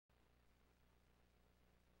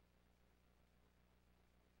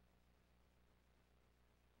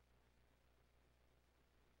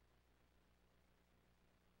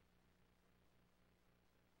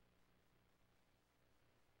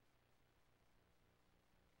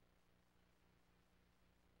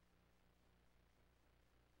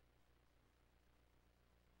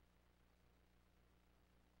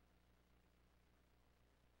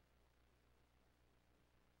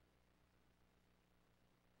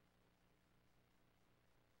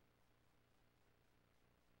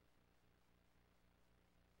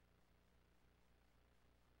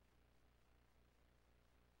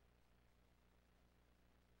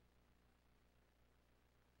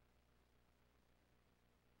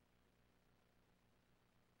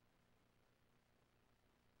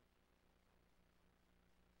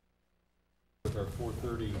our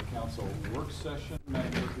 4:30 council work session.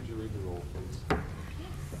 Madam Clerk, could you read the roll, please?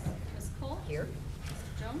 Ms. Cole? Here.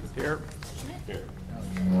 Mr. Jones? Here. Mr. Schmidt? Here.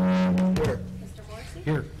 Mr. Borsi?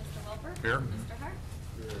 Here. Mr. Welper? Here. Mr. Hart?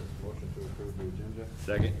 Here. Motion to approve the agenda.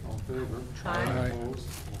 Second. All in favor? Aye. Opposed?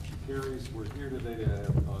 Motion carries. We're here today to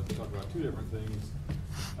talk about two different things.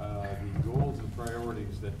 The goals and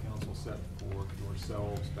priorities that council set for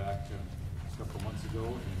yourselves back a couple months ago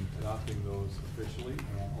and adopting those officially,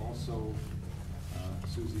 and also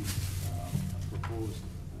Susie's proposed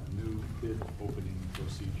new bid opening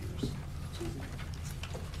procedures. Susie?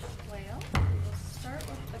 Well, we'll start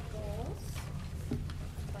with the goals.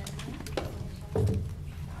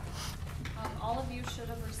 All of you should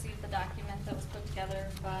have received the document that was put together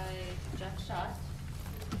by Jeff Schott.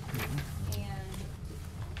 And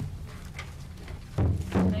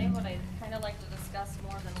today what I'd kind of like to discuss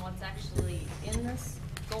more than what's actually in this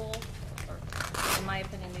goal, or in my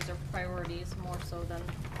opinion, these are priorities more so than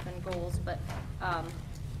goals, but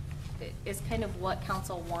is kind of what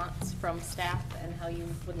council wants from staff and how you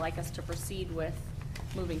would like us to proceed with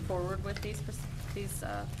moving forward with these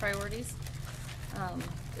priorities.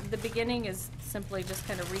 The beginning is simply just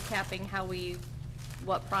kind of recapping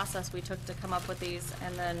what process we took to come up with these,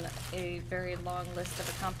 and then a very long list of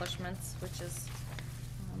accomplishments, which is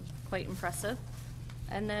quite impressive.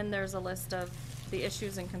 And then there's a list of the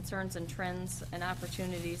issues and concerns and trends and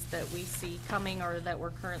opportunities that we see coming or that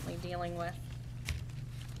we're currently dealing with.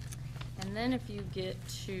 And then if you get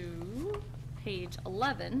to page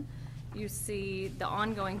 11, you see the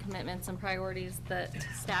ongoing commitments and priorities that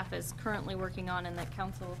staff is currently working on and that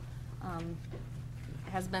council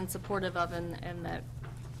has been supportive of and that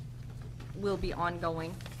will be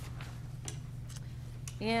ongoing.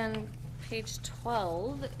 And page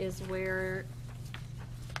 12 is where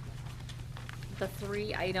the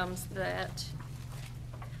 3 items that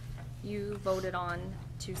you voted on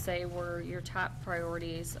to say were your top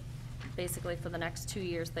priorities basically for the next 2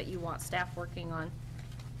 years that you want staff working on.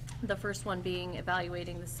 The first one being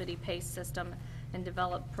evaluating the city PACE system and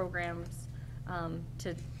develop programs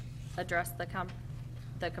to address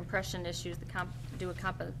the compression issues, I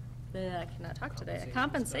cannot talk today, a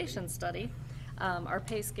compensation study, our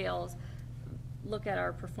pay scales, look at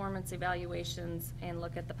our performance evaluations, and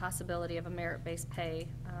look at the possibility of a merit-based pay,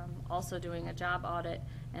 also doing a job audit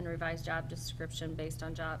and revised job description based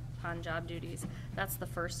on job duties. That's the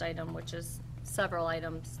first item, which is several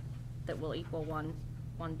items that will equal one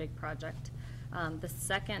big project. The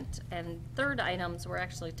second and third items were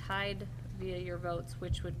actually tied via your votes,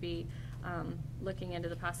 which would be looking into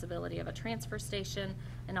the possibility of a transfer station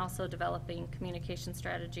and also developing communication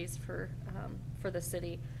strategies for the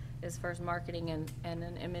city as far as marketing and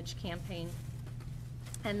an image campaign.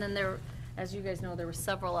 And then there, as you guys know, there were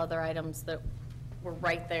several other items that were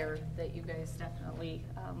right there that you guys definitely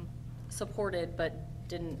supported but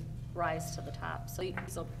didn't rise to the top. So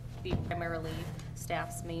these will be primarily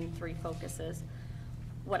staff's main 3 focuses.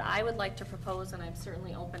 What I would like to propose, and I'm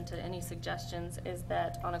certainly open to any suggestions, is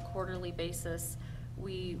that on a quarterly basis,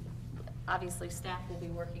 obviously staff will be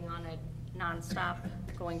working on it nonstop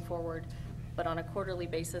going forward, but on a quarterly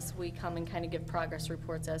basis, we come and kind of give progress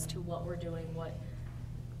reports as to what we're doing,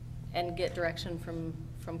 and get direction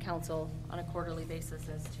from council on a quarterly basis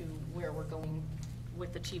as to where we're going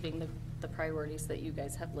with achieving the priorities that you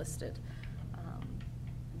guys have listed.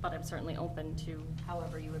 But I'm certainly open to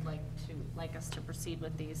however you would like us to proceed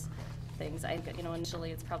with these things. Initially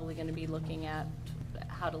it's probably going to be looking at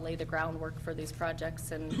how to lay the groundwork for these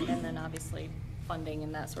projects, and then obviously funding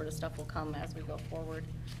and that sort of stuff will come as we go forward.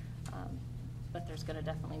 But there's going to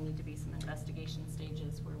definitely need to be some investigation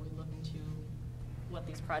stages where we look into what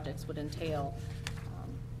these projects would entail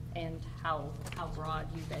and how broad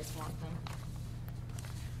you guys want them.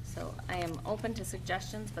 So I am open to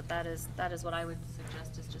suggestions, but that is what I would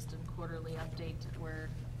suggest, is just a quarterly update where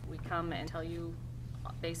we come and tell you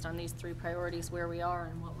based on these 3 priorities where we are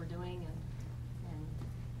and what we're doing and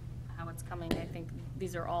how it's coming. I think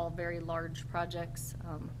these are all very large projects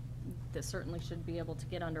that certainly should be able to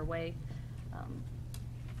get underway.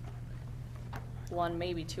 1,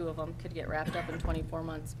 maybe 2 of them could get wrapped up in 24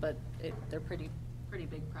 months, but they're pretty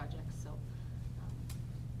big projects. So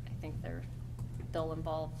I think they'll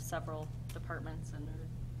involve several departments, and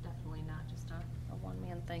they're definitely not just a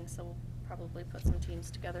one-man thing. So we'll probably put some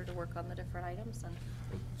teams together to work on the different items and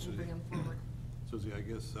bring them forward. Susie, I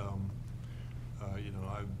guess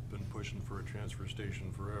I've been pushing for a transfer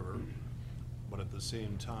station forever, but at the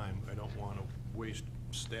same time, I don't want to waste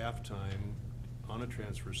staff time on a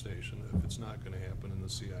transfer station if it's not going to happen in the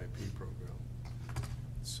CIP program.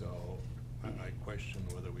 So I question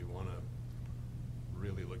whether we want to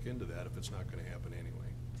really look into that if it's not gonna happen anyway.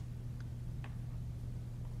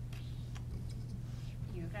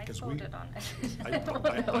 You guys 'Cause we- voted on it. I-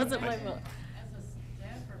 That wasn't my vote. As a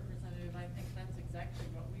staff representative, I think that's exactly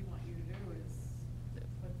what we want you to do, is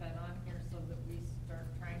put that on here so that we start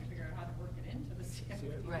trying to figure out how to work it into the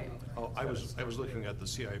CIP. Right. Oh, I was looking at the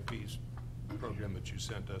CIP's program that you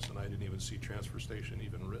sent us, and I didn't even see transfer station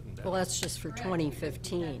even written down. Well, that's just for Correct, because we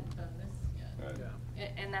 2015. hadn't done this yet.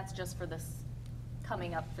 Right. And that's just for this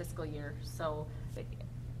coming up fiscal year, so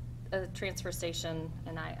a transfer station,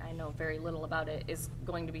 and I know very little about it, is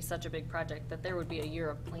going to be such a big project that there would be a year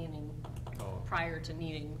of planning Oh. prior to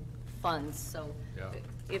needing funds, so Yeah.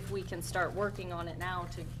 if we can start working on it now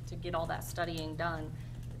to get all that studying done,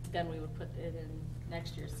 then we would put it in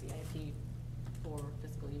next year's CIP for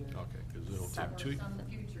fiscal year. Okay, because it'll Seven. take two, Some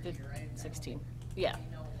future year, right? I don't 16, think yeah. We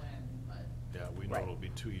know when, but. yeah, we know Right. it'll be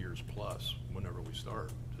 2 years plus whenever we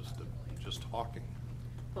start, just talking.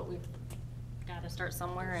 But we've got to start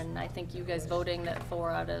somewhere, and I think you guys voting that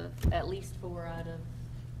at least four out of,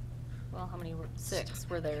 well, how many were, 6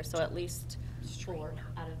 were there, so at least 4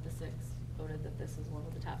 out of the 6 voted that this is one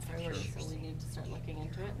of the top priorities, so we need to start looking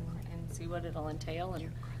into it and see what it'll entail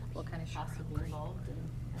and what kind of costs would be involved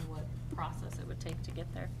and what process it would take to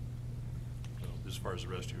get there. So, as far as the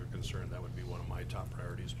rest of you are concerned, that would be one of my top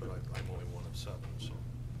priorities, but I'm only one of 7, so.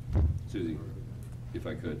 Susie, if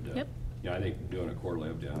I could. Yep. Yeah, I think doing a quarterly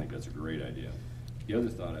update, I think that's a great idea. The other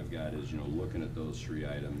thought I've got is, looking at those 3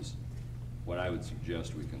 items, what I would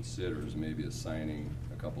suggest we consider is maybe assigning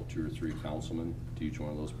a couple, 2 or 3 councilmen to each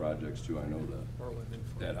one of those projects too. I know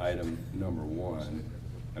that item number 1,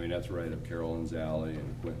 I mean, that's right up Carolyn's alley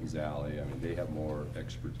and Quentin's alley. I mean, they have more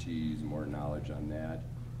expertise, more knowledge on that.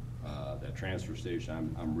 That transfer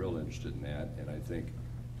station, I'm real interested in that, and I think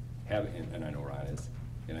and I know Ron is,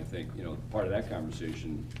 and I think, part of that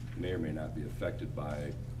conversation may or may not be affected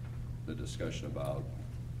by the discussion about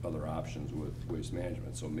other options with waste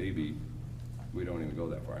management. So maybe we don't even go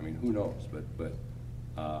that far. I mean, who knows? But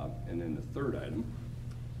and then the third item,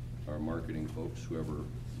 our marketing folks, whoever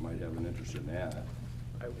might have an interest in that,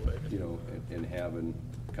 I would. and having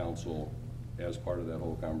council as part of that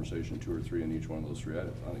whole conversation, 2 or 3 in each one of those 3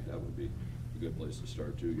 items. I think that would be a good place to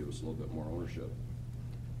start too, give us a little bit more ownership.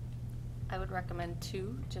 I would recommend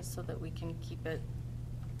 2, just so that we can keep it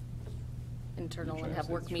internal You're and trying to have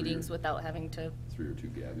say work 3 or meetings without having to. 3 or 2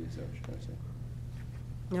 Gabby, is that what you're trying to say?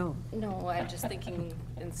 No. No, I'm just thinking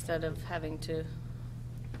instead of having to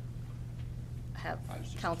have I was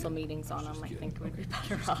just council kidding. meetings I on was them, I just think kidding. we'd be Okay.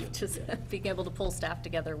 better Just off kidding, just yeah. being able to pull staff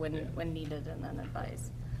together Yeah. when needed and then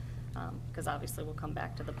advise. Because obviously we'll come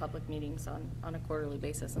back to the public meetings on a quarterly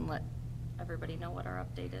basis and let everybody know what our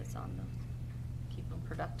update is on them. Keep them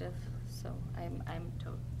productive, so I'm I mean,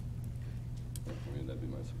 that'd be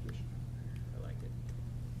my suggestion. I like it.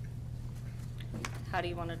 How do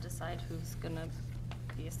you want to decide who's gonna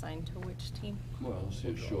be assigned to which team? Well, let's see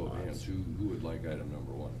a show of hands. Who would like item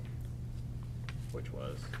number 1? Which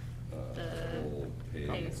was? The whole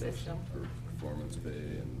pay system. or performance pay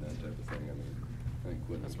and that type of thing. I mean, I think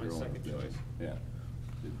Quentin That's and my Carolyn have second been, choice. yeah,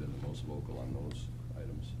 they've been the most vocal on those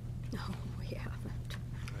items. No, we haven't.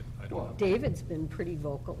 I don't know. David's been pretty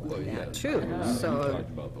vocal Well, on yeah, that too, we so. talked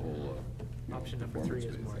about the whole, Option number 3 is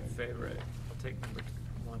performance-based my thing. favorite. I'll take number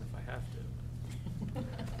 1 if I have to.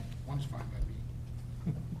 One's fine by me.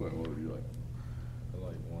 Quentin, what would you like? I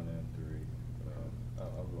like 1 and 3.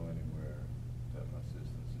 I'll go anywhere that my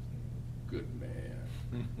assistance is needed. Good man.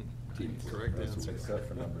 Teamwork. Correct That's what answer. we Except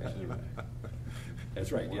for number 2.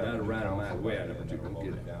 That's right, get out of Ron and my way on number 2, don't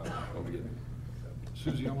get it. Down. Don't get it.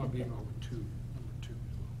 Susie, I want to be number 2, number 2 as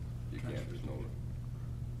well. You can't, there's no.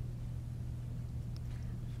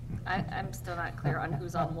 I'm still not clear on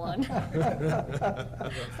who's on 1.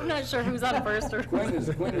 I'm not sure who's on first or. Quinn is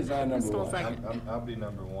on number Still 1. second. I'll be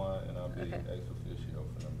number 1, and I'll be Okay. ex officio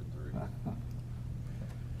for number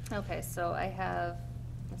 3. Okay, so I have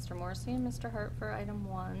Mr. Morrissey and Mr. Hart for item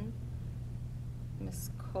 1, Ms.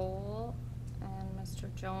 Cole and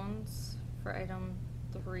Mr. Jones for item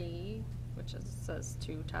 3, which says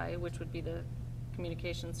 2 tie, which would be the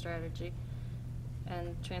communication strategy.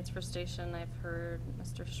 And transfer station, I've heard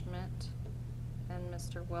Mr. Schmidt and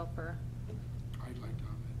Mr. Welper. I'd like to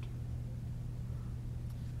have that too.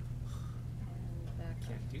 And back-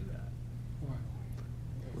 Can't do that. Why?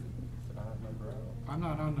 It's an odd number out. I'm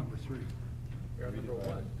not on number 3. You're on number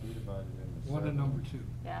 1. We divided into 1 and 7. number 2.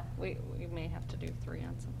 Yeah, we may have to do 3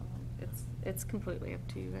 on some of them. It's completely up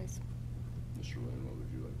to you guys. Mr. Lynn, what would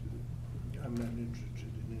you like to do? I'm not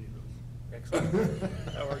interested in any of those. Excellent.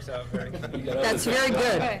 That works out very good. You got other That's things? very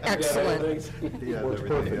good, Okay. You got other excellent. things? He has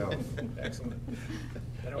everything else. Excellent.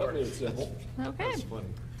 That Okay, works. it's simple. Okay. That's funny.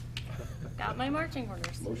 Got my marching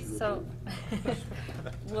orders. Motion to So, approve.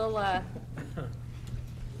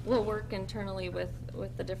 we'll work internally with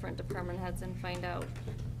the different department heads and find out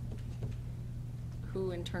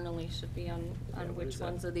who internally should be on Yeah, what which is that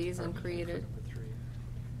ones of these and department create for it. number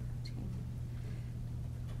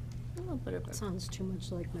 3? A little bit of a. Sounds too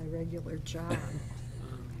much like my regular job.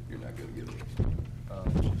 You're not gonna get it.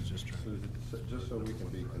 She's just trying. Susan, just so we can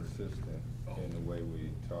be consistent in the way we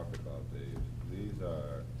talk about these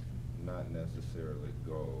are not necessarily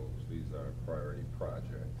goals, these are priority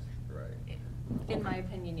projects, right? In my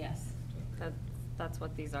opinion, yes. That's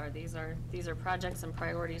what these are. These are projects and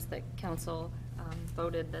priorities that council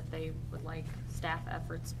voted that they would like staff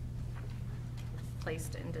efforts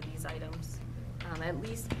placed into these items. At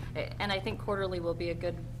least, and I think quarterly will be a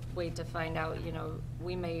good way to find out, you know,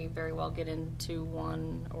 we may very well get into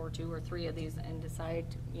 1 or 2 or 3 of these and decide,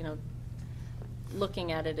 you know,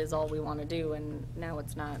 looking at it is all we want to do, and now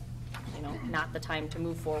it's not, you know, not the time to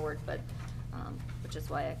move forward, but, which is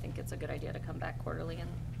why I think it's a good idea to come back quarterly and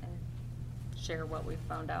share what we've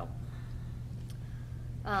found out.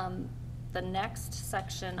 The next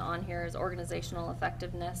section on here is organizational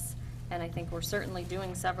effectiveness, and I think we're certainly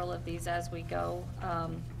doing several of these as we go.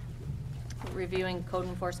 Reviewing code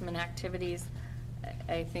enforcement activities,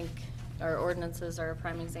 I think our ordinances are a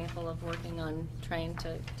prime example of working on trying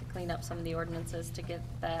to clean up some of the ordinances to get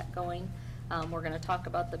that going. We're gonna talk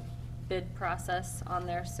about the bid process on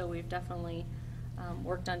there, so we've definitely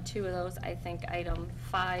worked on 2 of those. I think item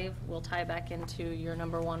 5 will tie back into your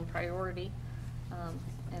number 1 priority.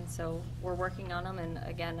 And so we're working on them, and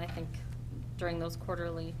again, I think during those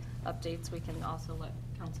quarterly updates, we can also let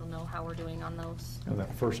council know how we're doing on those. And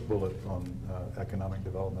that first bullet on economic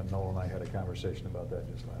development, Noel and I had a conversation about that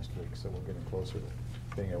just last week, so we're getting closer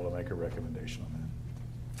to being able to make a recommendation on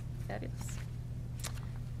that. Fabulous.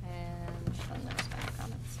 And then there's final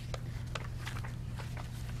comments.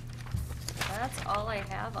 That's all I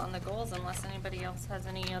have on the goals, unless anybody else has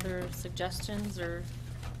any other suggestions or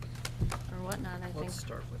whatnot, I think. Let's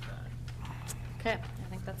start with that. Okay, I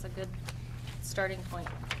think that's a good starting point.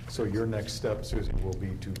 So your next step, Susie, will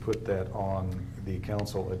be to put that on the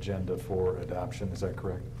council agenda for adoption, is that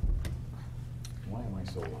correct? Why am I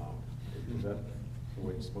so loud? Is that the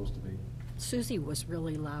way it's supposed to be? Susie was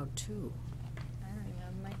really loud, too. I don't even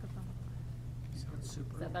have a microphone. Sounds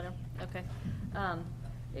super. Is that better? Okay.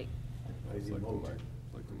 It- It's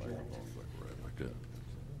like the microphone's like right like that.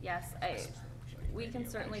 Yes, we can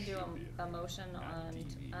certainly do a motion on,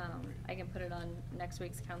 I can put it on next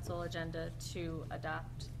week's council agenda to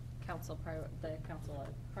adopt the council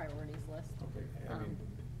priorities list. Okay, I mean,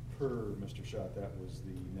 per Mr. Schott, that was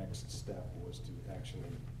the next step, was to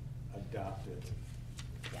actually adopt it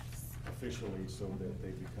Yes. officially so that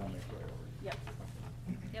they become a priority. Yep.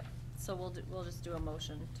 Yep. So we'll just do a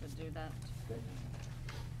motion to do that Okay.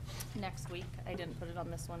 next week. I didn't put it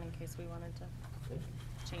on this one in case we wanted to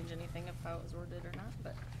change anything of how it was worded or not,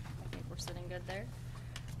 but I think we're sitting good there.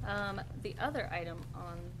 The other item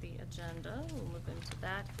on the agenda, we'll move into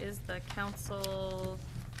that, is the council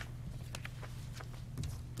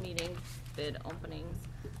meeting bid openings.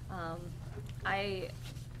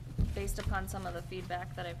 Based upon some of the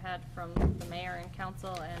feedback that I've had from the mayor and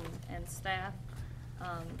council and staff,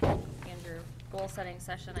 in your goal-setting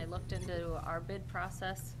session, I looked into our bid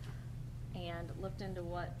process and looked into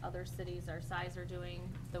what other cities our size are doing.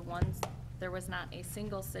 There was not a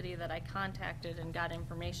single city that I contacted and got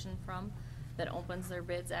information from that opens their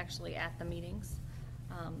bids actually at the meetings.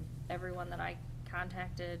 Everyone that I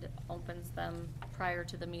contacted opens them prior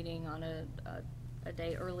to the meeting on a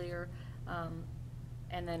day earlier,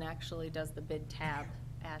 and then actually does the bid tab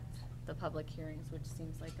at the public hearings, which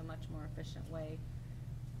seems like a much more efficient way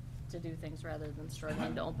to do things rather than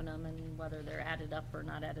struggling to open them and whether they're added up or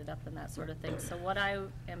not added up and that sort of thing. So what I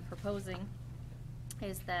am proposing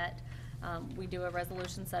is that we do a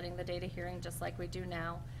resolution setting the date of hearing just like we do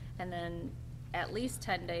now, and then at least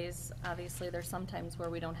 10 days, obviously there's some times where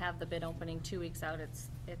we don't have the bid opening 2 weeks out, it's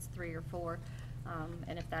 3 or 4,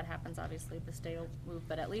 and if that happens, obviously this day will move,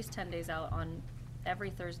 but at least 10 days out on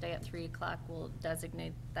every Thursday at 3 o'clock, we'll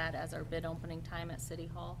designate that as our bid opening time at City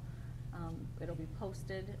Hall. It'll be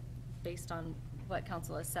posted based on what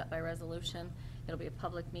council has set by resolution. It'll be a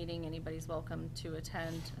public meeting, anybody's welcome to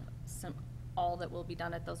attend. All that will be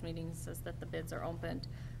done at those meetings is that the bids are opened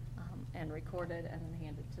and recorded and then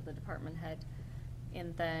handed to the department head.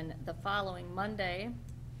 And then the following Monday,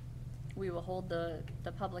 we will hold the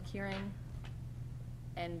public hearing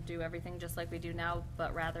and do everything just like we do now,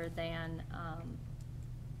 but rather than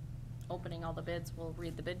opening all the bids, we'll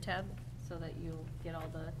read the bid tab so that you'll get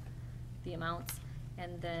all the amounts.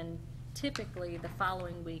 And then typically, the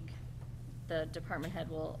following week, the department head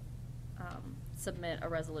will submit a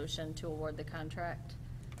resolution to award the contract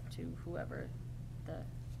to whoever the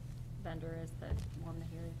vendor is that won the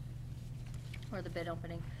hearing or the bid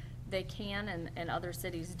opening. They can, and other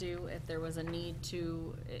cities do, if there was a need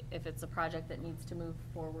to, if it's a project that needs to move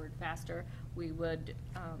forward faster, we would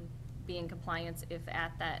be in compliance if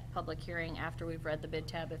at that public hearing, after we've read the bid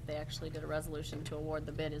tab, if they actually did a resolution to award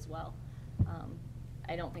the bid as well.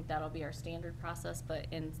 I don't think that'll be our standard process, but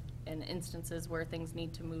in instances where things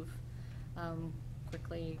need to move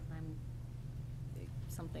quickly,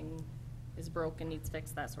 something is broken, needs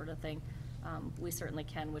fixed, that sort of thing, we certainly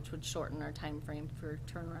can, which would shorten our time frame for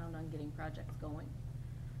turnaround on getting projects going.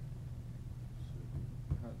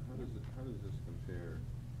 How does this compare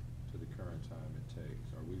to the current time it takes?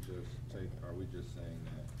 Are we just saying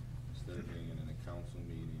that instead of being in a council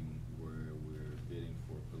meeting where we're bidding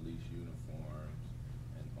for police uniforms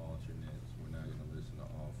and alternates, we're not gonna listen to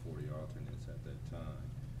all 40 alternates at that time?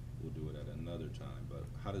 We'll do it at another time, but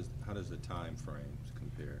how does the time frames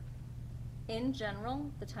compare? In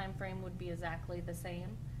general, the time frame would be exactly the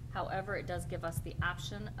same. However, it does give us the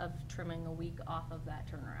option of trimming a week off of that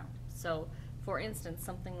turnaround. So, for instance,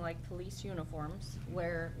 something like police uniforms,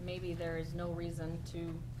 where maybe there is no reason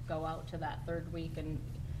to go out to that third week and,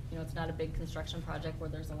 it's not a big construction project where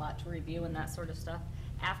there's a lot to review and that sort of stuff.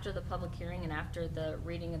 After the public hearing and after the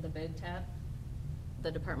reading of the bid tab,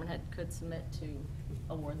 the department head could submit to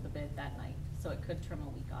award the bid that night. So it could trim a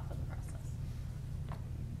week off of the process.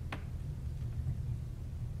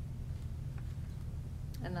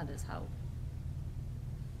 And that is how.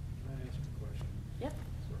 Can I ask a question? Yep.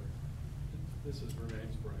 Sorry. This is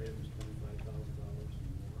remains for items $25,000 and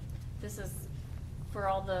more. This is for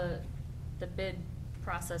all the bid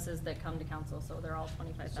processes that come to council, so they're all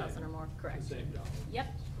 25,000 or more, correct? The same dollar. Yep,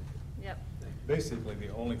 yep. Thank you. Basically, the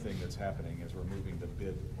only thing that's happening is we're moving the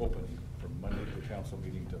bid opening from Monday to council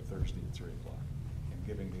meeting to Thursday at 3 o'clock, and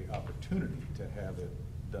giving the opportunity to have it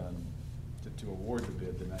done, to award the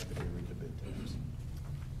bid the night that we read the bid tabs.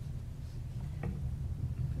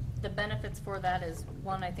 The benefits for that is,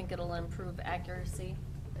 one, I think it'll improve accuracy.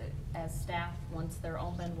 As staff, once they're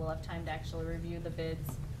open, we'll have time to actually review the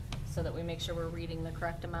bids so that we make sure we're reading the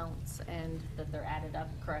correct amounts and that they're added up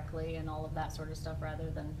correctly and all of that sort of stuff, rather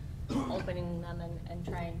than opening them and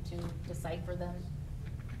trying to decipher them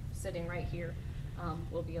sitting right here.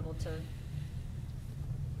 We'll be able to,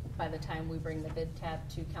 by the time we bring the bid tab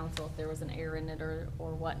to council, if there was an error in it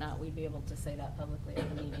or whatnot, we'd be able to say that publicly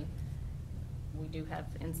at the meeting. We do have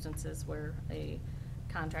instances where a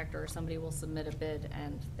contractor or somebody will submit a bid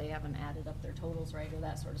and they haven't added up their totals right or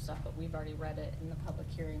that sort of stuff, but we've already read it in the public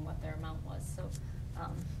hearing what their amount was. So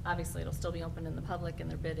obviously it'll still be open in the public and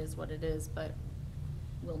their bid is what it is, but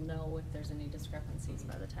we'll know if there's any discrepancies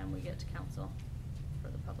by the time we get to council for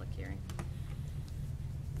the public hearing.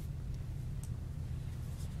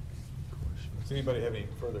 Does anybody have any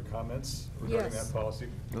further comments regarding Yes. that policy?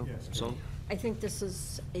 No? Yes, So? Karen. I think this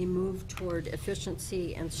is a move toward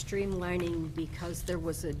efficiency and streamlining because there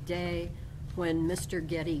was a day when Mr.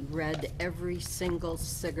 Getty read every single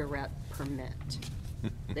cigarette permit.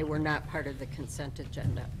 They were not part of the consent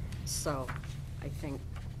agenda. So I think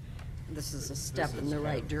this is a step This in is the kind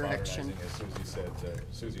right of direction. modernizing, as Susie said,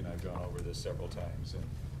 Susie and I have gone over this several times, and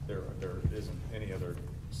there isn't any other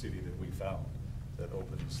city that we found that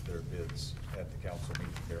opens their bids at the council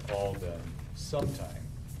meeting. They're all done sometime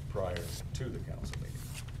prior to the council meeting,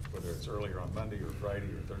 whether it's earlier on Monday or Friday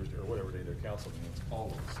or Thursday or whatever day their council meeting, it's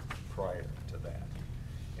always prior to that.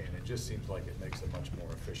 And it just seems like it makes a much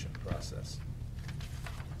more efficient process.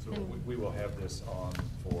 So we will have this on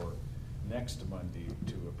for next Monday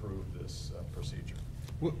to approve this procedure.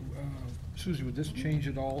 Susie, would this change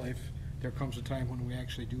at all if there comes a time when we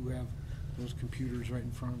actually do have those computers right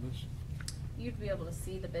in front of us? You'd be able to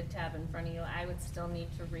see the bid tab in front of you. I would still need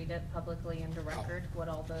to read it publicly into record, what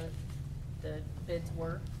all the bids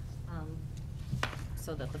were,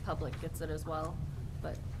 so that the public gets it as well,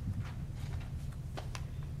 but.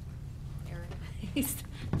 Eric,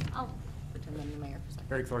 I'll pretend I'm the mayor for a second.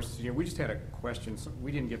 Eric Thorson, Senior. We just had a question.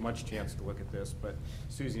 We didn't get much chance to look at this, but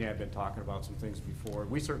Susie and I have been talking about some things before.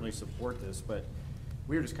 We certainly support this, but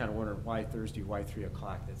we were just kind of wondering why Thursday, why 3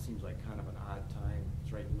 o'clock? That seems like kind of an odd time.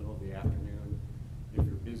 It's right in the middle of the afternoon. If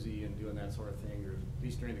you're busy and doing that sort of thing, or at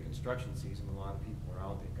least during the construction season, when a lot of people are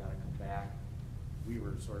out, they've got to come back. We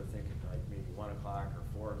were sort of thinking like maybe 1 o'clock or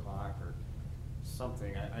 4 o'clock or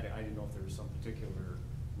something. I didn't know if there was some particular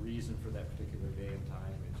reason for that particular day and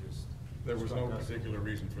time. It just. There was no struck us. particular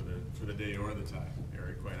reason for the day or the time,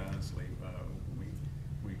 Eric, quite honestly.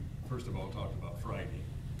 We first of all talked about Friday,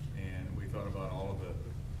 and we thought about all of the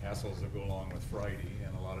hassles that go along with Friday,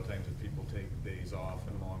 and a lot of times if people take days off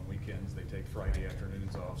and long weekends, they take Friday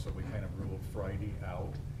afternoons off, so we kind of ruled Friday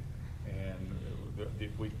out. And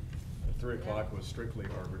if we, 3 o'clock was strictly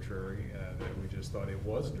arbitrary, that we just thought it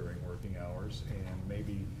was during working hours, and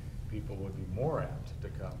maybe people would be more apt to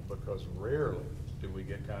come, because rarely do we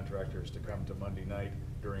get contractors to come to Monday night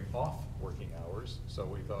during off working hours. So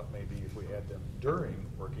we thought maybe if we had them during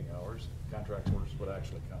working hours, contractors would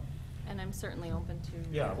actually come. And I'm certainly open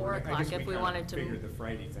Yeah, to 4 I o'clock guess if we kinda wanted to. figured the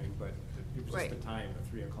Friday thing, but it was just Right. the time at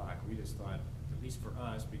 3 o'clock. We just thought, at least for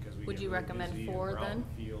us, because we Would get you really recommend busy and 4 we're out in then?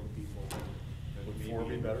 the field, people. that Would maybe 4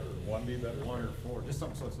 be better, or 1 be better? 1 or 4, just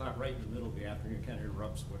something, so it's not right in the middle of the afternoon, kind of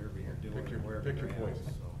erupts whatever you're doing. Pick your- or wherever pick your you're at, poison.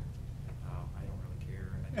 So, I don't really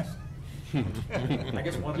care. I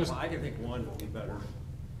guess 1 o'clock, I think 1 would be better,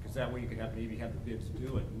 because that way you could have, maybe have the bids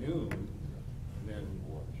due at noon, and then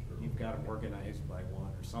you've got them organized by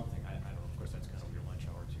 1 or something. I don't know, of course, that's kind of your lunch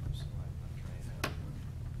hour too, so I'm trying to,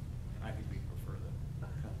 I think we prefer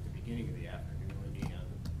the beginning of the afternoon, maybe,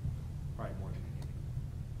 probably more the beginning.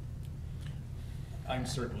 I'm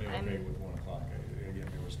certainly okay with 1 o'clock. Again,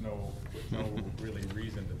 there was no really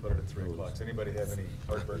reason to put it at 3 o'clock. Does anybody have any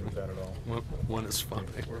heartburn with that at all? 1 is fine.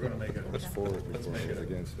 We're gonna make it. Let's forward Let's before make it's it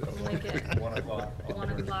against it. We'll make it 1 o'clock. 1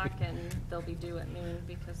 o'clock, and they'll be due at noon,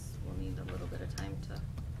 because we'll need a little bit of time to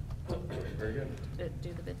Very good.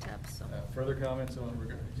 do the bid tabs, so. Further comments on,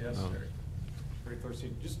 yes, No. Terry? Very first,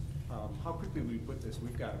 just, how quickly we put this,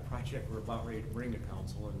 we've got a project we're about ready to bring to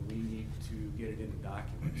council, and we need to get it into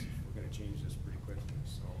documents. We're gonna change this pretty quickly,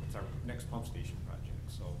 so it's our next pump station project,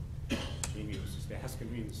 so Amy was just asking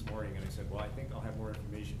me this morning, and I said, well, I think I'll have more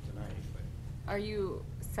information tonight, but Are you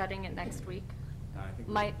setting it next week? I think,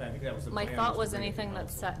 My that was the my plan. thought to was bring it to anything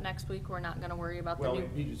that's council. set next week, we're not gonna worry about the Well, new.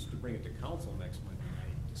 it needs to bring it to council next Monday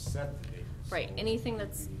night to set the date. Right, so anything it would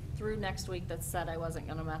that's be- through next week that's set, I wasn't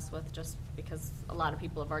gonna mess with, just because a lot of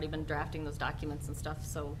people have already been drafting those documents and stuff,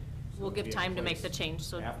 so so we'll it'll give be in time to make the place change,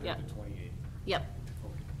 so, After yeah. the 28th. Yep.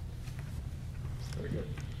 Okay. Very good.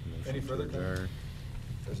 Any further comments?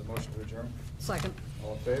 There's a motion to adjourn? Second.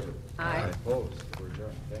 All in favor? Aye. Opposed? We're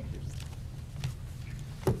adjourned. Thank you.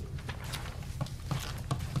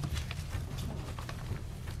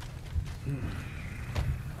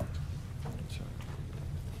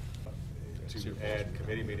 To add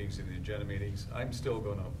committee meetings to the agenda meetings, I'm still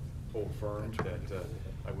going to hold firm that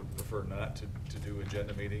I would prefer not to do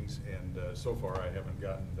agenda meetings, and so far I haven't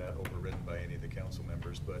gotten that overridden by any of the council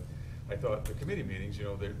members, but I thought the committee meetings, you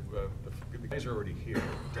know, the guys are already here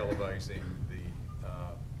televising the,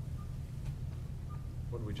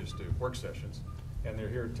 what did we just do? Work sessions, and they're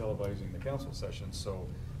here televising the council sessions, so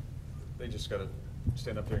they just got to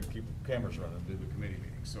stand up there and keep cameras running and do the committee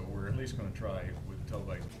meetings. So we're at least going to try with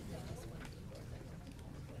televising.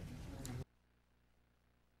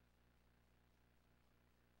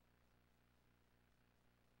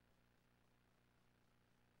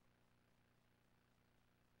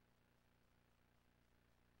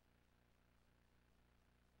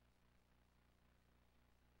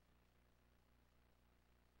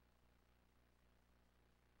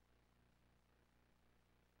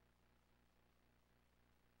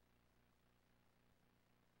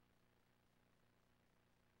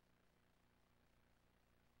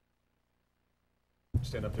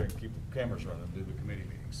 Stand up there and keep cameras running and do the committee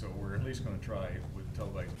meetings. So we're at least going to try with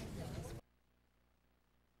televising.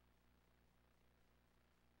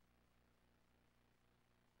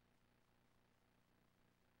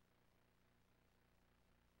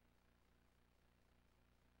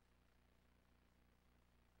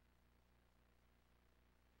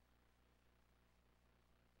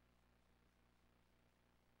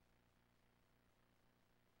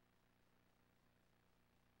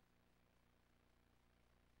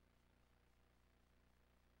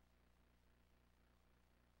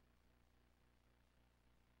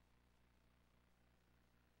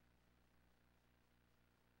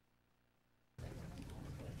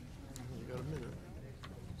 You got a minute.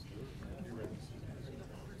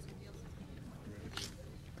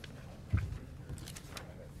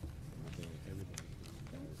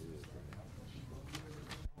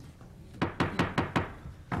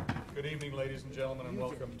 Good evening, ladies and gentlemen, and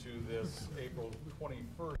welcome to this April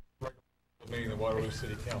 21st regular meeting of the Waterloo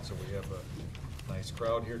City Council. We have a nice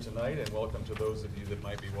crowd here tonight, and welcome to those of you that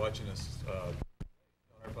might be watching us on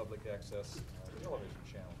our public access television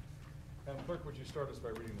channel. Madam Clerk, would you start us by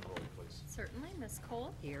reading the roll, please? Certainly. Ms.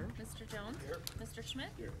 Cole? Here. Mr. Jones? Here. Mr. Schmidt?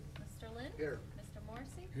 Here. Mr. Lynn? Here. Mr.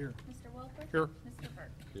 Morrissey? Here. Mr. Welper? Here. Mr.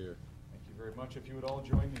 Burke? Here. Thank you very much. If you would all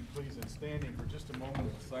join me, please, in standing for just a moment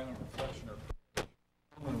of silent reflection or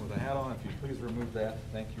gentleman with a hat on, if you please remove that.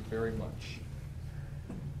 Thank you very much.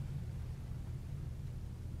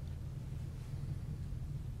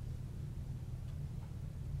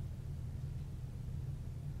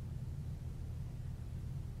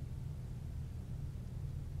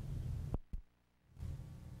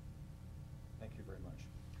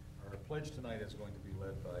 pledge tonight is going to be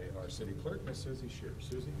led by our city clerk, Miss Susie Shear.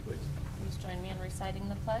 Susie, please. Please join me in reciting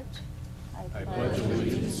the pledge. I pledge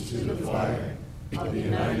allegiance to the flag of the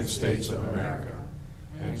United States of America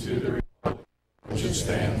and to the republic which it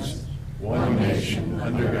stands, one nation,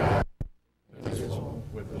 under God, indivisible,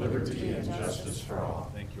 with liberty and justice for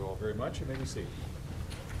all. Thank you all very much. You may be seated.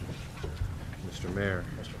 Mr. Mayor,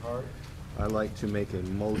 Mr. Hart. I'd like to make a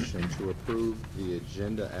motion to approve the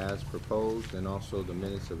agenda as proposed and also the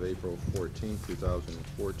minutes of April 14,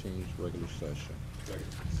 2014's regular session.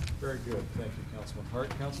 Very good. Thank you, Councilman Hart.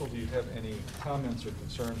 Council, do you have any comments or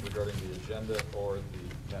concerns regarding the agenda or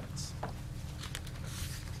the minutes?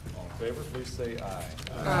 All in favor, please say aye.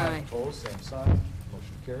 Aye. Opposed, same sign.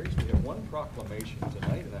 Motion carries. We have one proclamation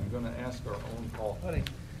tonight, and I'm going to ask our own Paul Huddy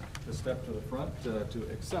to step to the front to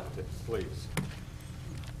accept it, please.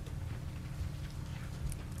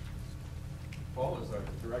 Paul is our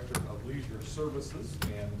Director of Leisure Services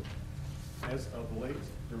and, as of late,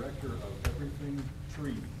 Director of Everything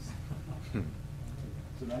Trees.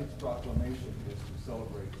 Tonight's proclamation is to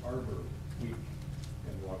celebrate Arbor Week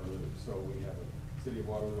in Waterloo. So we have a City of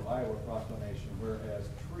Waterloo, Iowa proclamation, whereas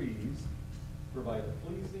trees provide a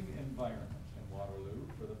pleasing environment in Waterloo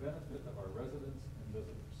for the benefit of our residents and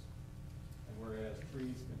visitors. And whereas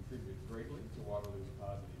trees contribute greatly to Waterloo's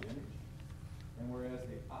positive image, and whereas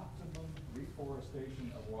the optimum reforestation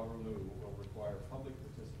of Waterloo will require public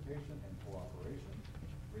participation and cooperation,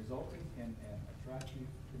 resulting in an attractive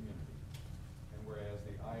community. And whereas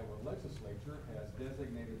the Iowa legislature has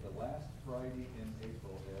designated the last Friday in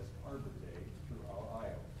April as Arbor Day throughout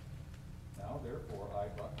Iowa. Now, therefore, I,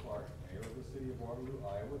 Buck Clark, Mayor of the City of Waterloo,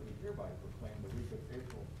 Iowa, do hereby proclaim the week of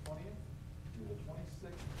April 20th through the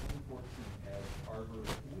 26th, 2014 as Arbor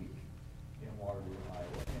Week in Waterloo,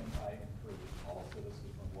 Iowa, and I encourage all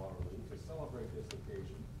citizens from Waterloo to celebrate this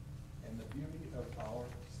occasion and the beauty of our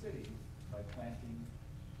city by planting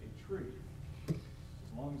a tree, as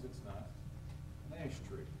long as it's not an ash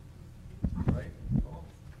tree. Right? Oh,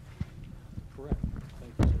 correct.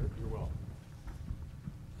 Thank you, sir. You're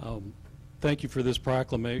welcome. Thank you for this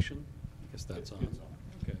proclamation. I guess that's on. It's on.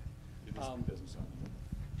 Okay. It is business on.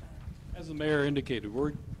 As the mayor indicated,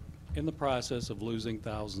 we're in the process of losing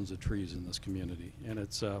thousands of trees in this community, and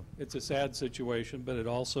it's a sad situation, but it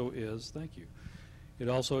also is, thank you, it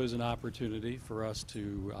also is an opportunity for us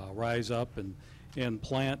to rise up and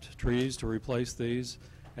plant trees to replace these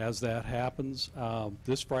as that happens.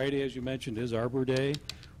 This Friday, as you mentioned, is Arbor Day.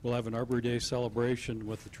 We'll have an Arbor Day celebration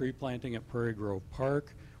with the tree planting at Prairie Grove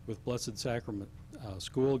Park with Blessed Sacrament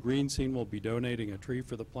School. Green Scene will be donating a tree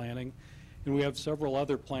for the planting. And we have several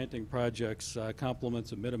other planting projects,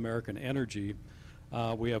 complements of Mid-American Energy.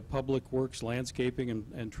 We have Public Works landscaping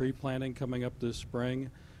and tree planting coming up this spring.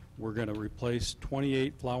 We're going to replace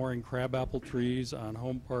 28 flowering crabapple trees on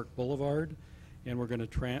Home Park Boulevard, and we're going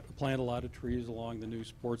to plant a lot of trees along the new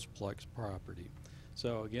Sportsplex property.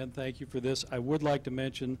 So again, thank you for this. I would like to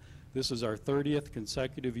mention this is our 30th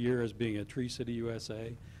consecutive year as being a Tree City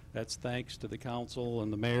USA. That's thanks to the council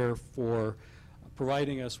and the mayor for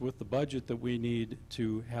providing us with the budget that we need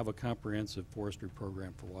to have a comprehensive forestry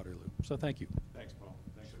program for Waterloo. So thank you. Thanks, Paul.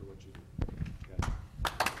 Thanks for what you do. Okay.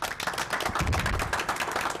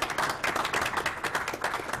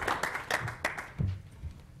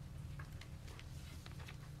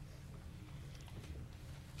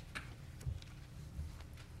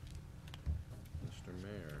 Mr.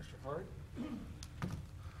 Mayor, Mr. Hart?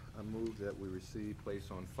 I move that we receive,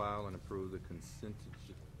 place on file, and approve the consent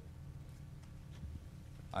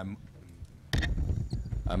I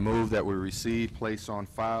move that we receive, place on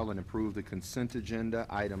file, and approve the consent agenda,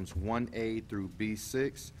 items 1A through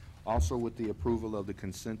B6. Also, with the approval of the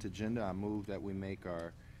consent agenda, I move that we make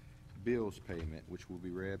our bills payment, which will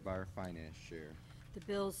be read by our finance chair. The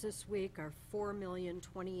bills this week are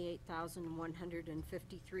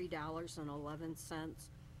 $4,028,153.11,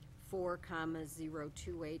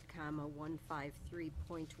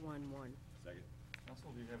 4,028,153.11. Second.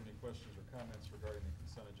 Council, do you have any questions or comments regarding the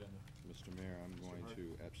consent agenda? Mr. Mayor, I'm going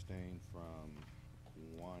to abstain from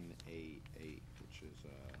 1A8, which is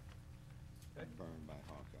burned by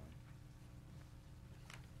Hawkeye.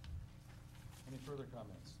 Any further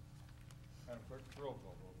comments? Madam Clerk, roll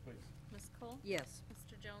call vote, please. Ms. Cole? Yes.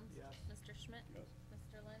 Mr. Jones? Yes. Mr. Schmidt? Yes.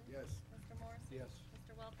 Mr. Lind? Yes. Mr. Morris? Yes.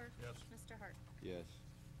 Mr. Welper? Yes. Mr. Hart? Yes.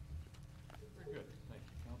 Very good. Thank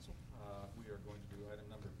you, Council. We are going to do item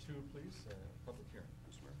number 2, please, public hearing.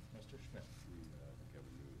 Mr. Mayor. Mr. Schmidt. We have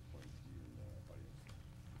a new appointee in the audience.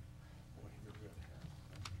 Boy, you're good.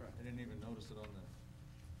 Try. I didn't even notice it on the,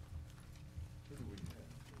 who do we have?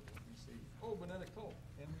 Let me see. Oh, Bonetta Cole,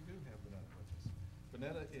 and we do have Bonetta with us.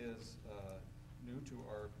 Bonetta is new to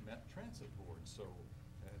our Met Transit Board. So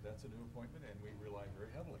that's a new appointment, and we rely very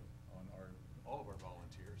heavily on all of our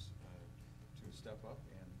volunteers to step up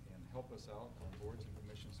and help us out on boards and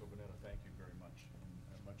commissions. So Vanetta, thank you very much, and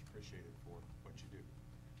much appreciated for what you do.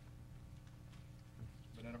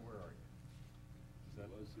 Vanetta, where are you? Is that?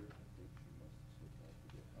 Was there? I think she must have slipped out the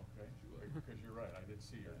door. Okay, She was. because you're right, I did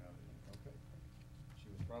see her now. Okay. She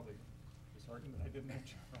was probably disheartened that I didn't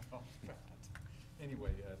mention her off bat.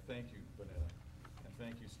 Anyway, thank you, Vanetta, and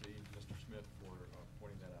thank you, Steve, Mr. Schmidt, for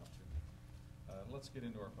pointing that out to me. Let's get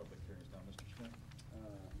into our public hearings now. Mr. Schmidt?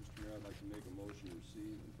 Mr. Mayor, I'd like to make a motion to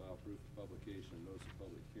receive and file proof of publication of notice of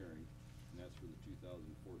public hearing, and that's for the 2014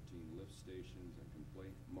 lift stations and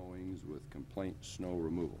complaint mowings with complaint snow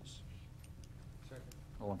removals.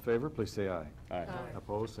 All in favor, please say aye. Aye.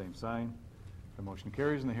 Opposed, same sign. The motion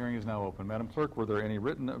carries, and the hearing is now open. Madam Clerk, were there any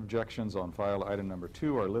written objections on file item number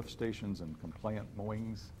 2, our lift stations and complaint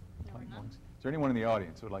mowings? There were none. Is there anyone in the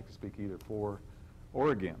audience who would like to speak either for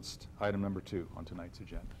or against item number 2 on tonight's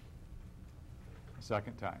agenda? A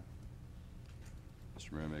second time.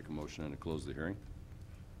 Mr. Mayor, I make a motion to close the hearing.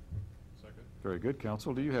 Second. Very good.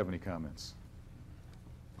 Council, do you have any comments?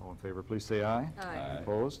 All in favor, please say aye. Aye.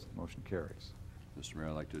 Opposed? Motion carries. Mr. Mayor,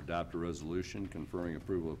 I'd like to adopt a resolution confirming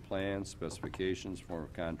approval of plans, specifications, form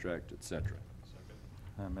of contract, et cetera.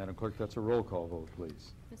 Madam Clerk, that's a roll call vote,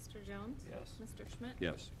 please. Mr. Jones? Yes. Mr. Schmidt?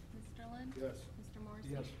 Yes. Mr. Lind? Yes. Mr. Morrissey?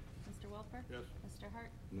 Yes. Mr. Welper? Yes. Mr.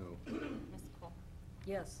 Hart? No. Ms. Cole?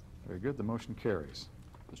 Yes. Very good. The motion carries.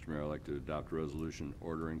 Mr. Mayor, I'd like to adopt a resolution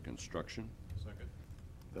ordering construction. Second.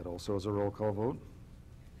 That also is a roll call vote?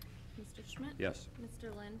 Mr. Schmidt? Yes.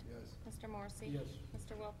 Mr. Lind? Yes. Mr. Morrissey? Yes.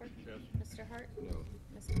 Mr. Welper? Yes. Mr. Hart? No.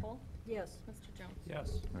 Ms. Cole? Yes. Mr. Jones?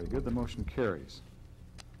 Yes. Very good. The motion carries.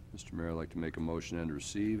 Mr. Mayor, I'd like to make a motion and to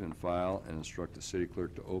receive and file and instruct the city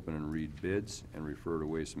clerk to open and read bids and refer to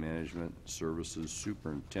Waste Management Services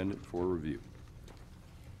Superintendent for review.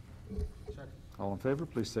 All in favor,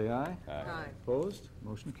 please say aye. Aye. Opposed?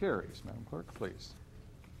 Motion carries. Madam Clerk, please.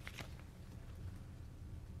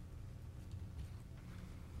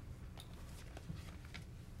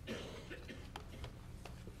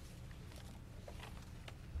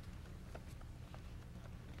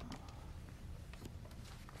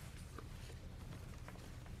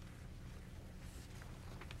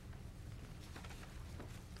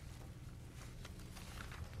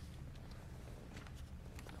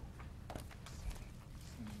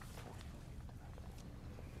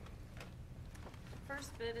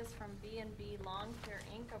 First bid is from B&B Lawn Care,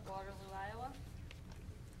 Inc. of Waterloo, Iowa.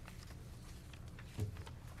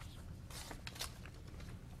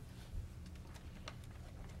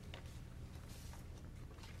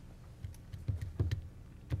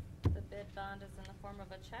 The bid bond is in the form of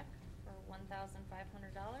a check for $1,500.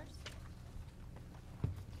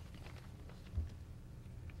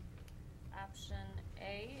 Option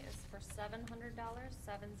A is for $700, 700.00.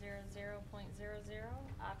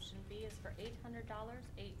 Option B is for $800,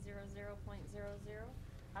 800.00.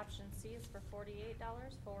 Option C is for $48,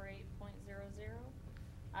 48.00.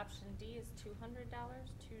 Option D is $200,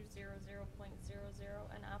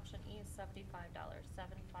 200.00. And option E is $75,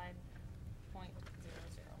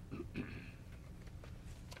 75.00.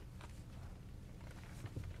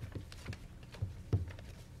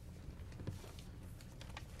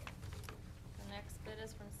 The next bid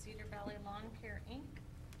is from Cedar Valley Lawn Care, Inc.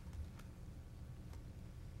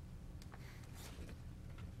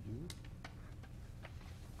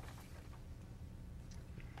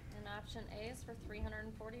 And option A is for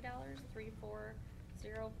 $340, 340.00.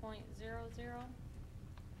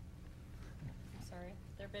 I'm sorry,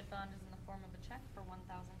 their bid bond is in the form of a check for $1,500.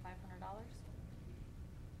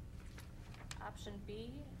 Option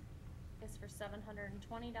B is for $720,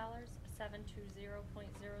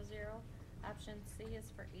 720.00. Option C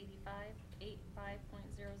is for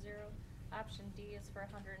 85.00. Option D is for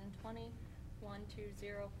 120,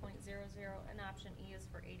 120.00. And option E is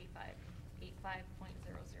for 85.00.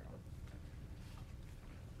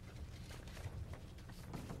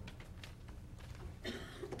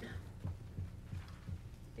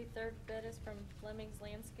 The third bid is from Fleming's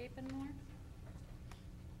Landscape and More.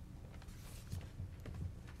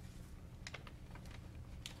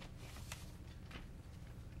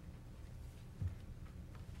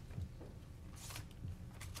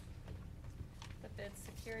 The bid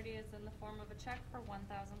security is in the form of a check for $1,500.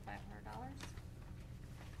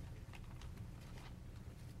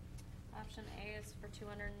 Option A is for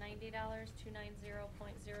 $290,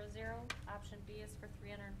 290.00. Option B is for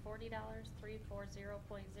 $340,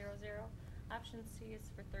 340.00. Option C is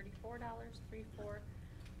for $34,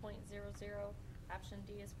 34.00. Option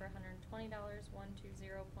D is for $120, 120.00,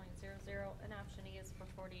 and option E is for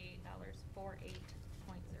 $48, 48.00.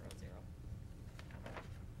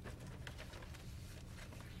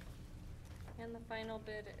 And the final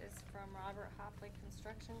bid is from Robert Hopley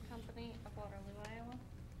Construction Company of Waterloo, Iowa.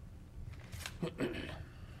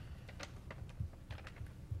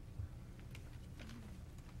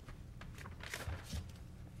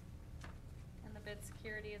 And the bid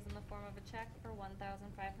security is in the form of a check for $1,500.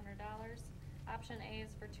 Option A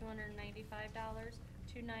is for $295, 295.00.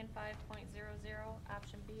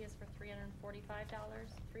 Option B is for $345,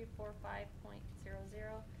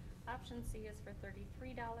 345.00. Option C is for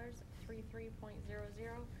 $33,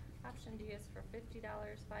 33.00. Option D is for $50,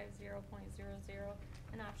 50.00.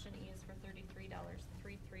 And option E is for $33,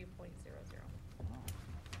 33.00.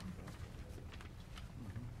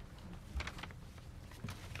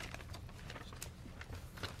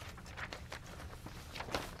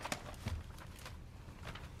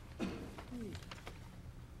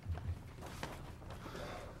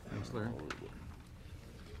 Thanks, Larry.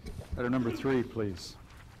 Item number 3, please.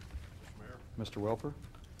 Mr. Mr. Mayor, Welper?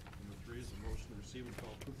 number 3 is a motion to receive and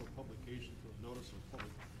file proof of publication for the notice of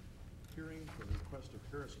public hearing for the request of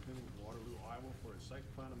Harris Cleaning of Waterloo, Iowa for a site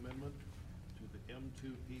plan amendment to the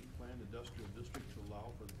M2P Planned Industrial District to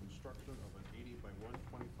allow for the construction of an 80 by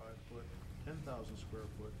 125 foot, 10,000 square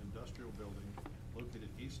foot industrial building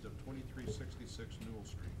located east of 2366 Newell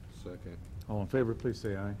Street. Second. All in favor, please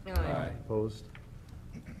say aye. Aye. Opposed?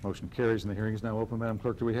 Motion carries, and the hearing is now open. Madam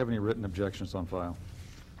Clerk, do we have any written objections on file?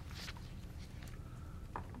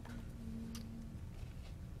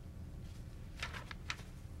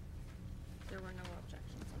 There were no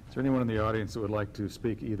objections. Is there anyone in the audience that would like to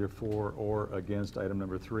speak either for or against item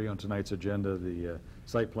number 3 on tonight's agenda, the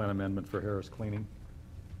site plan amendment for Harris Cleaning?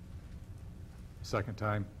 Second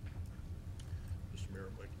time. Mr. Mayor,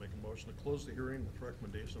 I'd like to make a motion to close the hearing with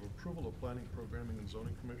recommendation of approval of Planning, Programming, and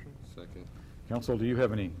Zoning Commission. Second. Council, do you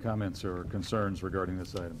have any comments or concerns regarding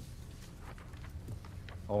this item?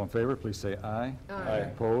 All in favor, please say aye. Aye.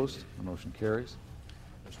 Opposed? The motion carries.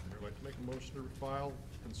 Mr. Mayor, I'd like to make a motion to file,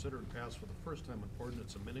 consider, and pass for the first time an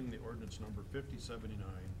ordinance amending the ordinance number 5079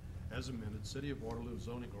 as amended City of Waterloo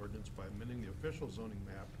zoning ordinance by amending the official zoning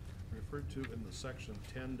map referred to in the section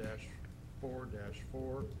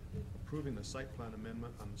 10-4-4, approving the site plan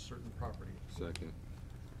amendment on certain property. Second.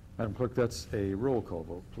 Madam Clerk, that's a roll call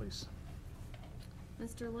vote, please.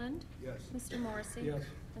 Mr. Lind? Yes. Mr. Morrissey? Yes.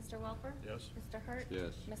 Mr. Welper? Yes. Mr. Hart?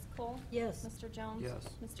 Yes. Ms. Cole? Yes. Mr. Jones? Yes.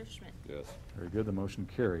 Mr. Schmidt? Yes. Very good, the motion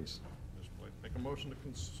carries. Mr. Blake, make a motion to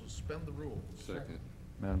suspend the rules. Second.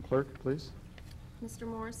 Madam Clerk, please. Mr.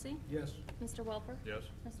 Morrissey? Yes. Mr. Welper? Yes.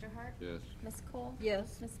 Mr. Hart? Yes. Ms. Cole?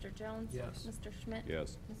 Yes. Mr. Jones? Yes. Mr. Schmidt?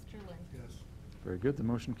 Yes. Mr. Lind? Yes. Very good, the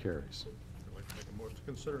motion carries. I'd like to make a motion to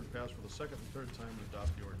consider and pass for the second and third time and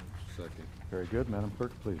adopt the ordinance. Second. Very good, Madam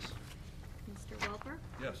Clerk, please. Mr. Welper?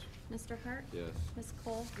 Yes. Mr. Hart? Yes. Ms.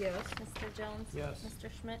 Cole? Yes. Mr. Jones? Yes. Mr.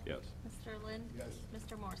 Schmidt? Yes. Mr. Lind? Yes.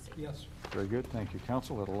 Mr. Morrissey? Yes. Very good, thank you,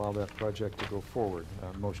 Council. That'll allow that project to go forward.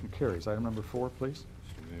 Motion carries. Item number 4, please.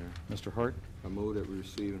 Mr. Mayor, Mr. Hart? I move that we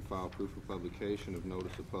receive and file proof of publication of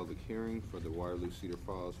notice of public hearing for the Waterloo Cedar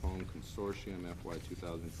Falls Home Consortium FY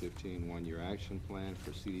 2015 one-year action plan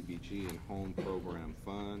for CDBG and home program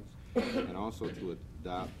funds, and also to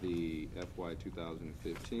adopt the FY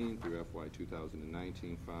 2015 through FY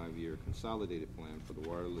 2019 five-year consolidated plan for the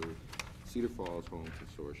Waterloo Cedar Falls Home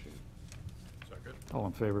Consortium. Second. All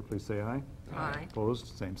in favor, please say aye. Aye.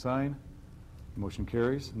 Opposed, same sign. Motion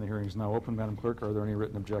carries, and the hearing is now open. Madam Clerk, are there any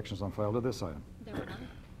written objections on file to this item? There were none.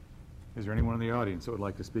 Is there anyone in the audience that would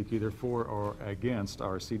like to speak either for or against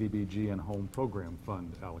our CDBG and Home Program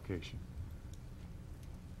Fund allocation?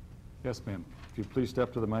 Yes, ma'am. If you'd please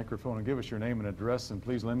step to the microphone and give us your name and address, and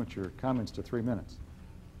please limit your comments to 3 minutes.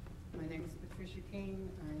 My name is Patricia King.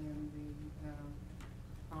 I am the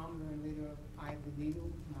founder and leader of I the Needle.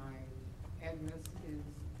 My address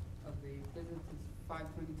of the business is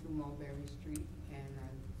 522 Mulberry Street, and I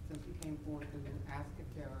simply came forward to ask if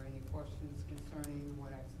there are any questions concerning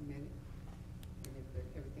what I submitted, and if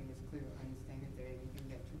everything is clear, understand if there anything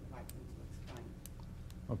that you would like me to explain.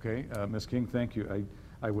 Okay, Ms. King, thank you.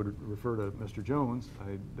 I would refer to Mr. Jones.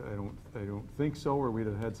 I don't think so, or we'd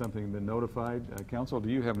have had something been notified. Council, do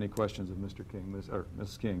you have any questions of Mr. King, or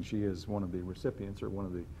Ms. King? She is one of the recipients, or one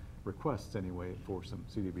of the requests anyway, for some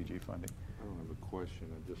CDBG funding. I don't have a question,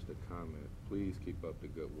 just a comment. Please keep up the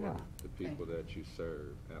good work. Yeah. The people that you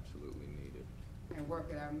serve absolutely need it. And work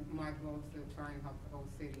it out. My goal is to try and help the whole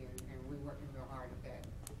city, and we're working real hard at that.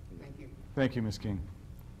 Thank you. Thank you, Ms. King.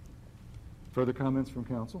 Further comments from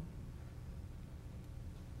council?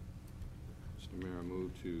 Mr. Mr. Mayor, I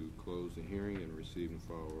move to close the hearing and receive and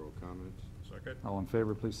file oral comments. Second. All in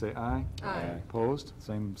favor, please say aye. Aye. Opposed?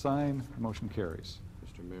 Same sign. Motion carries.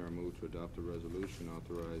 Mr. Mayor, I move to adopt a resolution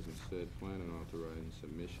authorizing said plan and authorizing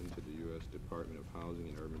submission to the U.S. Department of Housing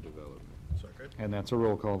and Urban Development. Second. And that's a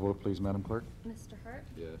roll call vote, please, Madam Clerk. Mr. Hart?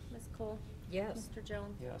 Yes. Ms. Cole? Yes. Mr.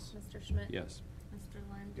 Jones? Yes. Mr. Schmidt? Yes. Mr.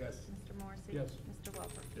 Lind? Yes. Mr. Morrissey? Yes. Mr.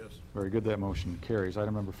 Welper? Yes. Very good, that motion carries.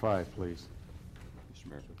 Item number 5, please. Mr.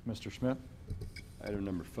 Mayor. Mr. Schmidt? Item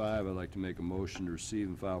number 5, I'd like to make a motion to receive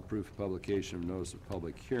and file proof of publication of notice of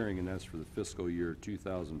public hearing, and that's for the fiscal year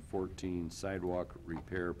 2014 sidewalk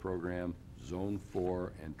repair program, Zone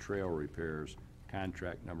 4 and trail repairs,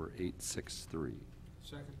 contract number 863.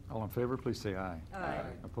 Second. All in favor, please say aye. Aye.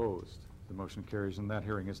 Opposed? The motion carries, and that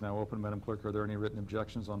hearing is now open. Madam Clerk, are there any written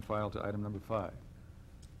objections on file to item number 5?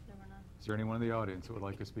 There were none. Is there anyone in the audience that would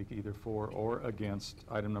like to speak either for or against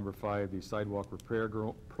item number 5, the sidewalk repair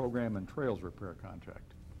program and trails repair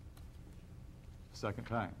contract? Second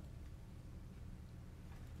time.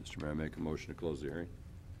 Mr. Mayor, I make a motion to close the hearing.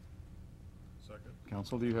 Second.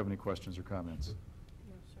 Council, do you have any questions or comments?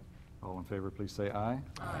 No, sir. All in favor, please say aye.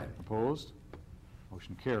 Aye. Opposed?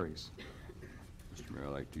 Motion carries. Mr. Mayor,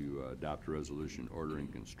 I'd like to adopt a resolution ordering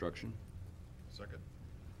construction. Second.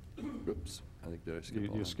 Oops, I think that I skipped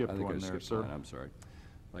You one. skipped I think one I there, skipped sir. one, I'm sorry.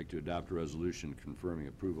 I'd like to adopt a resolution confirming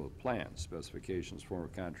approval of plans, specifications, form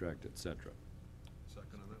of contract, et cetera.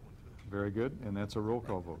 Second on that one, too. Very good, and that's a roll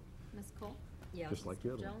call vote. Ms. Cole? Yes. Just like the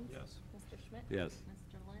Mr. other one. Jones? Yes. Mr. Schmidt? Yes.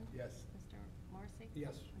 Mr. Lind? Yes. Mr. Morrissey?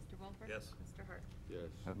 Yes. Mr. Welper? Yes. Mr. Hart? Yes.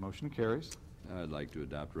 That motion carries. I'd like to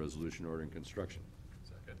adopt a resolution ordering construction.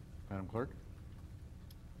 Second. Madam Clerk?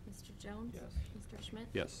 Mr. Jones? Yes. Mr. Schmidt?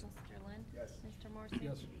 Yes. Mr. Lind? Yes. Mr. Morrissey?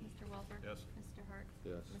 Yes. Mr. Welper? Yes. Mr. Hart?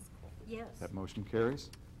 Yes. Ms. Cole? Yes. That motion carries.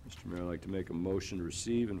 Mr. Mayor, I'd like to make a motion to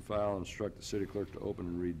receive and file and instruct the city clerk to open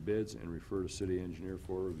and read bids and refer to city engineer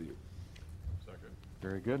for review. Second.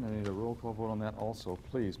 Very good. I need a roll call vote on that also,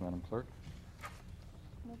 please, Madam Clerk.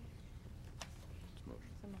 Nope. It's a motion.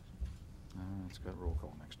 It's a motion. It's got roll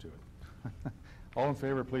call next to it. All in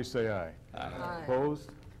favor, please say aye. Aye. Opposed?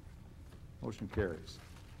 Motion carries.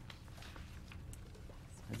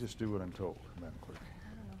 I just do what I'm told, Madam Clerk.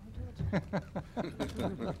 I don't know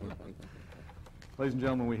who told you. Ladies and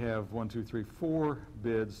gentlemen, we have 4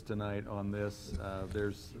 bids tonight on this.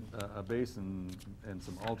 There's a base and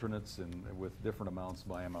some alternates and with different amounts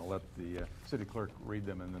by them. I'll let the city clerk read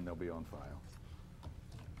them and then they'll be on file.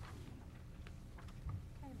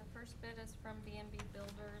 Okay, the first bid is from B&B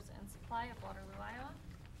Builders and Supply of Waterloo, Iowa.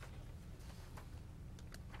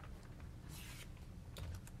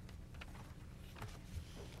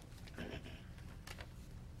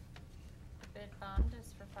 The bid bond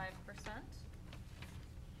is for 5%.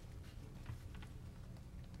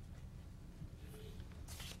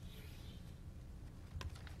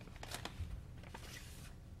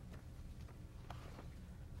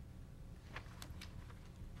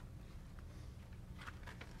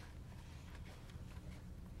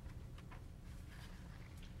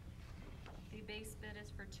 The base bid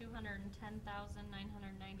is for $210,995.30,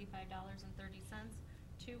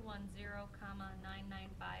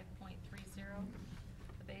 210,995.30.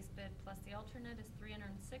 The base bid plus the alternate is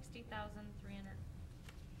 $360,399.23,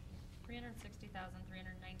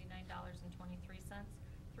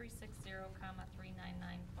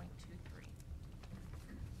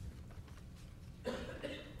 360,399.23.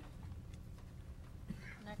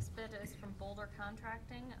 Next bid is from Boulder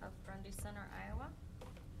Contracting of Grundy Center, Iowa.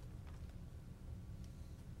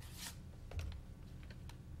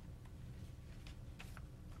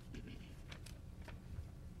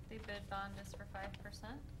 The bid bond is for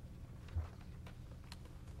 5%.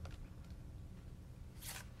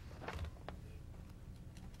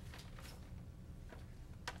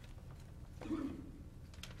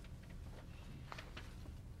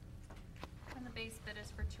 And the base bid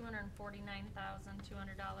is for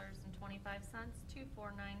 $249,200.25,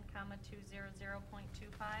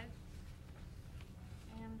 249,200.25.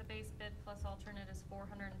 And the base bid plus alternate is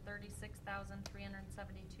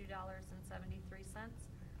 $436,372.73,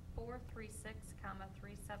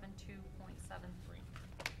 436,372.73.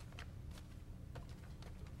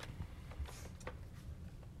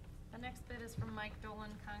 The next bid is from Mike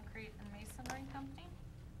Dolan Concrete and Masonry Company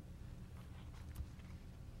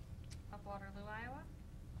of Waterloo, Iowa.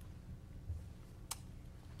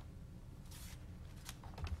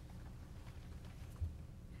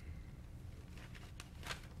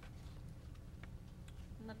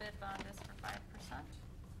 And the bid bond is for 5%.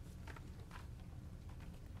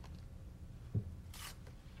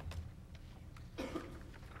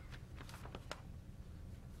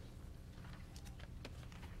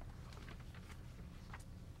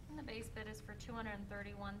 base bid is for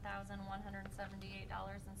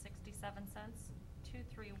 $231,178.67,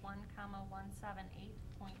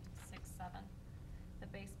 231,178.67. The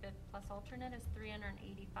base bid plus alternate is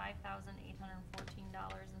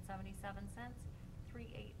 $385,814.77,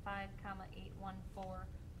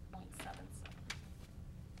 385,814.77.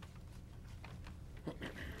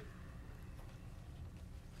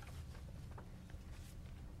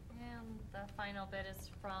 And the final bid is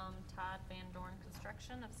from Todd Van Dorn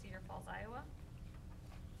Construction of Cedar Falls, Iowa.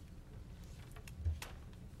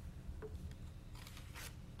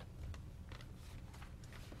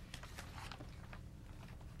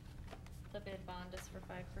 The bid bond is for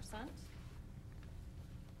 5%.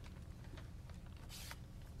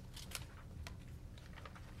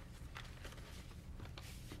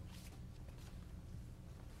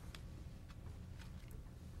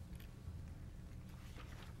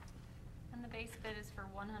 And the base bid is for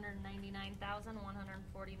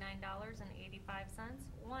 $199,149.85,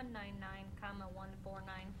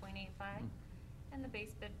 199,149.85. And the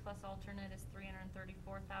base bid plus alternate is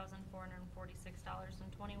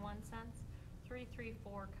 $334,446.21,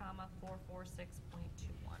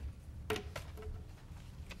 334,446.21.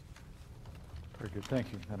 Very good,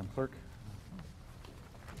 thank you, Madam Clerk.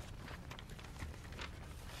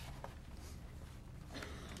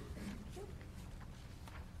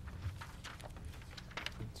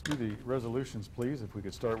 Let's do the resolutions, please. If we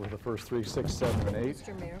could start with the first 3, 6, 7, and 8.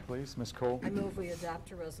 Mr. Mayor? Please, Ms. Cole. I move we adopt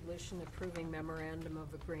a resolution approving memorandum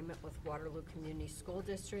of agreement with Waterloo Community School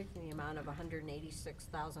District in the amount of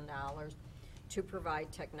 $186,000 to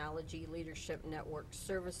provide technology leadership network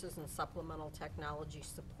services and supplemental technology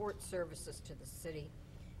support services to the city,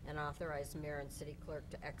 and authorize mayor and city clerk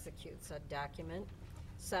to execute said document.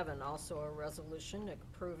 7, also a resolution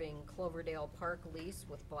approving Cloverdale Park lease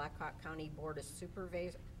with Blackhawk County Board of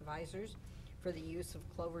Supervisors for the use of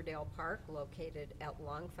Cloverdale Park located at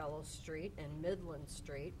Longfellow Street and Midland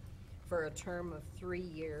Street for a term of 3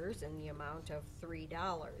 years in the amount of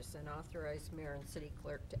 $3, and authorize mayor and city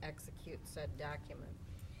clerk to execute said document.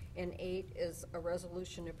 And 8 is a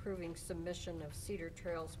resolution approving submission of Cedar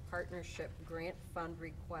Trails Partnership Grant Fund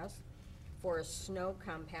request for a snow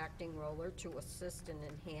compacting roller to assist and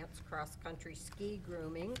enhance cross-country ski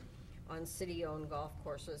grooming on city-owned golf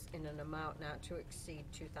courses in an amount not to exceed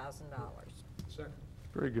 $2,000. Second.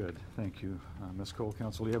 Very good, thank you. Ms. Cole,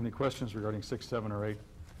 counsel, do you have any questions regarding 6, 7, or 8?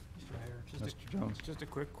 Mr. Mayor, Mr. Jones? just a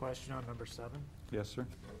quick question on number 7. Yes, sir.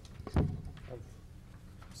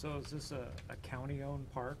 So is this a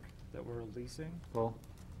county-owned park that we're leasing? Paul,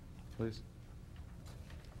 please.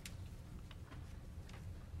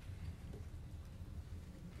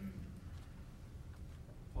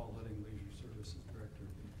 Paul Heading, Leisure Services Director.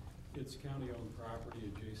 It's county-owned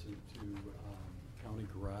property adjacent to county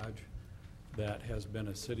garage that has been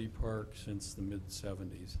a city park since the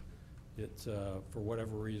mid-'70s. It, for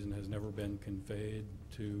whatever reason, has never been conveyed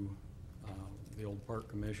to the old Park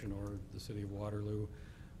Commission or the City of Waterloo.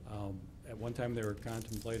 At one time, they were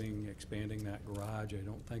contemplating expanding that garage. I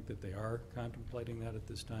don't think that they are contemplating that at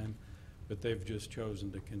this time, but they've just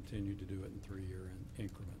chosen to continue to do it in 3-year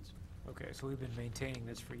increments. Okay, so we've been maintaining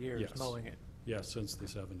this for years, Yes. mowing it. Yes, since the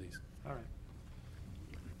 70s. All right.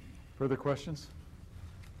 Further questions?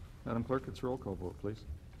 Madam Clerk, it's roll call vote, please.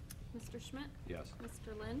 Mr. Schmidt? Yes.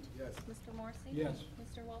 Mr. Lind? Yes. Mr. Morrissey? Yes.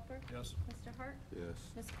 Mr. Welper? Yes. Mr. Hart?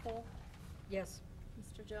 Yes. Ms. Cole? Yes.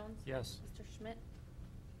 Mr. Jones? Yes. Mr. Schmidt?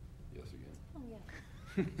 Yes again. Oh, yeah.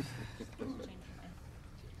 Just changed my mind.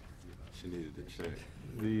 She needed to check.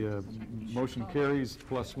 The motion carries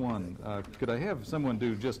 +1. Could I have someone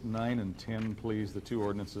do just 9 and 10, please? The 2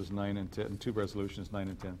 ordinances, 9 and 10, 2 resolutions, 9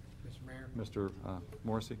 and 10. Mr. Mayor? Mr.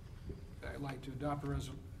 Morrissey? I'd like to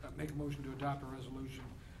make a motion to adopt a resolution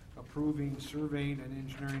approving surveying and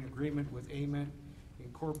engineering agreement with AMET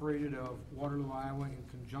Incorporated of Waterloo, Iowa, in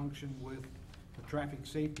conjunction with the traffic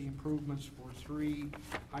safety improvements for 3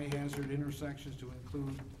 high-hazard intersections to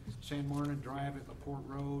include San Martin Drive at LaPorte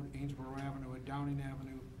Road, Ainsborough Avenue at Downing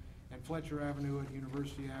Avenue, and Fletcher Avenue at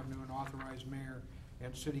University Avenue, and authorize mayor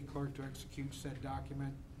and city clerk to execute said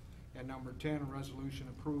document. And number 10, a resolution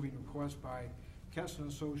approving request by Keston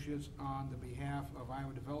Associates on the behalf of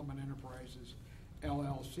Iowa Development Enterprises,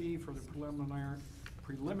 LLC, for the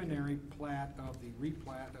preliminary plat of the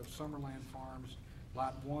replat of Summerland Farms,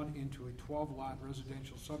 Lot 1, into a 12-lot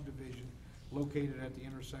residential subdivision located at the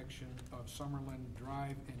intersection of Summerland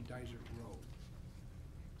Drive and Dysart Road.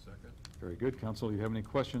 Second? Very good. Council, do you have any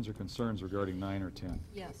questions or concerns regarding 9 or 10?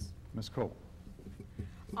 Yes. Ms. Cole?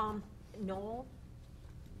 Noel,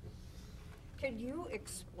 could you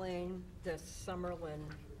explain the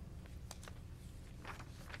Summerland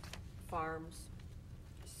Farms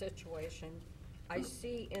situation. I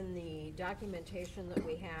see in the documentation that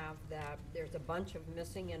we have that there's a bunch of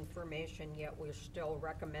missing information, yet we're still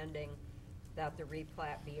recommending that the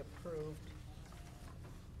replat be approved.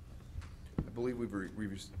 I believe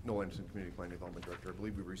Noel Anderson, Community Planning Development Director, I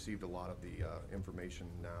believe we've received a lot of the information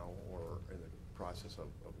now, or in the process of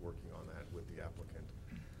working on that with the applicant.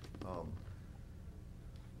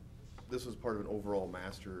 This was part of an overall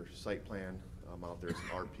master site plan. Out there's an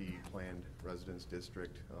RP planned residence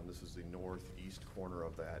district. This is the northeast corner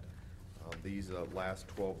of that. These last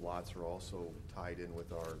 12 lots are also tied in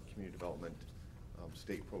with our community development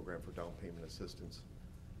state program for down payment assistance.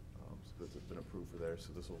 So this has been approved for there.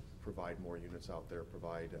 So this will provide more units out there,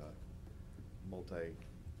 provide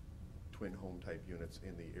multi-twin home type units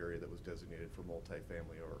in the area that was designated for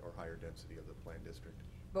multifamily or higher density of the planned district.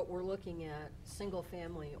 But we're looking at single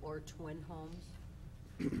family or twin homes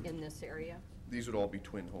in this area? These would all be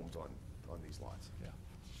twin homes on these lots. Yeah.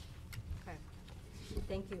 Okay,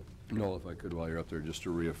 thank you. Noel, if I could, while you're up there, just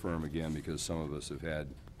to reaffirm again, because some of us have had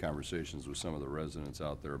conversations with some of the residents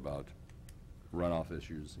out there about runoff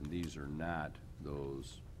issues, and these are not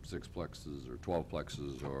those 6-plexes or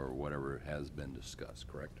 12-plexes or whatever has been discussed,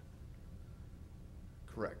 correct?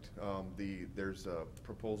 Correct. There's a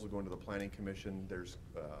proposal going to the Planning Commission. There's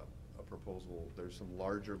a proposal, there's some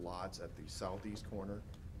larger lots at the southeast corner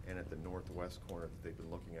and at the northwest corner that they've been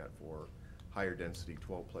looking at for higher density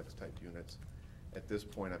 12-plex type units. At this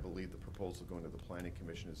point, I believe the proposal going to the Planning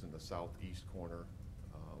Commission is in the southeast corner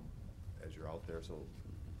as you're out there, so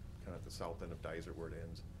kind of at the south end of Dizer where it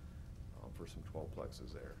ends for some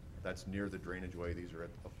 12-plexes there. That's near the drainage way. These are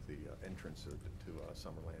at the entrance to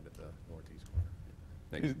Summerland at the northeast corner.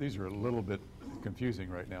 These are a little bit confusing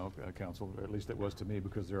right now, Council, or at least it was to me,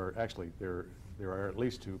 because there are actually, there are at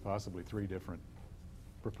least 2, possibly 3 different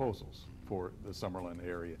proposals for the Summerlin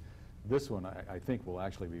area. This one, I think, will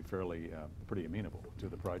actually be fairly, pretty amenable to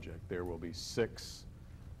the project. There will be 6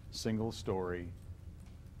 single-story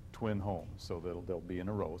twin homes, so they'll be in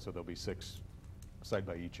a row, so there'll be 6 side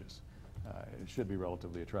by eaches. It should be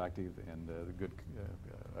relatively attractive and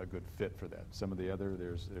a good fit for that. Some of the other,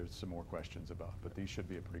 there's some more questions about, but these should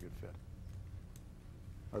be a pretty good fit.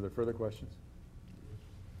 Are there further questions?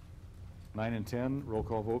 9 and 10, roll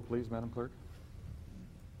call vote, please, Madam Clerk.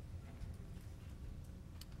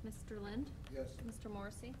 Mr. Lind? Yes. Mr.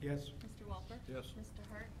 Morrissey? Yes. Mr. Walper? Yes. Mr.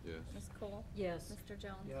 Hart? Yes. Ms. Cole? Yes. Mr.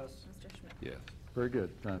 Jones? Yes. Mr. Schmidt? Yes. Very good.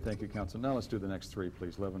 Thank you, Council. Now let's do the next 3,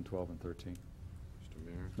 please, 11, 12, and 13. Mr.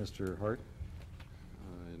 Mayor? Mr. Hart?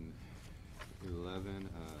 In 11,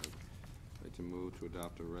 I'd like to move to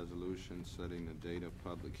adopt a resolution setting the date of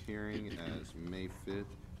public hearing as May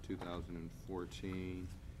 5th, 2014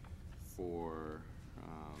 for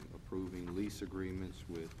approving lease agreements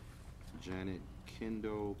with Janet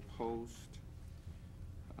Kendall Post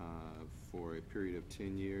for a period of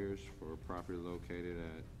 10 years for a property located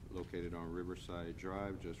on Riverside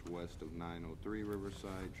Drive, just west of 903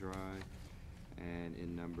 Riverside Drive. And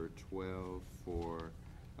in number 12 for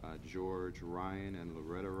George Ryan and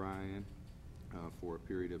Loretta Ryan for a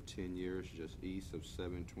period of 10 years, just east of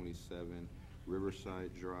 727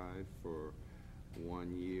 Riverside Drive for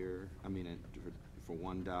 1 year, for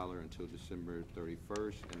 $1 until December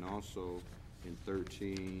 31st. And also in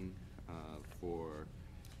 13 for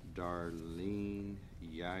Darlene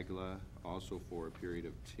Yagla, also for a period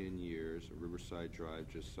of 10 years, Riverside Drive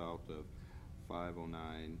just south of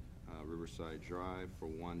 509 Riverside Drive for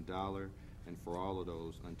 $1, and for all of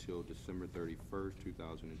those until December 31st,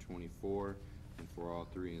 2024, and for all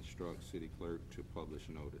 3 instruct city clerk to publish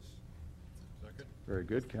notice. Second. Very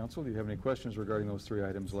good. Council, do you have any questions regarding those 3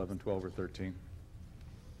 items, 11, 12, or 13?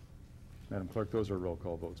 Madam Clerk, those are roll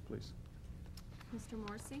call votes, please. Mr.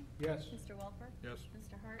 Morrissey? Yes. Mr. Walper? Yes.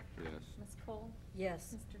 Mr. Hart? Yes. Ms. Cole?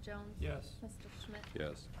 Yes. Mr. Jones? Yes. Mr. Schmidt?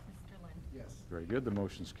 Yes. Mr. Lind? Yes. Very good. The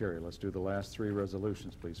motion's carried. Let's do the last 3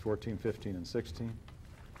 resolutions, please, 14, 15, and 16.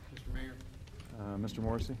 Mr. Mayor, Mr.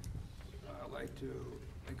 Morrissey? I'd like to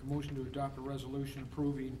make a motion to adopt a resolution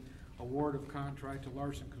approving award of contract to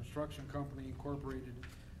Larson Construction Company Incorporated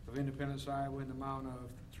of Independence, Iowa in the amount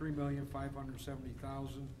of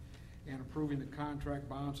 $3,570,000 and approving the contract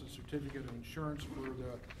bonds and certificate of insurance for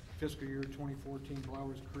the fiscal year 2014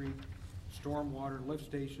 Blowers Creek Stormwater Lift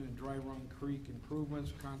Station and Dry Run Creek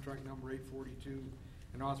improvements, contract number 842,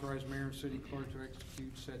 and authorize mayor and city clerk to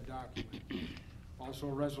execute said document. Also,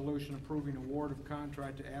 a resolution approving award of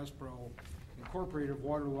contract to Aspro Incorporated of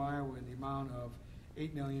Waterloo, Iowa in the amount of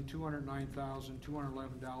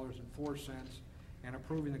 $8,209,211.04 and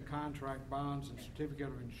approving the contract bonds and certificate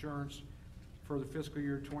of insurance for the fiscal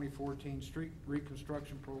year 2014 street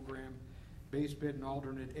reconstruction program base bid and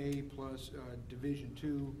alternate A plus Division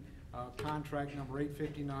 2, contract number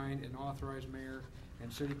 859, and authorize mayor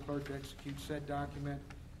and city clerk to execute said document.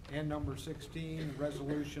 And number 16,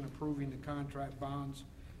 resolution approving the contract bonds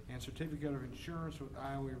and certificate of insurance with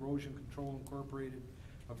Iowa Erosion Control Incorporated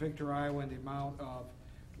of Victor, Iowa, in the amount of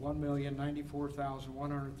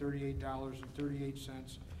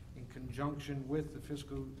 $1,094,138.38 in conjunction with the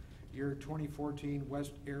fiscal year 2014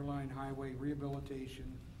 West Airline Highway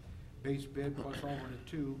Rehabilitation base bid plus alternate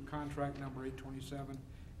 2, contract number 827,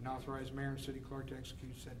 and authorize mayor and city clerk to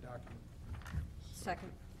execute said document.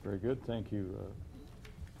 Second. Very good, thank you,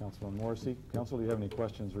 Councilman Morrissey. Council, do you have any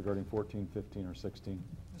questions regarding 14, 15, or 16?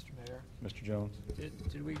 Mr. Mayor, Mr. Jones?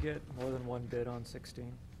 did we get more than one bid on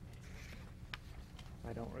 16?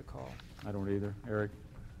 I don't recall. I don't either. Eric,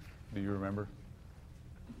 do you remember?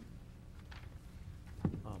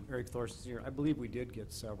 Eric Thorson here. I believe we did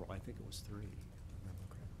get several. I think it was 3.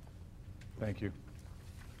 Thank you.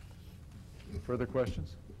 Further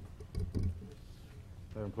questions?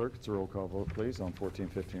 Madam Clerk, it's a roll call vote, please, on 14,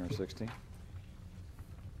 15, or 16.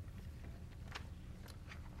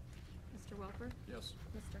 Mr. Welper? Yes.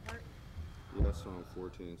 Mr. Hart? Yes on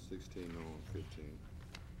 14 and 16, no on 15.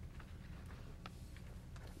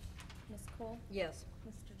 Ms. Cole? Yes.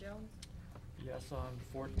 Mr. Jones? Yes on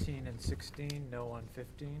 14 and 16, no on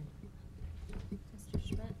 15. Mr.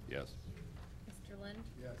 Schmidt? Yes. Mr. Lind?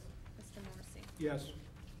 Yes. Mr. Morrissey? Yes.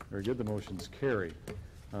 Very good, the motion's carry.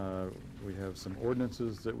 We have some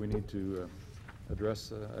ordinances that we need to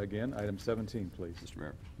address again. Item 17, please. Mr.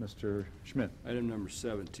 Mayor. Mr. Schmidt. Item number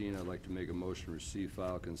 17, I'd like to make a motion to receive,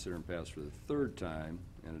 file, consider, and pass for the third time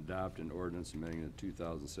and adopt an ordinance amending the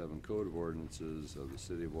 2007 Code of Ordinances of the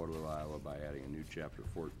City of Waterloo, Iowa by adding a new Chapter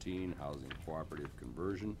 14, Housing Cooperative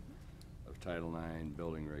Conversion of Title IX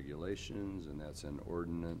Building Regulations, and that's an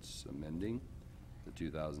ordinance amending the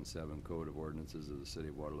 2007 Code of Ordinances of the City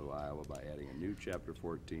of Waterloo, Iowa by adding a new Chapter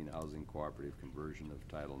 14, Housing Cooperative Conversion of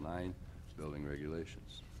Title IX Building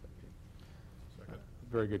Regulations. Second.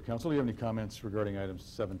 Very good. Council, do you have any comments regarding item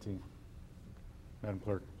 17? Madam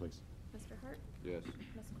Clerk, please. Mr. Hart? Yes.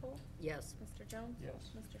 Ms. Cole? Yes. Mr. Jones? Yes.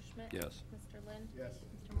 Mr. Schmidt? Yes. Mr. Lind? Yes.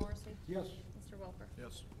 Mr. Morrissey? Yes. Mr. Welper?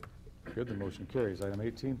 Yes. Good, the motion carries. Item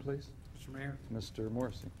 18, please. Mr. Mayor, Mr.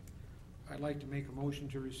 Morrissey. I'd like to make a motion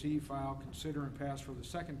to receive, file, consider, and pass for the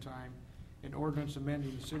second time an ordinance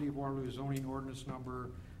amending the City of Waterloo zoning ordinance number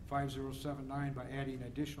 5079 by adding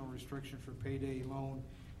additional restriction for payday loan,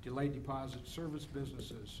 delayed deposit service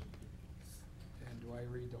businesses. And do I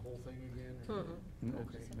read the whole thing again? or-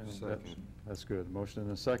 Okay. Second. That's good. Motion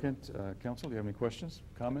and a second. Council, do you have any questions,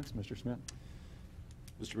 comments? Mr. Schmidt?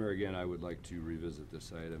 Mr. Mayor, again, I would like to revisit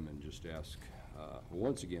this item and just ask,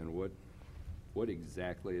 once again, what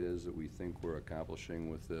exactly it is that we think we're accomplishing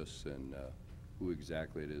with this, and who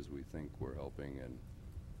exactly it is we think we're helping, and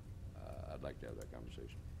I'd like to have that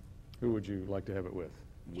conversation. Who would you like to have it with?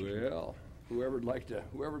 Well, whoever'd like to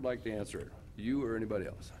answer it, you or anybody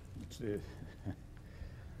else. Mr.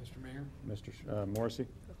 Mayor? Mr. Morrissey?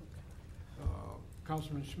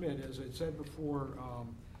 Councilman Schmidt, as I said before,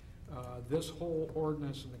 this whole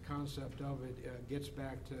ordinance and the concept of it gets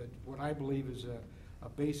back to what I believe is a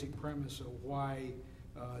basic premise of why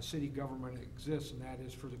city government exists, and that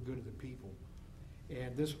is for the good of the people.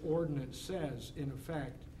 And this ordinance says, in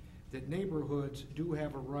effect, that neighborhoods do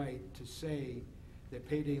have a right to say that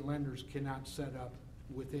payday lenders cannot set up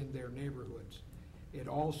within their neighborhoods. It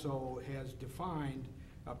also has defined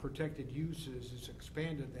protected uses, it's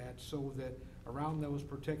expanded that so that around those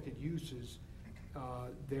protected uses,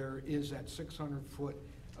 there is that 600-foot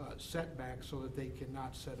setback so that they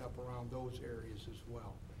cannot set up around those areas as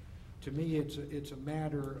well. To me, it's a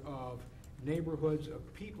matter of neighborhoods,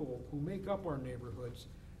 of people who make up our neighborhoods,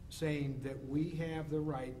 saying that we have the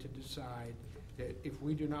right to decide that if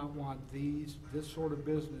we do not want this sort of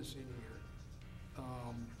business in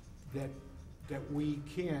here, that we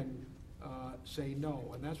can say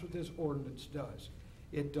no, and that's what this ordinance does.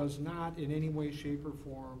 It does not in any way, shape, or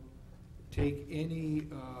form take any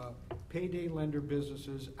payday lender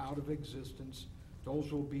businesses out of existence.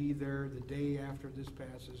 Those will be there the day after this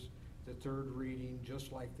passes the third reading,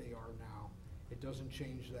 just like they are now. It doesn't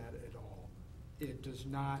change that at all. It does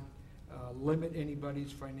not limit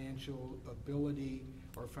anybody's financial ability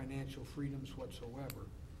or financial freedoms whatsoever.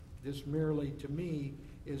 This merely, to me,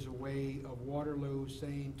 is a way of Waterloo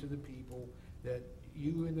saying to the people that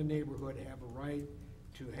you in the neighborhood have a right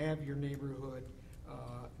to have your neighborhood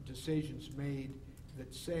decisions made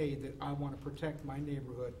that say that I want to protect my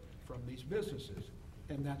neighborhood from these businesses.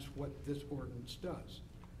 And that's what this ordinance does.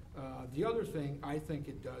 The other thing I think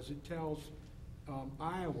it does, it tells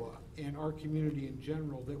Iowa and our community in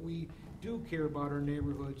general, that we do care about our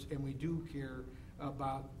neighborhoods and we do care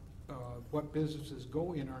about what businesses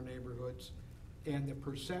go in our neighborhoods, and the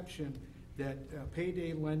perception that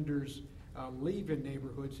payday lenders leave in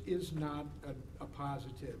neighborhoods is not a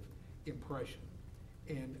positive impression.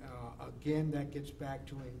 And again, that gets back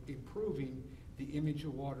to improving the image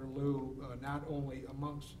of Waterloo, not only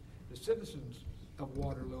amongst the citizens of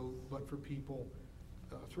Waterloo, but for people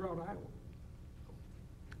throughout Iowa.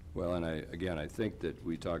 Well, and I think that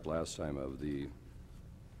we talked last time of the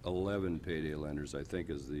 11 payday lenders, I think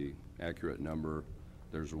is the accurate number.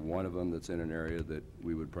 There's one of them that's in an area that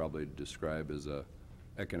we would probably describe as a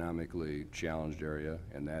economically challenged area,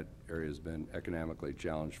 and that area has been economically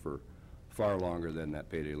challenged for far longer than that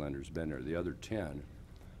payday lender's been there. The other 10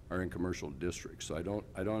 are in commercial districts, so I don't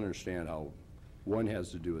understand how one has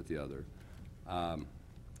to do with the other.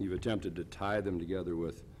 You've attempted to tie them together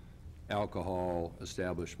with alcohol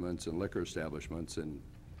establishments and liquor establishments, and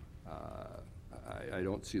I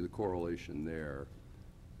don't see the correlation there.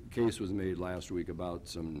 A case was made last week about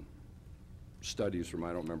some studies from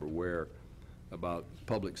I don't remember where about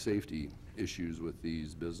public safety issues with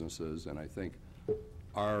these businesses, and I think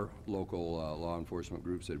our local law enforcement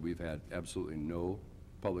group said we've had absolutely no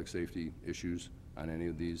public safety issues on any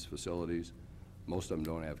of these facilities. Most of them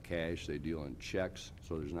don't have cash, they deal in checks,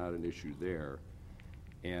 so there's not an issue there.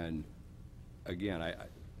 And again,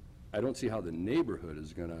 I don't see how the neighborhood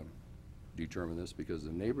is going to determine this, because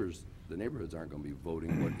the neighborhoods aren't going to be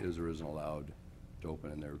voting what is or isn't allowed to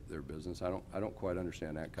open in their business. I don't quite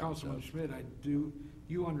understand that concept. Councilman Schmidt,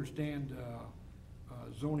 you understand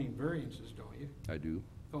zoning variances, don't you? I do.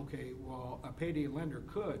 Okay, well, a payday lender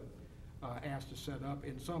could ask to set up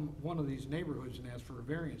in one of these neighborhoods and ask for a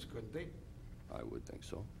variance, couldn't they? I would think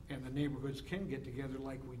so. And the neighborhoods can get together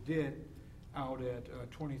like we did out at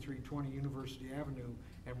 2320 University Avenue,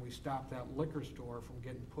 and we stopped that liquor store from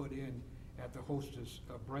getting put in at the Hostess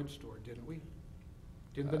bread store, didn't we?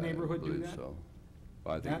 Didn't the neighborhood do that? I believe so.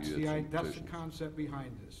 Well, I think That's the concept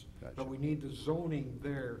behind this. Gotcha. But we need the zoning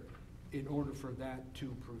there in order for that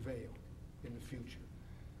to prevail in the future.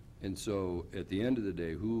 And so, at the end of the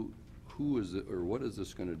day, who is it, or what is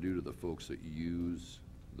this going to do to the folks that use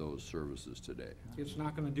those services today? It's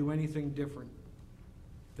not going to do anything different.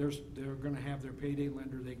 They're going to have their payday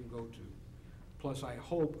lender they can go to. Plus, I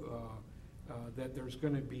hope that there's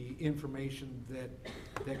going to be information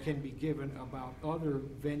that can be given about other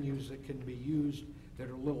venues that can be used that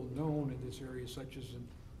are little known in this area, such as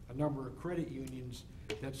a number of credit unions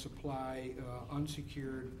that supply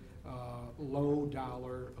unsecured,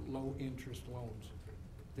 low-dollar, low-interest loans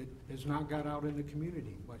that has not got out in the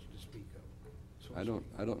community much to speak of. So I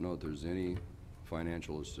don't know if there's any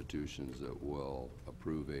financial institutions that will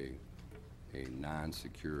approve a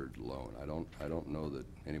non-secured loan. I don't know that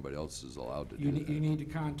anybody else is allowed to do that. You need to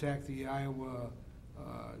contact the Iowa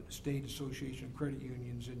State Association of Credit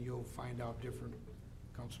Unions, and you'll find out different,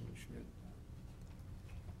 Councilman Schmidt.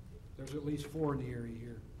 There's at least 4 in the area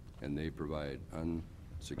here. And they provide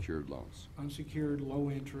unsecured loans. Unsecured,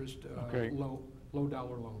 low-interest, Okay.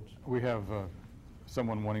 low-dollar loans. We have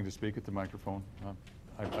someone wanting to speak at the microphone,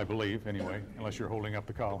 I believe, anyway, unless you're holding up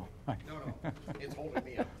the column. No, it's holding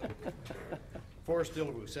me up. Forrest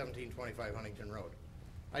Dillaboo, 1725 Huntington Road.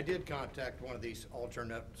 I did contact one of these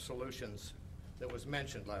alternate solutions that was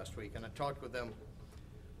mentioned last week, and I talked with them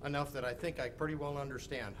enough that I think I pretty well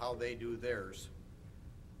understand how they do theirs.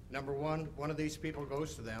 Number one of these people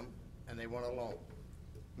goes to them and they want a loan.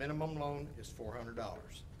 Minimum loan is $400.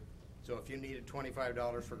 So if you needed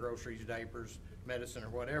 $25 for groceries, diapers, medicine, or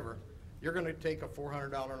whatever, you're going to take a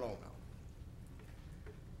 $400 loan out.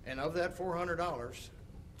 And of that $400,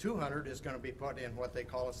 $200 is going to be put in what they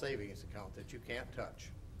call a savings account that you can't touch.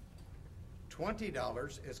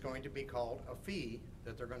 $20 is going to be called a fee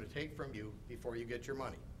that they're going to take from you before you get your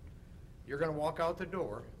money. You're going to walk out the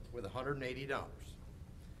door with $180.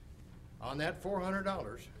 On that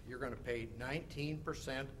 $400, you're going to pay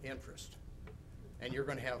 19% interest. And you're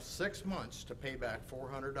going to have 6 months to pay back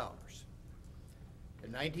 $400.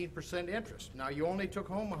 And 19% interest. Now, you only took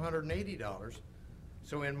home $180,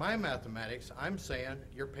 so in my mathematics, I'm saying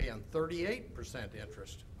you're paying 38%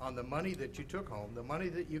 interest on the money that you took home, the money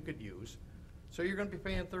that you could use, so you're going to be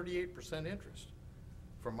paying 38% interest.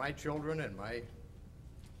 For my children and my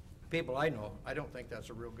people I know, I don't think that's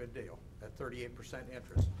a real good deal, at 38%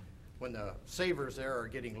 interest, when the savers there are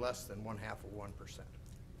getting less than 0.5%.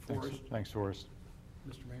 Forrest? Thanks, Forrest.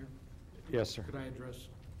 Mr. Mayor? Yes, sir. Could I address?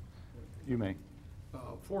 You may.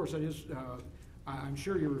 Forrest, I'm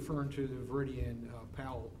sure you're referring to the Viridian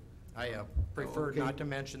Powell. I prefer not to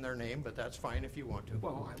mention their name, but that's fine if you want to.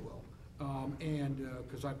 Well, I will.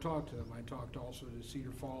 Because I've talked to them, I talked also to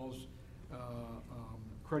Cedar Falls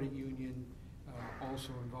Credit Union,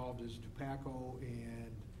 also involved is DuPaco,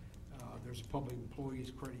 and there's a Public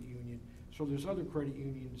Employees Credit Union. So there's other credit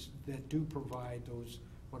unions that do provide those,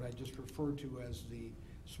 what I just referred to as the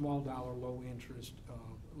small dollar, low interest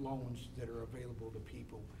loans that are available to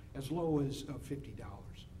people, as low as $50.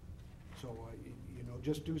 So, you know,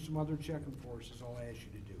 just do some other checking for us is all I ask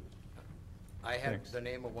you to do. I had Thanks. the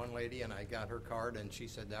name of one lady, and I got her card, and she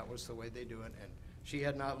said that was the way they do it, and she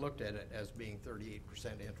had not looked at it as being 38%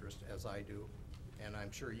 interest, as I do, and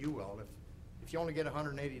I'm sure you will. If you only get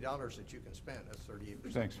 $180 that you can spend, that's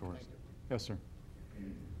 38%. Thanks, Forrest. Yes, sir.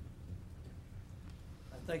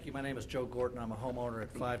 Thank you. My name is Joe Gordon. I'm a homeowner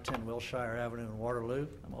at 510 Wilshire Avenue in Waterloo.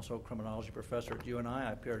 I'm also a criminology professor at UNI.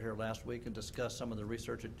 I appeared here last week and discussed some of the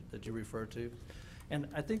research that you referred to. And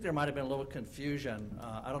I think there might have been a little confusion.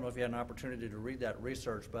 I don't know if you had an opportunity to read that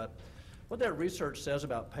research, but what that research says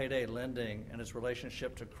about payday lending and its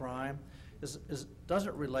relationship to crime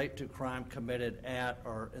doesn't relate to crime committed at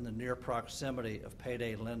or in the near proximity of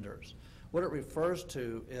payday lenders. What it refers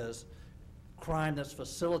to is crime that's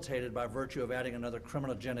facilitated by virtue of adding another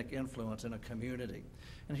criminogenic influence in a community.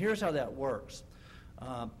 And here's how that works.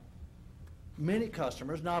 Many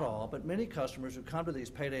customers, not all, but many customers who come to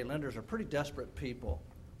these payday lenders are pretty desperate people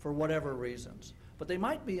for whatever reasons. But they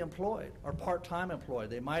might be employed or part-time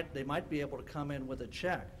employed. They might be able to come in with a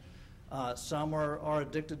check. Some are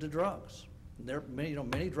addicted to drugs.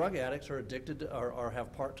 Many drug addicts are addicted to, or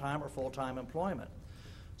have part-time or full-time employment.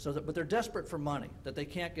 But they're desperate for money that they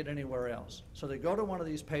can't get anywhere else. So they go to one of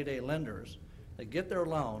these payday lenders, they get their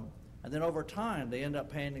loan, and then over time they end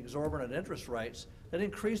up paying exorbitant interest rates that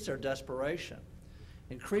increase their desperation,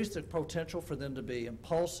 increase the potential for them to be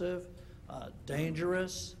impulsive,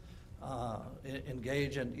 dangerous,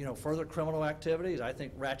 engage in further criminal activities. I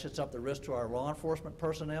think ratchets up the risk to our law enforcement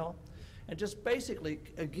personnel, and just basically,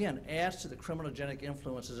 again, adds to the criminogenic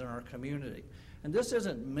influences in our community. And this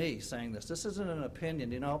isn't me saying this. This isn't an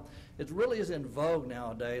opinion. It really is in vogue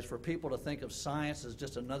nowadays for people to think of science as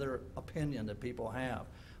just another opinion that people have.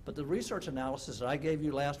 But the research analysis that I gave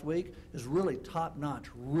you last week is really top-notch,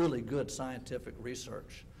 really good scientific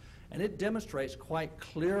research. And it demonstrates quite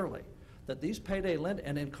clearly that these payday lending,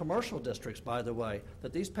 and in commercial districts, by the way,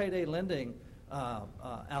 that these payday lending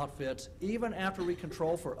outfits, even after we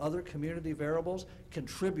control for other community variables,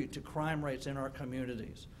 contribute to crime rates in our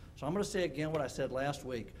communities. So I'm going to say again what I said last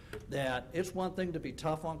week, that it's one thing to be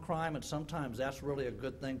tough on crime, and sometimes that's really a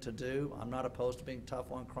good thing to do. I'm not opposed to being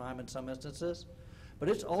tough on crime in some instances. But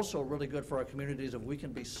it's also really good for our communities if we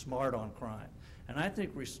can be smart on crime. And I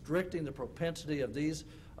think restricting the propensity of these,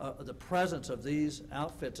 the presence of these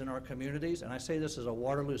outfits in our communities, and I say this as a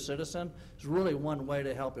Waterloo citizen, is really one way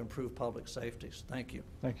to help improve public safety. Thank you.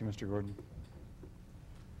 Thank you, Mr. Gordon.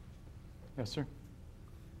 Yes, sir.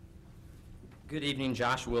 Good evening,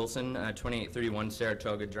 Josh Wilson, 2831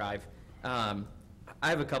 Saratoga Drive. I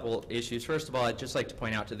have a couple issues. First of all, I'd just like to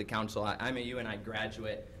point out to the council, I'm a UNI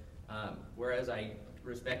graduate. Whereas I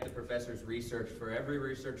respect the professor's research, for every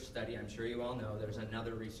research study, I'm sure you all know, there's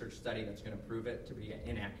another research study that's going to prove it to be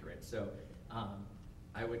inaccurate. So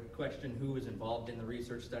I would question who was involved in the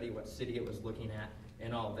research study, what city it was looking at,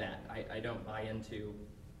 and all that. I don't buy into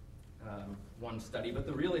one study. But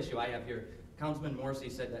the real issue I have here, Councilman Morrissey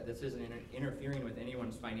said that this isn't interfering with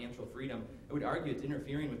anyone's financial freedom. I would argue it's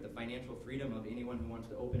interfering with the financial freedom of anyone who wants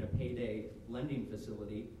to open a payday lending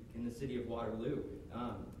facility in the city of Waterloo.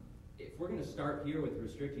 If we're going to start here with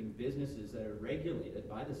restricting businesses that are regulated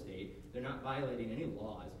by the state, they're not violating any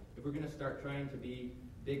laws. If we're going to start trying to be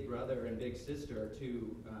big brother and big sister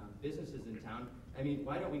to businesses in town, I mean,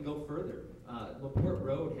 why don't we go further? LaPorte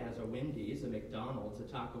Road has a Wendy's, a McDonald's, a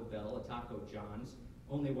Taco Bell, a Taco John's,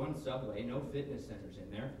 only one Subway, no fitness centers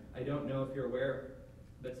in there. I don't know if you're aware,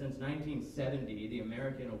 but since 1970, the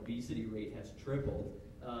American obesity rate has tripled.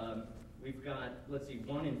 We've got, let's see,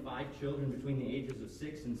 1 in 5 children between the ages of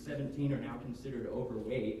 6 and 17 are now considered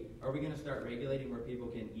overweight. Are we going to start regulating where people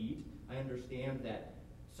can eat? I understand that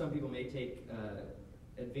some people may take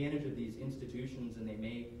advantage of these institutions and they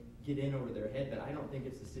may get in over their head, but I don't think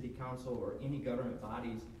it's the city council or any government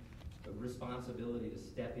body's responsibility to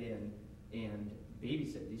step in and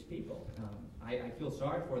babysit these people. I feel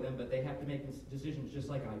sorry for them, but they have to make decisions just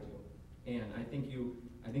like I do. And I think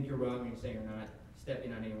you're wrong when you say you're not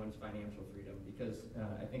stepping on anyone's financial freedom, because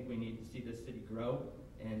I think we need to see this city grow,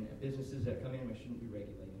 and businesses that come in, we shouldn't be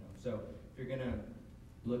regulating them. So if you're going to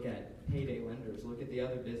look at payday lenders, look at the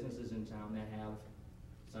other businesses in town that have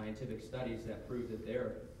scientific studies that prove that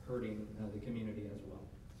they're hurting the community as well.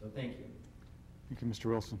 So thank you. Thank you,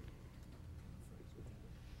 Mr. Wilson.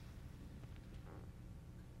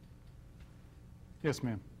 Yes,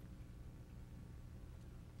 ma'am.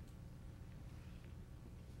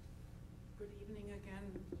 Good evening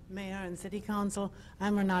again, Mayor and City Council.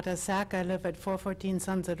 I'm Renata Sack. I live at 414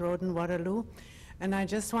 Sunset Road in Waterloo. And I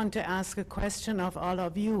just want to ask a question of all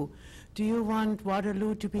of you. Do you want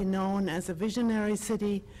Waterloo to be known as a visionary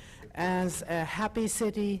city, as a happy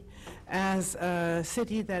city, as a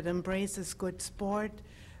city that embraces good sport,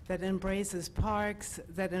 that embraces parks,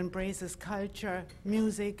 that embraces culture,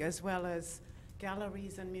 music, as well as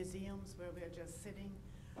galleries and museums where we're just sitting?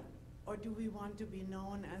 Or do we want to be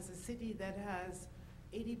known as a city that has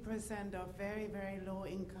 80% of very, very low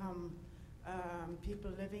income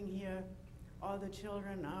people living here? All the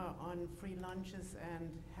children are on free lunches and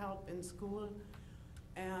help in school,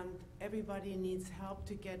 and everybody needs help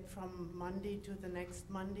to get from Monday to the next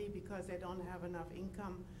Monday because they don't have enough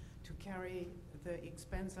income to carry the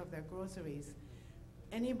expense of their groceries.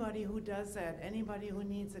 Anybody who does that, anybody who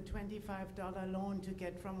needs a $25 loan to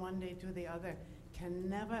get from one day to the other, can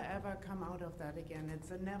never ever come out of that again.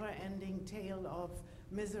 It's a never-ending tale of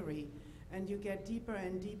misery, and you get deeper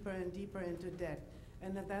and deeper and deeper into debt.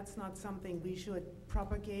 And that's not something we should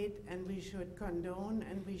propagate, and we should condone,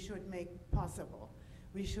 and we should make possible.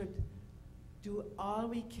 We should do all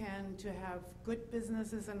we can to have good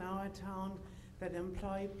businesses in our town that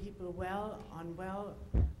employ people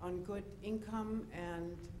on good income,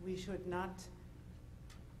 and we should not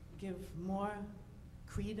give more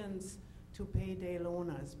credence to payday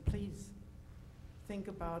loaners. Please think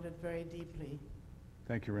about it very deeply.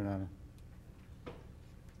 Thank you, Renata.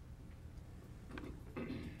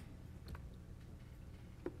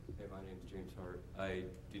 Hey, my name's James Hart. I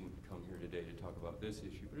didn't come here today to talk about this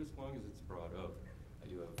issue, but as long as it's brought up, I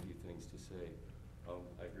do have a few things to say.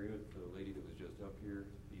 I agree with the lady that was just up here.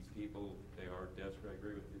 These people, they are desperate. I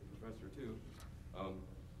agree with the professor too.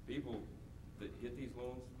 People that get these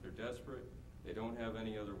loans, they're desperate. They don't have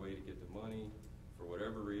any other way to get the money. For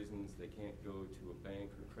whatever reasons, they can't go to a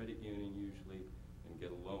bank or credit union usually and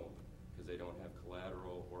get a loan because they don't have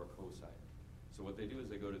collateral or a cosigner. So what they do is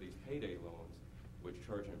they go to these payday loans, which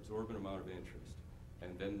charge an absorbent amount of interest,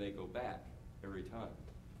 and then they go back every time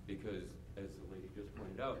because, as the lady just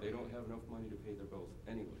pointed out, they don't have enough money to pay their bills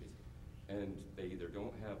anyways, and they either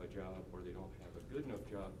don't have a job or they don't have a good enough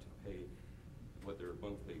job to pay what their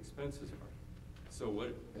monthly expenses are. So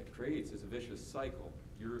what it creates is a vicious cycle.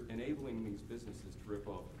 You're enabling these businesses to rip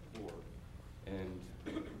off the poor, and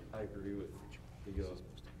I agree with the, excuse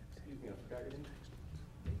me, I forgot your name?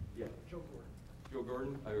 Yeah. Joe Gordon. Joe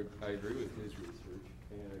Gordon, I agree with his research,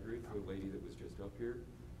 and I agree with the lady that was just up here.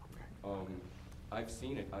 I've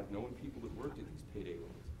seen it. I've known people that worked at these payday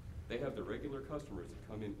loans. They have the regular customers that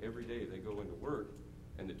come in every day. They go into work,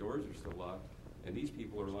 and the doors are still locked, and these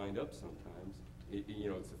people are lined up sometimes. It's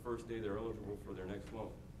the first day they're eligible for their next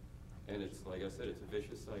loan. And it's, like I said, it's a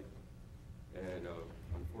vicious cycle. And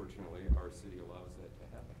unfortunately, our city allows that to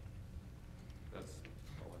happen. That's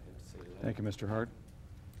all I have to say to that. Thank you, Mr. Hart.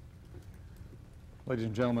 Ladies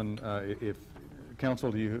and gentlemen, if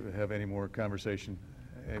council, do you have any more conversation?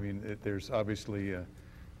 I mean, there's obviously a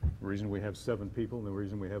reason we have 7 people, and the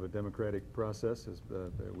reason we have a democratic process is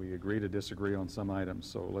that we agree to disagree on some items.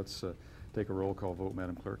 So let's take a roll call vote,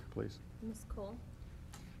 Madam Clerk, please. Ms. Cole?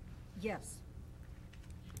 Yes.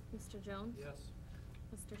 Mr. Jones? Yes.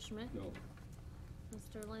 Mr. Schmidt? No.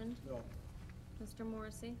 Mr. Lind? No. Mr.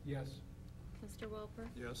 Morrissey? Yes. Mr. Welper?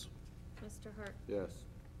 Yes. Mr. Hart? Yes.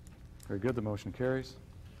 Very good, the motion carries.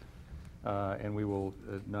 And we will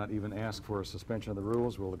not even ask for a suspension of the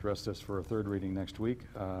rules. We'll address this for a third reading next week.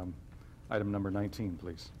 Item number 19,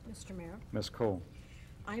 please. Mr. Mayor, Ms. Cole.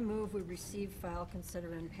 I move we receive, file,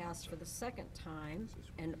 consider, and pass for the second time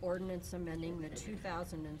an ordinance amending the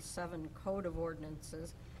 2007 Code of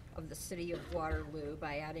Ordinances of the City of Waterloo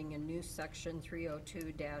by adding a new section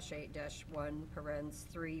 302-8-1, parens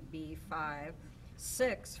 3B5,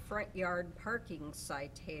 6, front yard parking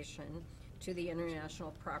citation to the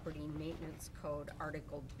International Property Maintenance Code,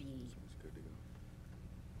 Article B. Good to go.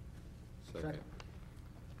 Second.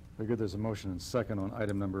 Very good. There's a motion and second on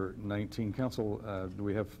item number 19. Council, do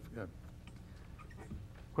we have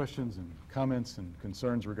questions and comments and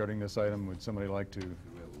concerns regarding this item? Would somebody like to? Do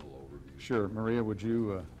we have a little overview? Sure. Maria, would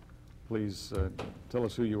you please tell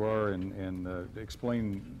us who you are and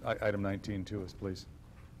explain item 19 to us, please?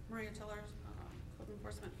 Maria Tillers, Code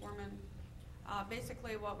Enforcement Foreman.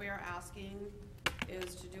 Basically, what we are asking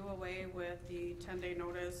is to do away with the 10-day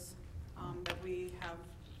notice that we have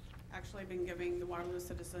actually been giving the Waterloo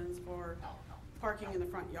citizens for parking in the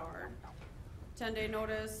front yard. 10-day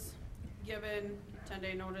notice given,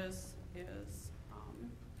 10-day notice is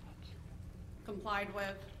complied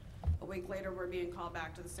with. A week later, we're being called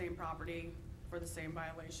back to the same property for the same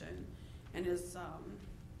violation. And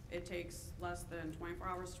it takes less than 24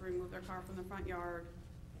 hours to remove their car from the front yard.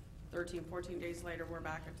 13, 14 days later, we're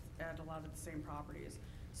back at a lot of the same properties.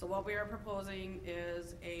 So what we are proposing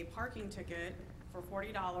is a parking ticket for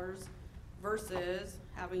 $40 versus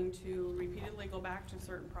having to repeatedly go back to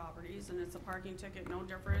certain properties, and it's a parking ticket no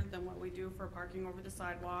different than what we do for parking over the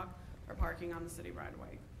sidewalk or parking on the city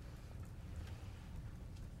right-of-way.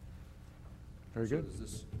 Very So good. does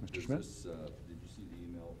this- Mr. does Schmidt? this, did you see the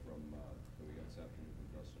email from, that we got this afternoon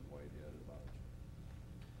from Dustin Whitehead about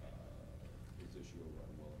his issue over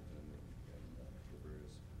on Wellington and the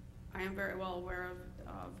various? I am very well aware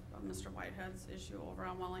of Mr. Whitehead's issue over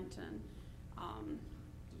on Wellington.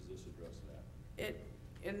 Does this address that?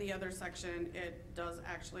 In the other section, it does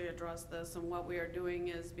actually address this, and what we are doing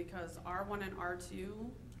is because R1 and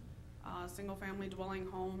R2, single-family dwelling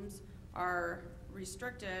homes, are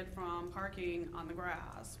restricted from parking on the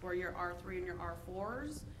grass, where your R3 and your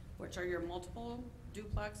R4s, which are your multiple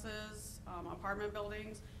duplexes, apartment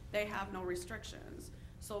buildings, they have no restrictions.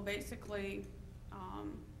 So basically,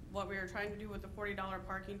 what we are trying to do with the $40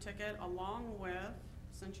 parking ticket, along with,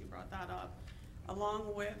 since you brought that up,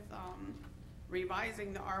 along with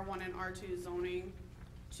revising the R1 and R2 zoning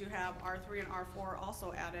to have R3 and R4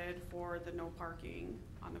 also added for the no parking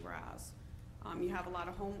on the grass. You have a lot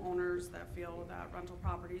of homeowners that feel that rental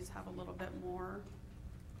properties have a little bit more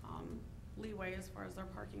leeway as far as their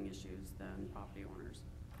parking issues than property owners.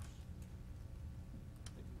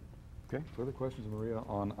 Okay, further questions, Maria,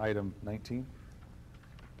 on item 19?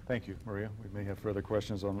 Thank you, Maria. We may have further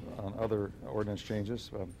questions on other ordinance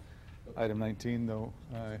changes. Item 19, though,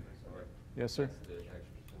 yes, sir? That's the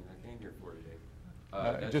extra thing I came here for today.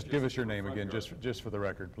 That's Just give us your for name front again, yard. just for the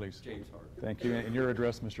record, please. James Hart. Thank you. And your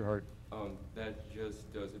address, Mr. Hart? That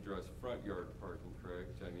just does address front yard parking,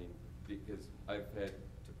 correct? I mean, because I've had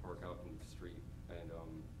to park out in the street, and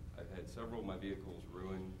I've had several of my vehicles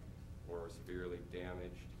ruined or severely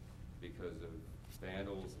damaged because of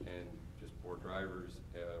vandals and just poor drivers.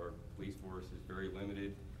 Our police force is very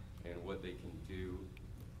limited in what they can do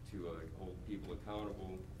to hold people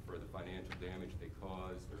accountable for the financial damage they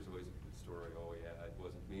cause. There's always a good story, oh yeah, it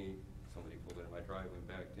wasn't me, somebody pulled into my driveway and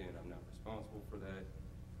backed in, I'm not responsible for that.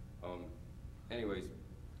 Anyways,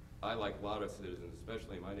 I, like a lot of citizens,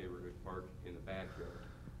 especially in my neighborhood, park in the backyard.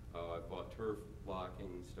 I bought turf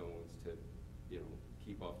blocking stones to,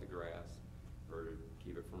 keep off the grass or to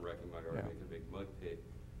keep it from wrecking my yard, make a big mud pit.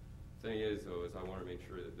 Thing is, though, is I want to make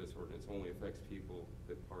sure that this ordinance only affects people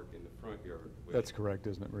that park in the front yard. That's correct,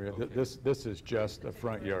 isn't it, Maria? Okay. This is just a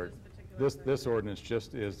front yard. This ordinance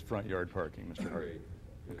just is front yard parking, Mr. Hart.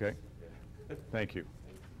 Great. Okay? Thank you.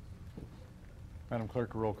 Madam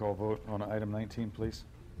Clerk, a roll call vote on item 19, please.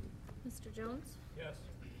 Mr. Jones? Yes.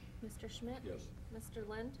 Mr. Schmidt? Yes. Mr.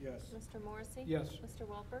 Lind? Yes. Mr. Morrissey? Yes. Mr.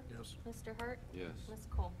 Welper? Yes. Mr. Hart? Yes. Ms.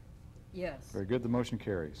 Cole? Yes. Very good, the motion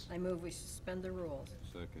carries. I move we suspend the rules.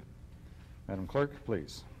 Second. Madam Clerk,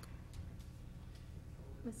 please.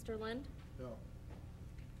 Mr. Lind? No.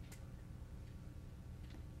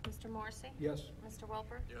 Mr. Morrissey? Yes. Mr.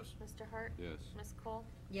 Welper? Yes. Mr. Hart? Yes. Ms. Cole?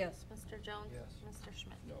 Yes. Mr. Jones? Yes. Mr.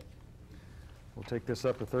 Schmidt? No. We'll take this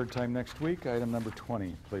up a third time next week. Item number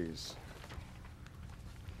 20, please.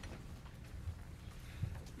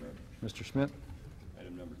 Mr. Schmidt?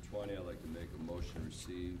 Item number 20, I'd like to make a motion to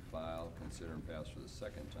receive, file, consider, and pass for the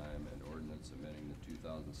second time an ordinance amending the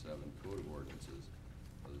 2007 Code of Ordinances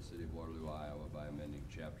of the City of Waterloo, Iowa by amending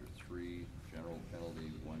Chapter 3, General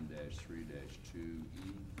Penalty 1-3-2E,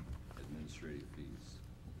 Administrative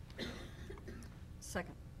Fees.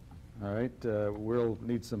 Second. All right, we'll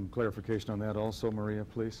need some clarification on that also. Maria,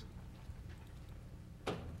 please.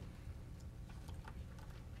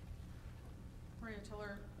 Maria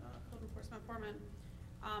Tiller, Code Enforcement Foreman.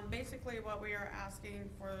 Basically, what we are asking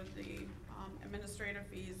for the administrative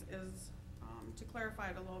fees is to clarify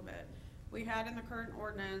it a little bit. We had in the current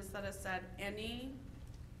ordinance that it said any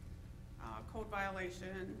code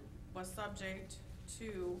violation was subject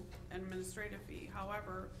to an administrative fee.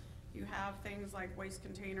 However, you have things like waste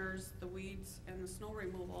containers, the weeds, and the snow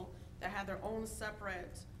removal that have their own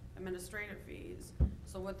separate administrative fees.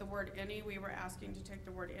 So with the word any, we were asking to take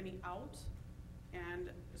the word any out and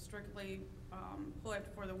strictly put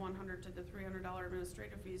for the $100 to the $300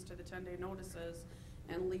 administrative fees to the 10-day notices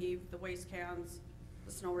and leave the waste cans,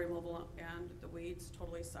 the snow removal, and the weeds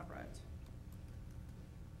totally separate.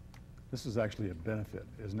 This is actually a benefit,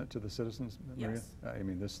 isn't it, to the citizens, Maria? Yes. I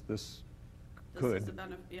mean, this This could is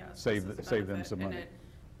a yes, save this is a them benefit, some money.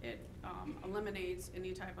 And it eliminates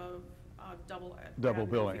any type of double Double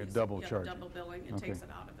admin billing, fees. double Yeah, charge. double billing, it Okay. takes it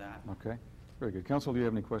out of that. Okay. Very good. Council, do you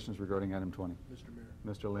have any questions regarding item 20? Mr. Mayor.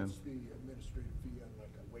 Mr. Lynn? What's the administrative fee on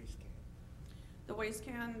like a waste can? The waste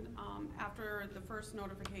can, after the first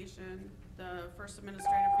notification, the first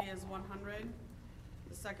administrative fee is 100,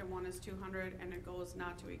 the second one is 200, and it goes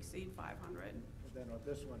not to exceed 500. And then on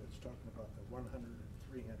this one, it's talking about the 100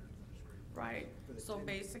 and 300 administrative. fees Right. for the So 10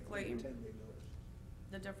 basically, for the 10-day notice.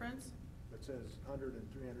 the difference? It says 100 and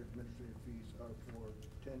 300 administrative fees are for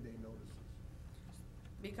 10-day notices.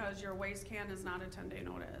 Because your waste can is not a 10-day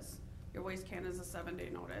notice. Your waste can is a 7-day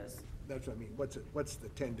notice. That's what I mean. What's the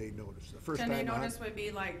 10-day notice? The first 10-day time notice would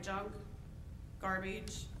be like junk,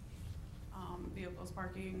 garbage, vehicles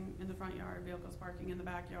parking in the front yard, vehicles parking in the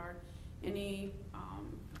backyard. Any,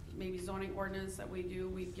 maybe zoning ordinance that we do,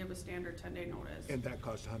 we give a standard 10-day notice. And that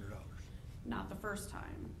costs $100. Not the first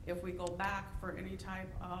time. If we go back for any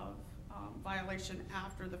type of violation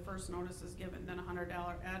after the first notice is given, then a $100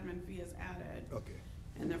 admin fee is added. Okay.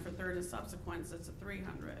 And then for third and subsequents, it's a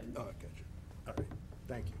 300. Oh, I got you. All right.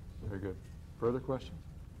 Thank you. Very good. Further questions?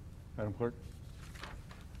 Madam Clerk?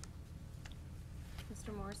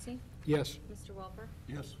 Mr. Morrissey? Yes. Mr. Welper?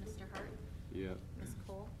 Yes. Mr. Hart? Yeah. Ms.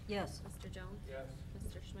 Cole? Yes. Mr. Jones? Yes.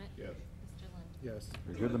 Mr. Schmidt? Yes. Mr. Lind? Yes.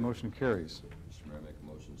 Very good. The motion carries. Mr. Mayor, I make a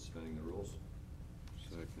motion suspending the rules.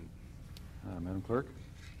 Second. Madam Clerk?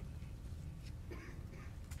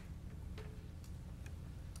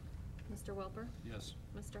 Mr. Welper? Yes.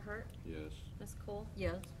 Mr. Hart? Yes. Ms. Cole?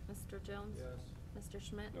 Yes. Mr. Jones? Yes. Mr.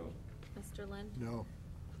 Schmidt? No. Mr. Lind? No.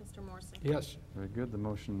 Mr. Morrissey? Yes. Very good. The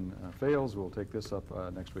motion fails. We'll take this up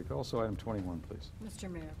next week. Also, item 21, please.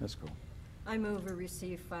 Mr. Mayor. Ms. Cole? I move a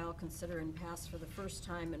receive, file, consider, and pass for the first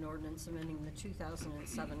time an ordinance amending the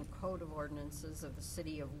 2007 Code of Ordinances of the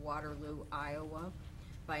City of Waterloo, Iowa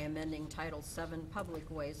by amending Title VII Public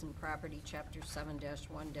Ways and Property, Chapter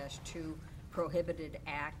 7-1-2, Prohibited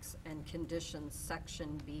Acts and Conditions,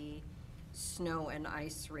 Section B, Snow and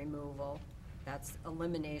Ice Removal. That's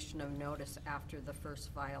elimination of notice after the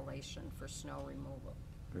first violation for snow removal.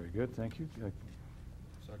 Very good. Thank you.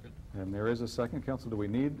 Second. And there is a second. Council, do we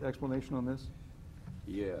need explanation on this?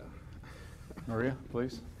 Yeah. Maria,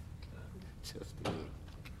 please. Just a minute.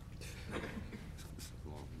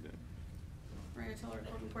 Long day. Maria Tiller,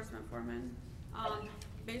 Code Enforcement Foreman.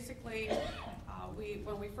 Basically,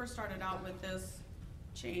 when we first started out with this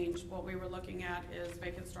change, what we were looking at is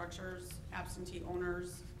vacant structures, absentee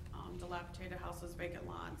owners, dilapidated houses, vacant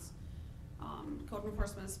lots. Code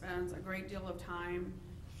Enforcement spends a great deal of time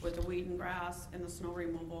with the weed and grass and the snow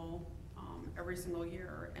removal every single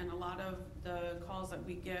year. And a lot of the calls that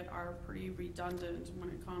we get are pretty redundant when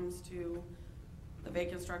it comes to the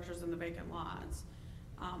vacant structures and the vacant lots.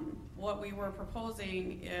 What we were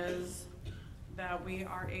proposing is that we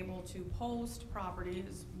are able to post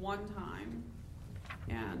properties one time,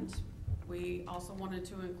 and we also wanted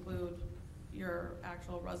to include your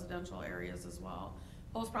actual residential areas as well.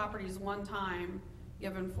 Post properties one time,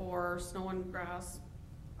 given for snow and grass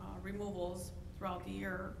removals throughout the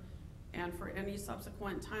year, and for any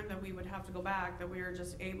subsequent time that we would have to go back, that we are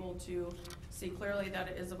just able to see clearly that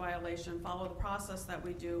it is a violation, follow the process that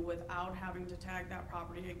we do without having to tag that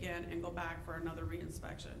property again and go back for another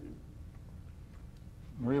reinspection.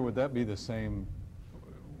 Maria, would that be the same,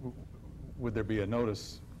 would there be a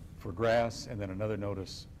notice for grass and then another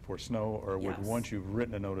notice for snow? Or would, Yes. once you've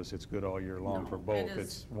written a notice, it's good all year long No, for it both? is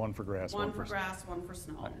It's one for grass, One one for for... grass, one for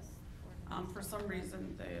snow. For some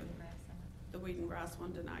reason, the weed and grass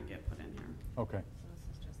one did not get put in here. Okay.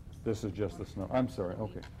 This is just the snow. I'm sorry,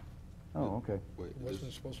 okay. Oh, okay. Wait, Wasn't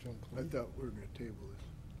this, supposed to I include? thought we were going to table this.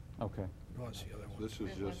 Okay. No, it's the other one. this is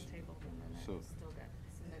It was just, tabled and then it so, still got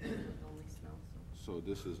submitted with only snow, so. so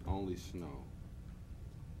this is only snow.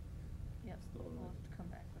 Yes, we'll have to come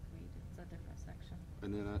back with weed. It's a different section.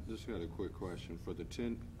 And then I just got a quick question. For the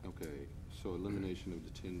 10, okay, so elimination of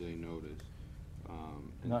the 10-day notice.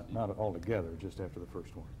 and Not altogether, just after the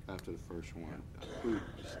first one. After the first one.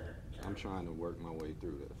 I'm trying to work my way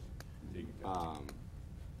through this.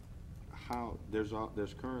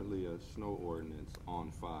 There's currently a snow ordinance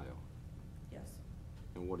on file, Yes.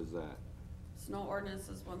 and what is that? Snow ordinance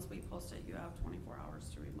is once we post it, you have 24 hours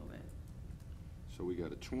to remove it. So we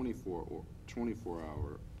got a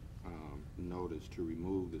 24-hour notice to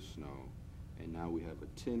remove the snow, and now we have a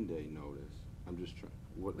 10-day notice. I'm just trying,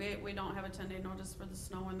 what? We don't have a 10-day notice for the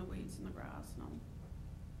snow and the weeds and the grass, no.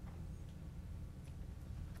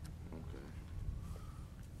 Okay.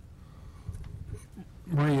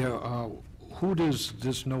 Maria, who does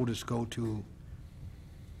this notice go to?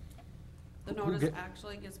 The Who notice get-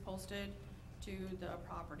 actually gets posted to the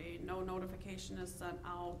property. No notification is sent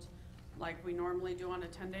out like we normally do on a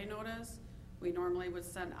 10-day notice. We normally would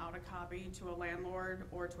send out a copy to a landlord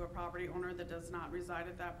or to a property owner that does not reside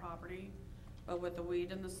at that property. But with the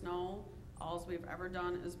weed and the snow, all we've ever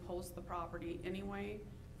done is post the property anyway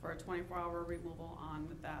for a 24-hour removal on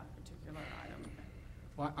that particular item.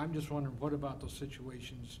 Well, I'm just wondering, what about those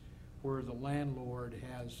situations where the landlord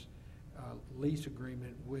has a lease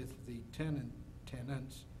agreement with the tenant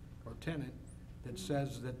that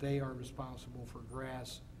says that they are responsible for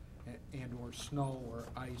grass and or snow or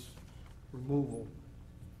ice removal?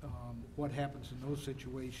 What happens in those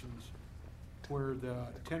situations where the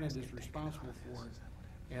tenant is responsible for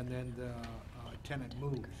it and then the tenant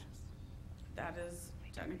moves? That is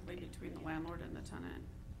technically between the landlord and the tenant.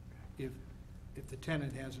 If the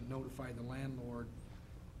tenant hasn't notified the landlord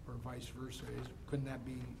or vice versa, couldn't that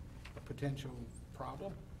be a potential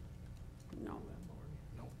problem? No.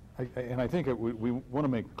 No. And I think we want to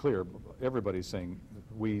make clear, everybody's saying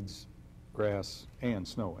weeds, grass, and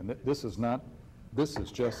snow. And this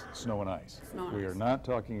is just snow and ice. Snow and We are ice. not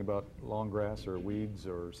talking about long grass or weeds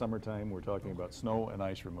or summertime. We're talking about snow and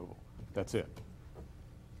ice removal. That's it.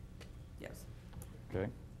 Yes. Okay?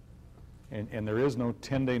 And there is no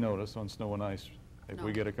 10-day notice on snow and ice. If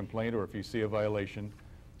we No. get a complaint or if you see a violation,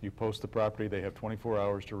 you post the property, they have 24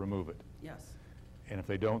 hours to remove it. Yes. And if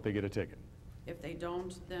they don't, they get a ticket. If they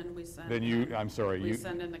don't, then we send. Then We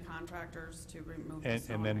send in the contractors to remove the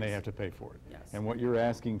snow And then they ice. have to pay for it. Yes. And what you're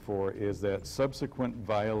asking for is that subsequent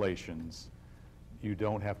violations, you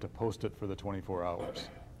don't have to post it for the 24 hours.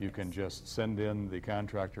 You can just send in the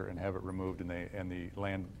contractor and have it removed, and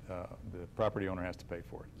the property owner has to pay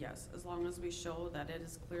for it. Yes, as long as we show that it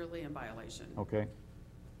is clearly in violation. Okay?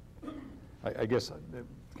 I guess,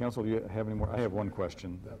 counsel, do you have any more? I have one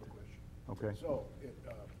question. I have a question. Okay. So, it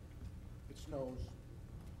snows,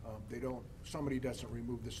 somebody doesn't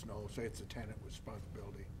remove the snow, say it's a tenant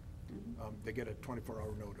responsibility. They get a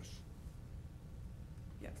 24-hour notice.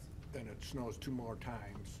 Yes. Then it snows 2 more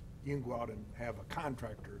times. You can go out and have a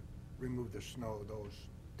contractor remove the snow those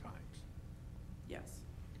times. Yes.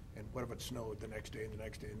 And what if it snowed the next day and the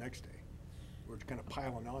next day and the next day? We're kind of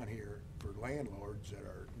piling on here for landlords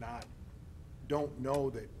that don't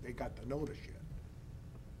know that they got the notice yet.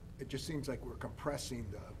 It just seems like we're compressing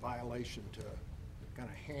the violation to kind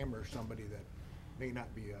of hammer somebody that may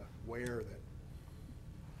not be aware that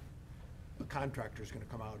a contractor's gonna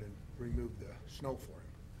come out and remove the snow for him.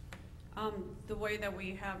 The way that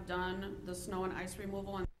we have done the snow and ice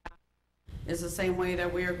removal is the same way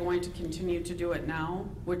that we are going to continue to do it now,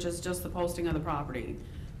 which is just the posting of the property.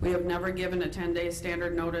 We have never given a 10-day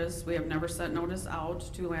standard notice. We have never sent notice out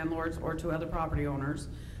to landlords or to other property owners.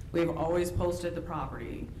 We have always posted the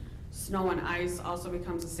property. Snow and ice also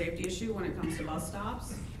becomes a safety issue when it comes to bus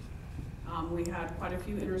stops. We had quite a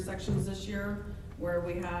few intersections this year where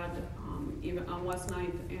we had, even on West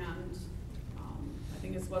 9th and I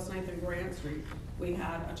think it's West 9th and Grant Street, we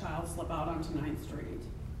had a child slip out onto 9th Street.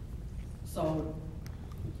 So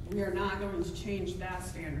we are not going to change that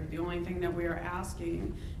standard. The only thing that we are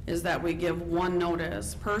asking is that we give 1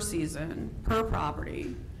 notice per season, per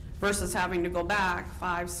property, versus having to go back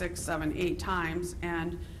 5, 6, 7, 8 times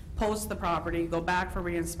and post the property, go back for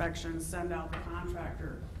reinspection, send out the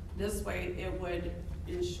contractor. This way it would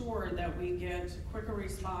ensure that we get quicker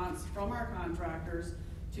response from our contractors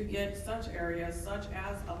to get such areas, such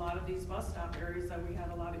as a lot of these bus stop areas that we had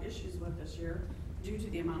a lot of issues with this year due to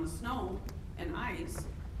the amount of snow and ice,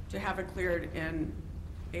 to have it cleared in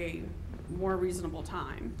a more reasonable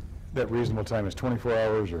time. That reasonable time is 24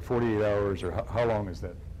 hours or 48 hours, or how long is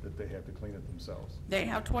that they have to clean it themselves? They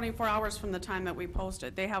have 24 hours from the time that we post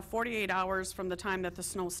it. They have 48 hours from the time that the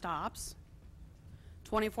snow stops.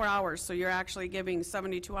 24 hours, so you're actually giving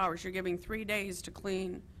 72 hours. You're giving 3 days to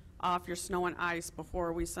clean off your snow and ice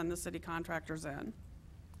before we send the city contractors in.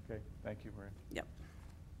 Okay, thank you, Maria. Yep.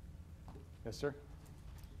 Yes, sir?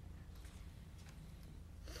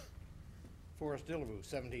 Forrest Dillaboo,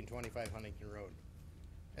 1725 Huntington Road.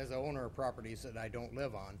 As a owner of properties that I don't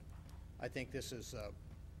live on, I think this is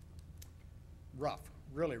rough,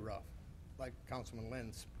 really rough, like Councilman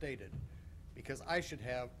Lynn stated, because I should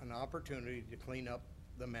have an opportunity to clean up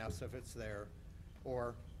the mess if it's there,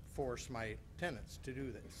 or force my tenants to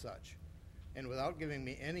do that such. And without giving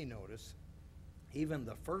me any notice, even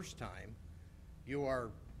the first time, you are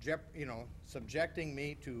subjecting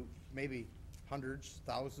me to maybe hundreds,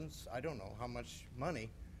 thousands, I don't know how much money,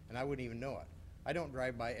 and I wouldn't even know it. I don't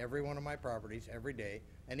drive by every one of my properties every day,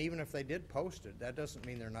 and even if they did post it, that doesn't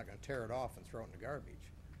mean they're not going to tear it off and throw it in the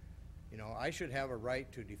garbage. You know, I should have a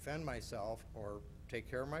right to defend myself or take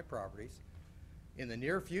care of my properties. In the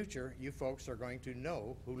near future, you folks are going to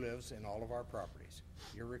know who lives in all of our properties.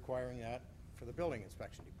 You're requiring that for the building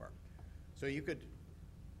inspection department. So you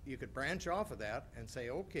could branch off of that and say,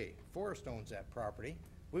 okay, Forrest owns that property.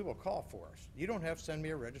 We will call Forrest. You don't have to send me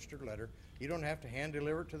a registered letter. You don't have to hand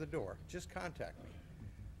deliver it to the door. Just contact me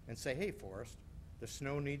and say, hey, Forrest, the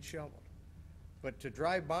snow needs shoveled. But to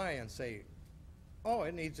drive by and say, oh,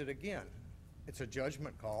 it needs it again, it's a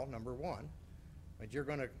judgment call, number one. But you're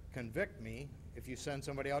going to convict me if you send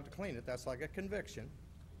somebody out to clean it. That's like a conviction.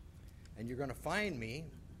 And you're going to fine me.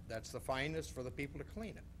 That's the fineness for the people to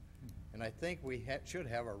clean it. And I think we should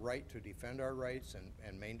have a right to defend our rights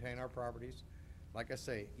and maintain our properties. Like I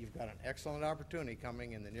say, you've got an excellent opportunity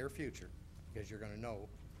coming in the near future because you're going to know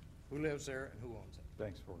who lives there and who owns it.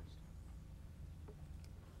 Thanks, Forrest.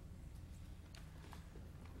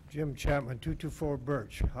 Jim Chapman, 224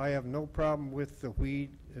 Birch. I have no problem with the weed,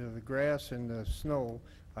 the grass, and the snow.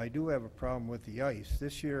 I do have a problem with the ice.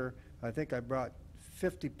 This year, I think I brought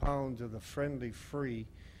 50 pounds of the friendly free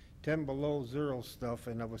 10 below zero stuff,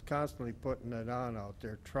 and I was constantly putting it on out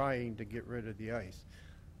there, trying to get rid of the ice.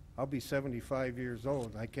 I'll be 75 years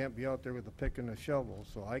old. I can't be out there with a pick and a shovel,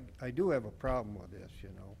 so I do have a problem with this, you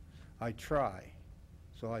know. I try.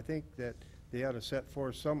 So I think that they ought to set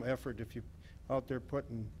forth some effort if you out there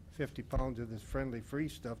putting 50 pounds of this friendly free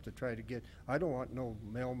stuff to try to get, I don't want no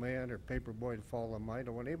mailman or paper boy to fall on mine, I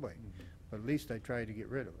don't want anybody. But at least I try to get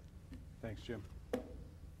rid of it. Thanks, Jim.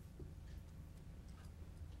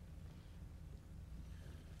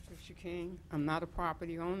 Patricia King, I'm not a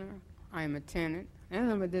property owner. I am a tenant,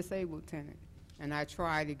 and I'm a disabled tenant. And I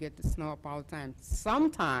try to get the snow up all the time.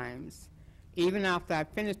 Sometimes, even after I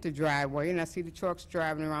finish the driveway and I see the trucks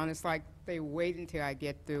driving around, it's like they wait until I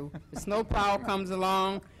get through. The snow plow comes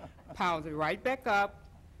along, piles it right back up,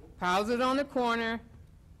 piles it on the corner,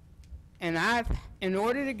 and in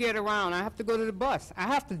order to get around, I have to go to the bus. I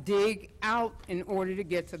have to dig out in order to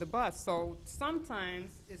get to the bus. So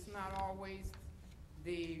sometimes it's not always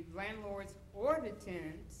the landlord's or the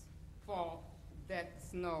tenant's fault that the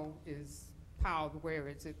snow is piled where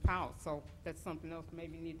it's piled. So that's something else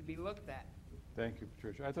maybe need to be looked at. Thank you,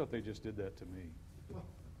 Patricia. I thought they just did that to me.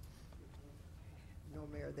 No,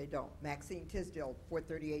 Mayor, they don't. Maxine Tisdale,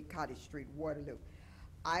 438 Cottage Street, Waterloo.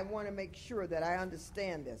 I want to make sure that I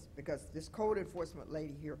understand this, because this code enforcement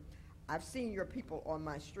lady here, I've seen your people on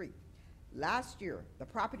my street. Last year, the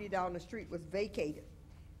property down the street was vacated,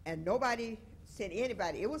 and nobody sent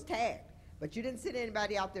anybody. It was tagged, but you didn't send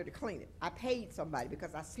anybody out there to clean it. I paid somebody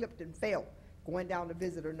because I slipped and fell going down to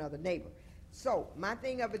visit another neighbor. So my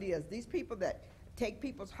thing of it is, these people that take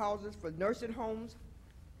people's houses for nursing homes,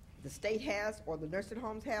 the state has or the nursing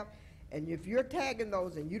homes have, and if you're tagging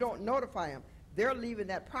those and you don't notify them, they're leaving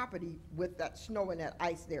that property with that snow and that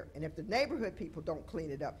ice there. And if the neighborhood people don't clean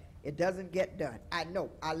it up, it doesn't get done. I know.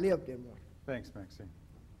 I lived in one. Thanks, Maxine.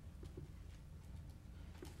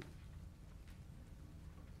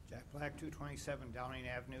 Jack Black, 227 Downing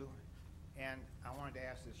Avenue. And I wanted to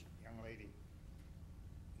ask this young lady,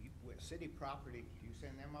 with city property, do you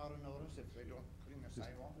send them out a notice if they don't clean the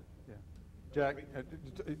sidewalk? Yeah. Jack,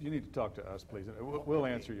 you need to talk to us, please. We'll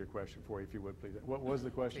answer your question for you, if you would, please. What was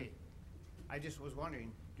the question? Okay. I just was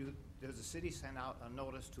wondering, does the city send out a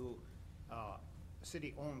notice to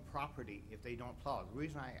city-owned property if they don't plow? The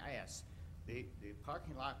reason I ask, the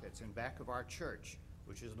parking lot that's in back of our church,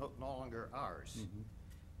 which is no longer ours,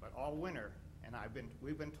 but all winter, and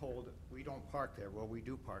we've been told we don't park there. Well, we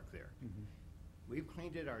do park there. We've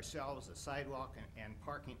cleaned it ourselves, the sidewalk and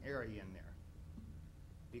parking area in there,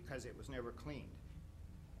 because it was never cleaned.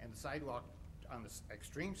 And the sidewalk on the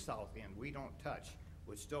extreme south end, we don't touch,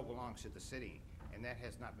 which still belongs to the city, and that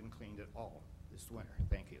has not been cleaned at all this winter.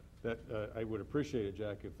 Thank you. That, I would appreciate it,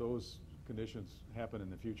 Jack, if those conditions happen in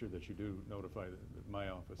the future, that you do notify my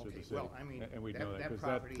office or the city. Well, I mean, and we'd know that 'cause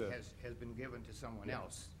property has been given to someone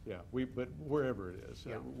else. Yeah, but wherever it is,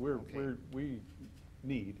 Yeah, we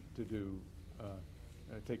need to do,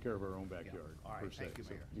 take care of our own backyard, All right, per se. thank you,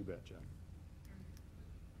 So, Mayor. you bet, Jack.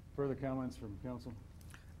 Further comments from council?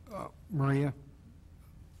 Maria?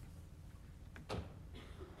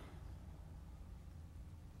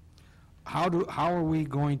 How are we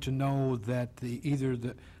going to know that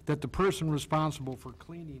that the person responsible for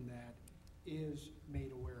cleaning that is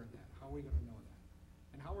made aware of that? How are we going to know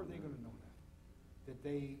that? And how are they going to know that?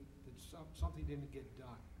 That something didn't get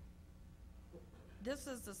done? This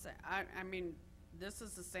is the same, I mean, this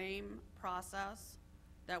is the same process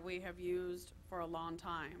that we have used for a long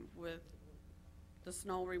time with the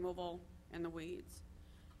snow removal and the weeds.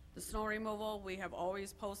 The snow removal, we have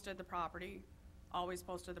always posted the property,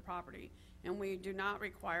 and we do not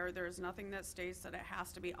require, there's nothing that states that it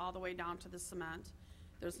has to be all the way down to the cement.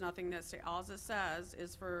 There's nothing that all it says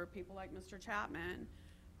is for people like Mr. Chapman,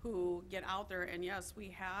 who get out there, and yes, we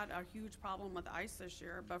had a huge problem with ice this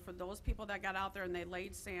year, but for those people that got out there and they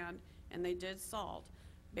laid sand and they did salt,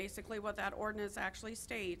 basically what that ordinance actually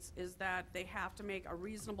states is that they have to make a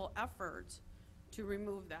reasonable effort to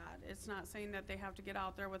remove that. It's not saying that they have to get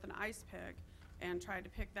out there with an ice pick and try to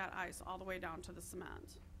pick that ice all the way down to the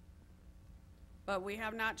cement. But we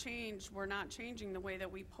have not changed, we're not changing the way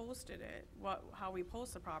that we posted it, how we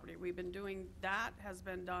post the property. We've been doing, that has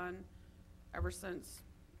been done ever since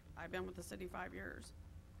I've been with the city 5 years.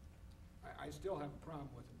 I still have a problem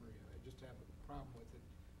with it, Maria. I just have a problem with it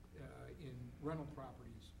in rental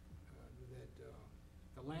properties, that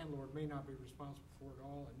the landlord may not be responsible for it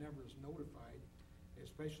all and never is notified,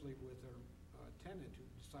 especially with a tenant who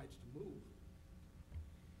decides to move.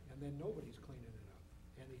 And then nobody's cleaning it up,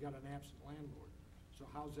 and you got an absent landlord. So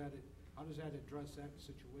how does that address that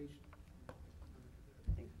situation?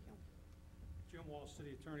 Thank you. Jim Wall,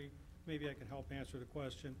 city attorney. Maybe I can help answer the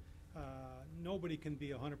question. Nobody can be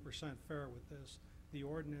 100% fair with this. The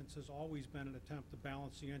ordinance has always been an attempt to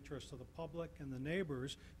balance the interests of the public and the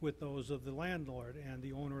neighbors with those of the landlord and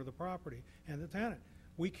the owner of the property and the tenant.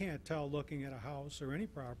 We can't tell, looking at a house or any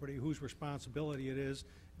property, whose responsibility it is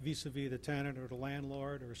vis-a-vis the tenant or the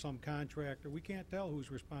landlord or some contractor. We can't tell whose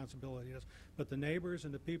responsibility it is. But the neighbors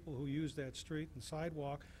and the people who use that street and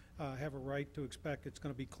sidewalk have a right to expect it's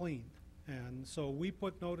going to be cleaned. And so we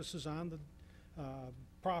put notices on the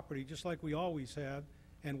property, just like we always have,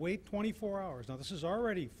 and wait 24 hours. Now, this is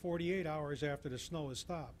already 48 hours after the snow has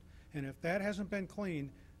stopped. And if that hasn't been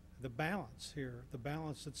cleaned, the balance here, the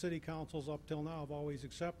balance that city councils up till now have always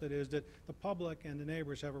accepted, is that the public and the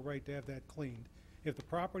neighbors have a right to have that cleaned. If the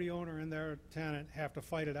property owner and their tenant have to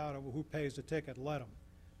fight it out over who pays the ticket, let them.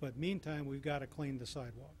 But meantime, we've got to clean the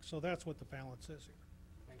sidewalk. So that's what the balance is here.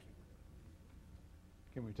 Thank you.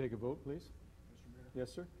 Can we take a vote, please? Mr. Mayor?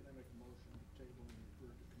 Yes, sir? Can I make a motion to table and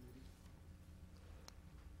refer to committee?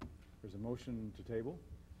 There's a motion to table.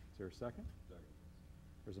 Is there a second? Second.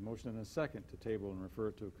 There's a motion and a second to table and refer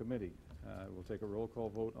it to a committee. We'll take a roll call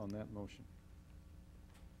vote on that motion.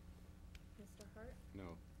 Mr. Hart?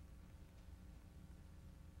 No.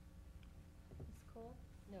 Ms. Cole?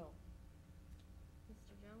 No.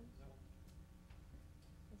 Mr. Jones? No.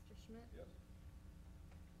 Mr. Schmidt? Yes.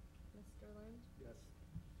 Mr. Lind? Yes.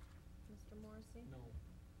 Mr. Morrissey? No.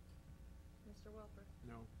 Mr. Welper?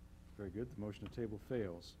 No. Very good. The motion to table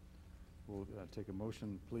fails. We'll take a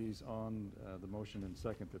motion, please, on the motion and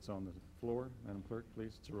second that's on the floor. Madam Clerk,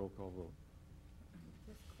 please, it's a roll call vote.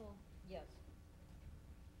 Ms. Cole? Yes.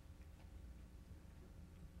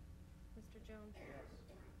 Mr. Jones? Yes.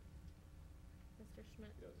 Mr.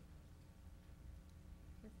 Schmidt? Yes.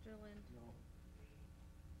 Mr. Lind? No.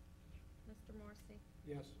 Mr. Morrissey?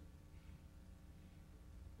 Yes.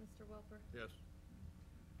 Mr. Welper? Yes.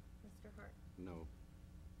 Mr. Hart? No.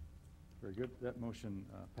 Very good. That motion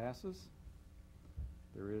passes.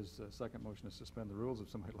 There is a second motion to suspend the rules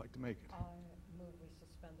if somebody'd like to make it. I move we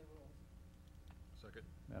suspend the rules. Second.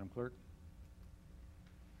 Madam Clerk?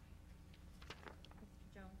 Mr.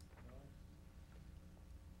 Jones? No.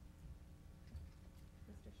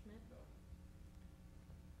 Mr. Schmidt? No.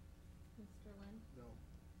 Mr. Lind? No.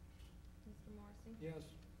 Mr. Morrissey? Yes.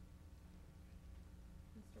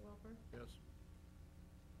 Mr. Welper? Yes.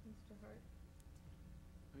 Mr. Hart?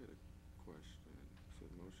 I had a question. It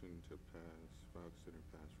said motion to pass, file, consider, and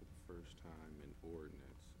pass for the first time an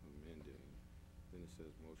ordinance amending. Then it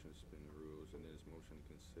says motion to suspend the rules, and then it's motion to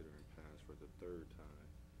consider and pass for the third time.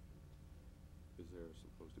 Is there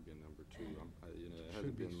supposed to be a number two? It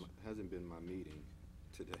hasn't been my meeting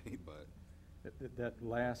today, but. That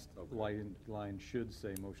last Okay. line should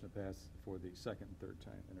say motion to pass for the second and third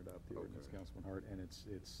time and adopt the ordinance, Okay. Councilman Hart, and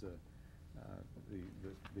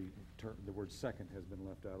the word second has been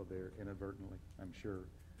left out of there inadvertently, I'm sure.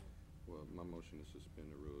 Well, my motion to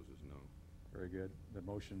suspend the rules is no. Very good. The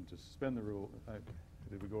motion to suspend the rule,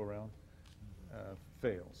 did we go around?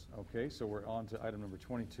 Fails. Okay, so we're on to item number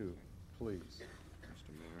 22, please.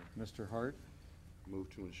 Mr. Mayor. Mr. Hart? Move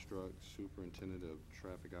to instruct Superintendent of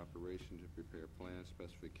Traffic Operations to prepare plans,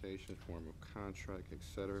 specifications, form of contract, et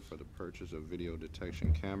cetera, for the purchase of video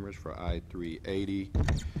detection cameras for I-380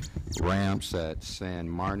 ramps at San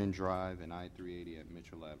Martin Drive and I-380 at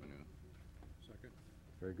Mitchell Avenue. Second.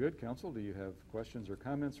 Very good. Council, do you have questions or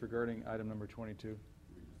comments regarding item number 22?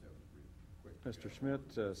 Mr.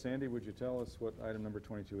 Schmidt, Sandy, would you tell us what item number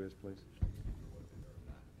 22 is, please?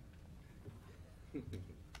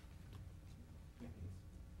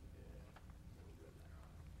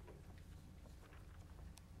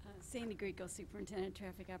 Sandy Greco, Superintendent of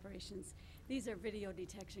Traffic Operations. These are video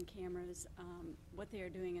detection cameras. What they are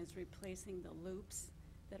doing is replacing the loops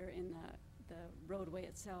that are in the roadway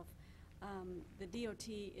itself. The DOT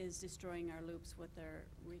is destroying our loops with their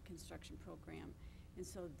reconstruction program, and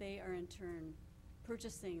so they are in turn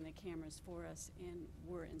purchasing the cameras for us, and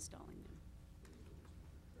we're installing them.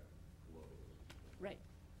 Right.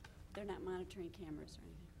 They're not monitoring cameras or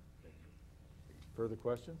anything. Further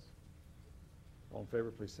questions? All in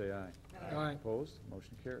favor, please say aye. Aye. Opposed?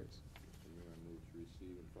 Motion carries. Mr. Mayor, I move to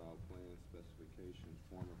receive and file plans, specifications,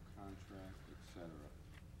 form of contract, et cetera.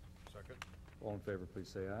 Second. All in favor, please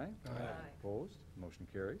say aye. Aye. Opposed? Motion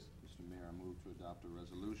carries. Mr. Mayor, I move to adopt a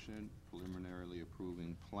resolution preliminarily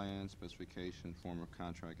approving plans, specifications, form of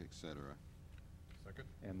contract, et cetera. Second.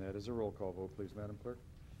 And that is a roll call vote, please, Madam Clerk.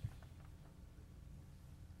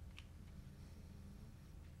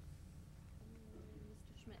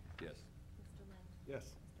 Mr. Schmidt? Yes. Mr. Lind? Yes.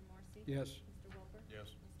 Mr. Morrissey? Yes. Mr. Welper? Yes.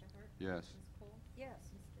 Mr. Hart? Yes. Ms. Cole? Yes.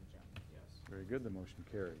 Mr. Jones? Yes. Very good, the motion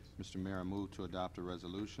carries. Mr. Mayor, I move to adopt a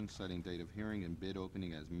resolution setting date of hearing and bid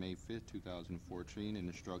opening as May 5th, 2014, and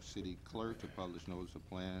instruct city clerk to publish notice of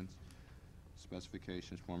plans,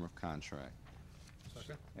 specifications, form of contract.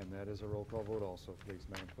 Second. And that is a roll call vote also, please,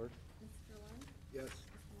 Madam Clerk. Mr. Lind? Yes.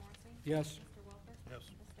 Mr. Morrissey? Yes. Mr. Welper? Yes.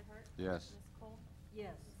 Mr. Hart? Yes. Ms. Cole?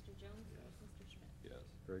 Yes. Mr. Jones? Mr. Schmidt? Yes.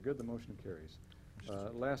 Very good, the motion carries.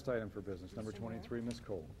 Last item for business, number Mr. Mayor? 23, Ms.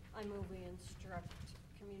 Cole. I move we instruct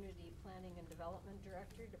Community Planning and Development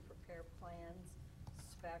Director to prepare plans,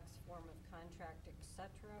 specs, form of contract, et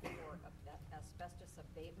cetera, for asbestos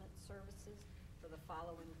abatement services for the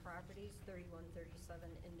following properties: 3137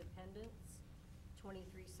 Independence,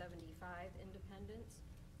 2375 Independence,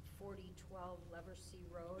 4012 Leversea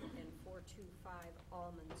Road, and 425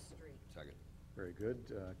 Almond Street. Second. Very good.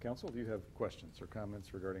 Council, do you have questions or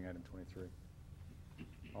comments regarding item 23?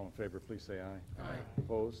 All in favor, please say aye. Aye.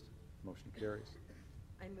 Opposed? Motion carries.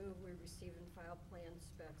 I move we receive and file plans,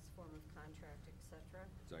 specs, form of contract, et cetera.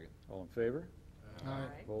 Second. All in favor?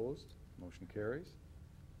 Aye. Opposed? Motion carries.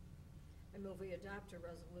 I move we adopt a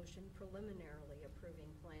resolution preliminarily approving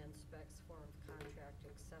plans, specs, form of contract,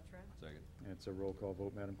 et cetera. Second. And it's a roll call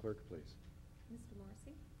vote, Madam Clerk, please. Mr.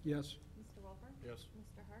 Morrissey? Yes. Mr. Welper? Yes.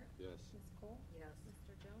 Mr. Hart? Yes. Ms. Cole? Yes.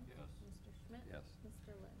 Mr. Jones? Yes. Mr. Schmidt? Yes.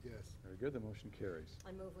 Mr. Lind? Yes. Very good, the motion carries.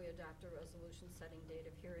 I move we adopt a resolution setting date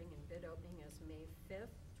of hearing and bid opening as May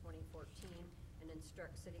 5th, 2014, and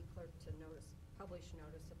instruct city clerk to publish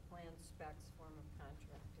notice of plans, specs, form of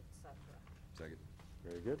contract, et cetera. Second.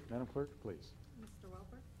 Very good. Madam Clerk, please. Mr.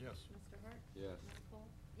 Welper? Yes. Mr. Hart? Yes. Ms. Cole?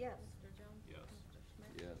 Yes. Mr. Jones? Yes. Mr.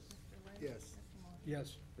 Schmidt? Yes. Mr. Lind? Yes. Mr. Morrissey?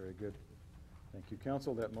 Yes. Very good. Thank you,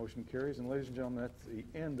 council. That motion carries. And ladies and gentlemen, that's the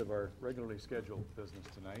end of our regularly scheduled business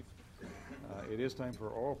tonight. It is time for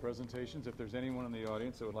oral presentations. If there's anyone in the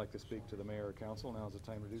audience that would like to speak to the mayor or council, now's the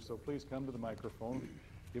time to do so. Please come to the microphone,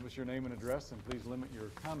 give us your name and address, and please limit your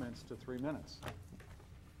comments to 3 minutes.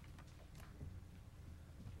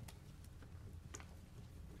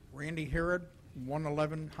 Randy Herod,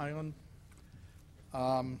 111 Highland.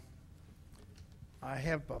 I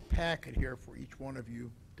have a packet here for each one of you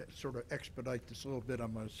to sort of expedite this a little bit,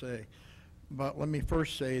 I'm going to say. But let me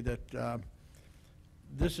first say that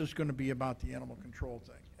this is going to be about the animal control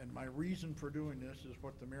thing. And my reason for doing this is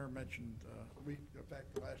what the mayor mentioned in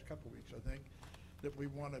fact, the last couple of weeks, I think, that we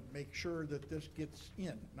want to make sure that this gets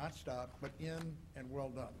in, not stopped, but in and well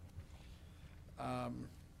done.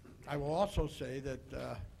 I will also say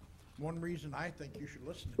that one reason I think you should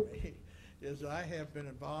listen to me is I have been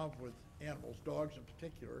involved with animals, dogs in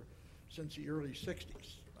particular, since the early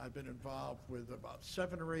 60s. I've been involved with about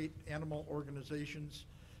 7 or 8 animal organizations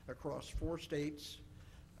across 4 states.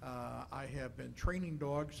 I have been training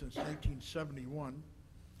dogs since 1971.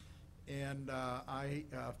 And I,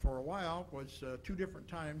 for a while, was 2 different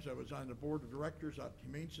times, I was on the board of directors at the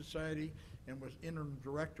Humane Society and was interim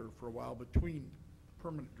director for a while between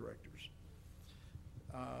permanent directors.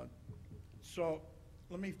 So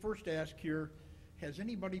let me first ask here, has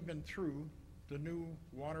anybody been through the new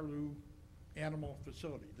Waterloo Animal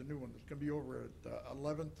Facility, the new one that's going to be over at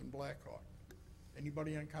 11th and Blackhawk?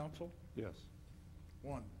 Anybody on council? Yes.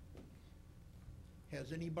 1.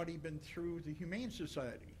 Has anybody been through the Humane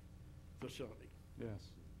Society facility?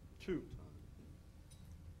 Yes. 2.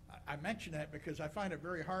 I mention that because I find it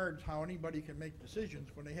very hard how anybody can make decisions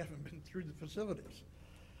when they haven't been through the facilities.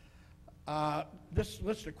 This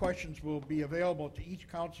list of questions will be available to each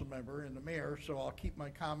council member and the mayor, so I'll keep my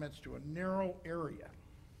comments to a narrow area.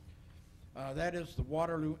 That is the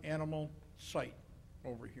Waterloo Animal Site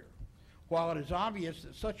over here. While it is obvious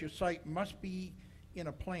that such a site must be in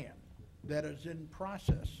a plan that is in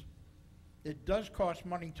process, it does cost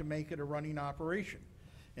money to make it a running operation,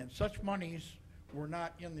 and such monies were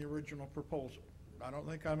not in the original proposal. I don't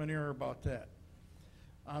think I'm in error about that.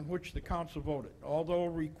 on which the council voted. Although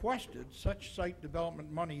requested, such site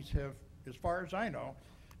development monies have, as far as I know,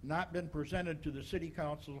 not been presented to the city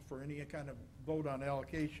council for any kind of vote on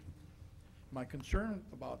allocation. My concern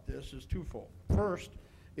about this is twofold. First,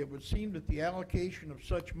 it would seem that the allocation of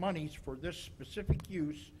such monies for this specific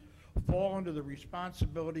use fall under the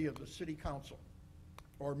responsibility of the city council.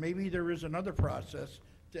 Or maybe there is another process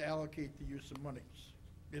to allocate the use of monies.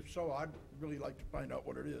 If so, I'd really like to find out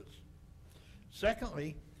what it is.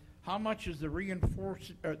 Secondly, how much is the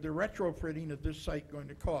retrofitting of this site going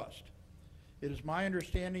to cost? It is my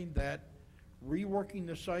understanding that reworking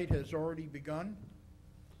the site has already begun.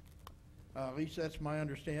 At least that's my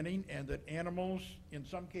understanding, and that animals, in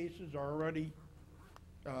some cases, are already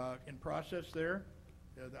in process there.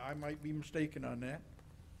 I might be mistaken on that.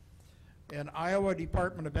 An Iowa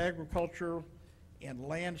Department of Agriculture and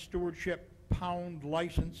Land Stewardship pound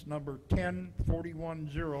license number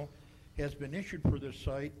 10410 has been issued for this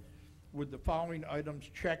site with the following items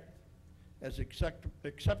checked as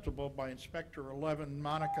acceptable by Inspector 11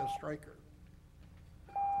 Monica Stryker.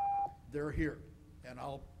 They're here, and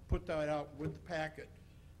I'll put that out with the packet,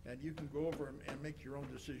 and you can go over and make your own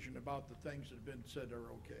decision about the things that have been said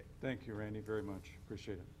are okay. Thank you, Randy, very much.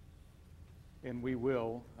 Appreciate it. And we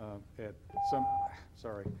will, at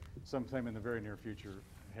sometime in the very near future,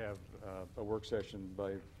 have a work session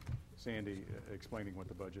by Sandy explaining what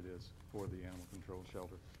the budget is for the animal control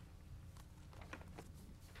shelter.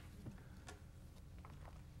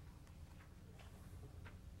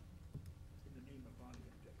 In the name of Bonnie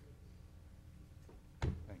and Dick.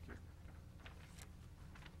 Thank you.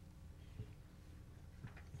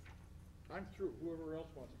 I'm through. Whoever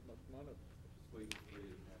else wants to come on up. Please.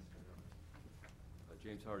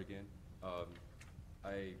 James Hart again. I'm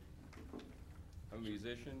a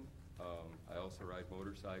musician. I also ride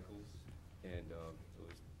motorcycles, and those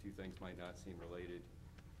two things might not seem related,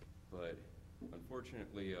 but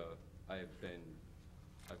unfortunately, I've been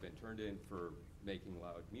turned in for making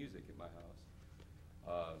loud music at my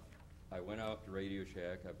house. I went out to Radio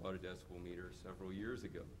Shack. I bought a decibel meter several years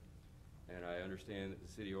ago, and I understand that the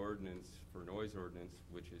city ordinance for noise ordinance,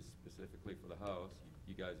 which is specifically for the house,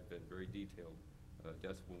 you guys have been very detailed.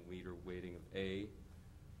 Decibel meter weighting of A,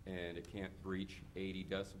 and it can't breach 80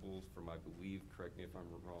 decibels from, I believe, correct me if I'm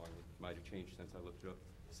wrong, it might have changed since I looked it up,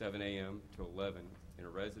 7 a.m. to 11. In a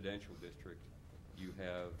residential district, you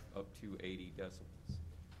have up to 80 decibels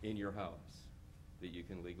in your house that you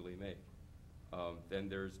can legally make. Then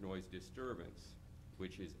there's noise disturbance,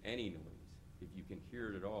 which is any noise. If you can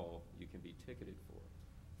hear it at all, you can be ticketed for it.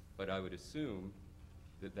 But I would assume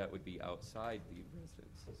that that would be outside the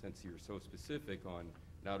residence, since you're so specific on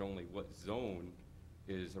not only what zone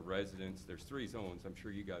is a residence. There's 3 zones. I'm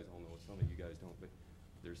sure you guys all know. Some of you guys don't, but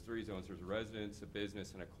there's 3 zones. There's a residence, a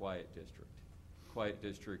business, and a quiet district. Quiet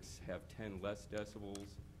districts have 10 less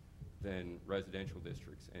decibels than residential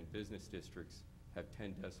districts, and business districts have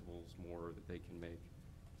 10 decibels more that they can make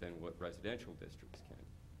than what residential districts can.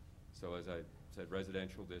 So as I said,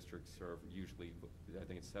 residential districts are usually, I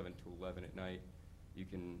think it's 7 to 11 at night. You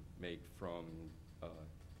can make from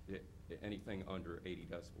anything under 80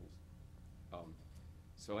 decibels.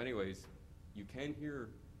 So anyways, you can hear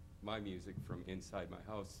my music from inside my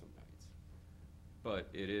house some nights, but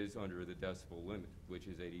it is under the decibel limit, which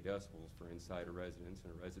is 80 decibels for inside a residence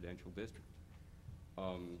in a residential district.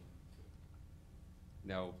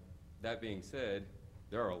 Now, that being said,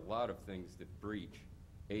 there are a lot of things that breach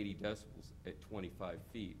 80 decibels at 25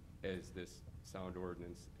 feet, as this sound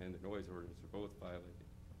ordinance and the noise ordinance are both violated,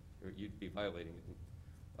 or you'd be violating it.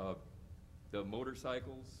 The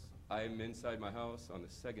motorcycles, I'm inside my house on the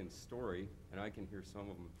 2nd story, and I can hear some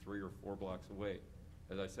of them 3 or 4 blocks away.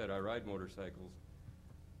 As I said, I ride motorcycles.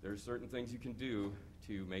 There's certain things you can do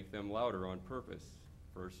to make them louder on purpose.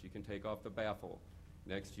 First, you can take off the baffle.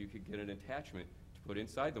 Next, you could get an attachment to put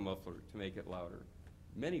inside the muffler to make it louder.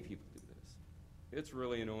 Many people do this. It's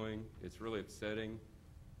really annoying. It's really upsetting.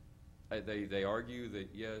 They argue that,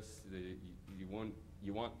 yes, you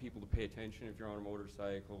want people to pay attention if you're on a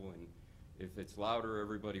motorcycle, and if it's louder,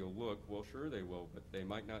 everybody will look. Well, sure they will, but they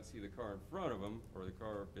might not see the car in front of them or the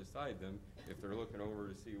car beside them if they're looking over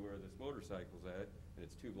to see where this motorcycle's at, and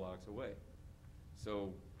it's 2 blocks away.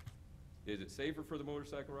 So is it safer for the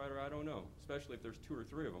motorcycle rider? I don't know, especially if there's 2 or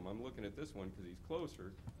 3 of them. I'm looking at this one because he's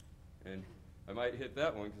closer, and I might hit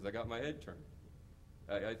that one because I got my head turned.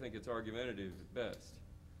 I think it's argumentative at best.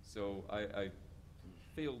 So I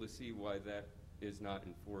fail to see why that is not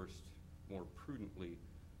enforced more prudently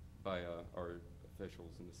by our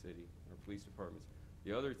officials in the city, our police departments.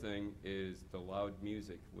 The other thing is the loud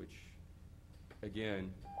music, which,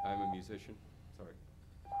 again, I'm a musician, sorry,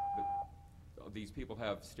 but these people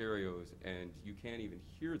have stereos, and you can't even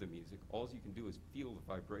hear the music. All you can do is feel the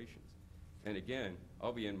vibrations. And again,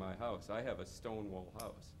 I'll be in my house. I have a stone wall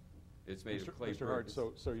house. It's made of clay Mr. Hart,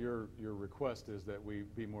 bricks. so your request is that we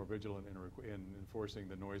be more vigilant in enforcing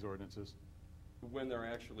the noise ordinances? When they're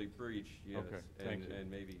actually breached, yes. Okay, thank you. And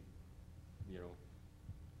maybe, you know,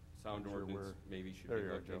 sound Sure, ordinance maybe should there be you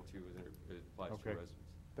are, looked Joe. into as it applies to Okay. residents.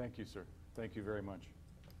 Thank you, sir. Thank you very much.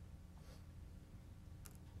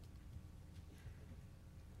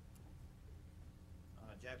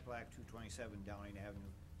 Jack Black, 227 Downing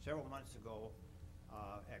Avenue. Several months ago,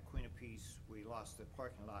 at Queen of Peace, we lost the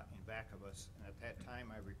parking lot in back of us, and at that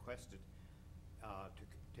time, I requested to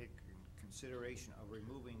take consideration of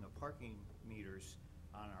removing the parking meters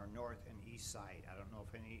on our north and east side. I don't know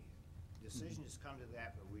if any decision has come to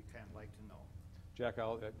that, but we'd kind of like to know. Jack,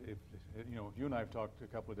 you and I have talked a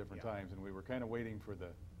couple of different Yeah. times, and we were kind of waiting for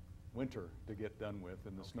the winter to get done with,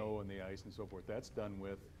 and the snow and the ice and so forth. That's done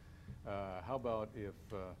with. How about if,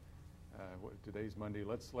 today's Monday,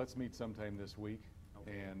 let's meet sometime this week,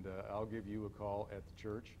 and I'll give you a call at the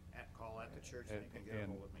church. Call at the church, and they can get a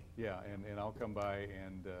hold of me. Yeah, and I'll come by,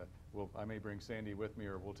 and I may bring Sandy with me,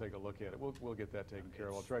 or we'll take a look at it. We'll get that taken care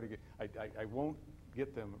of. I'll try to get, I won't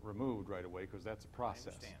get them removed right away, because that's a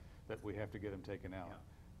process that we have to get them taken out. Yeah.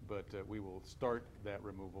 But we will start that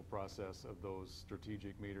removal process of those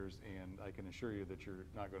strategic meters, and I can assure you that you're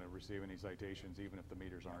not going to receive any citations, even if the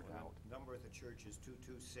meters aren't out. The number at the church is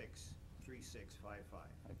 226-3655.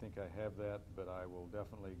 I think I have that, but I will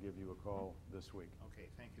definitely give you a call this week. Okay,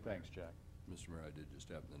 thank you. Mayor. Thanks, Jack. Mr. Mayor, I did just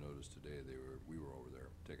happen to notice today, we were over there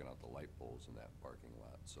taking out the light poles in that parking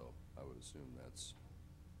lot, so I would assume that's,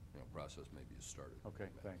 process maybe has started. Okay,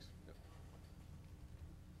 thanks. Yep.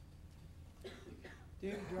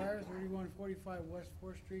 David Dwyer, 3145 West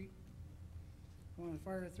 4th Street. I want to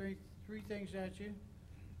fire three things at you.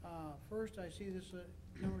 First, I see this,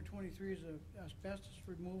 number 23 is asbestos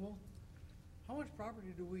removal. How much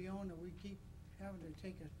property do we own that we keep having to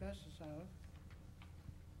take asbestos out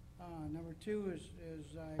of? Number two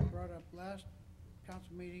is I brought up last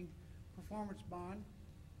council meeting, performance bond.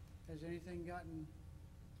 Has anything gotten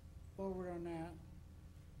forward on that?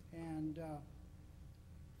 And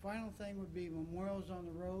final thing would be memorials on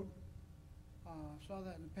the road. Saw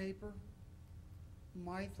that in the paper.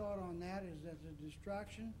 My thought on that is that the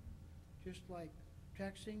distraction, just like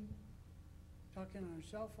texting, talking on a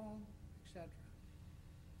cell phone, etc.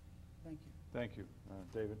 Thank you. Thank you,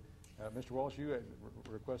 David. Mr. Walsh, you had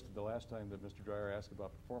requested the last time that Mr. Dwyer asked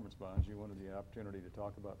about performance bonds. You wanted the opportunity to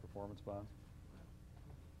talk about performance bonds?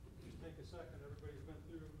 Just take a second. Everybody's been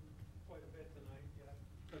through quite a bit tonight yet.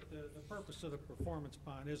 But the purpose of the performance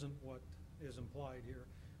bond isn't what is implied here.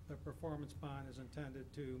 The performance bond is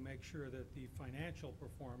intended to make sure that the financial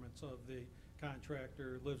performance of the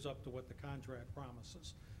contractor lives up to what the contract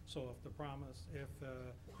promises. So if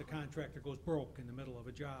the contractor goes broke in the middle of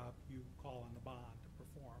a job, you call on the bond to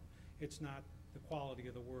perform. It's not the quality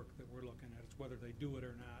of the work that we're looking at, it's whether they do it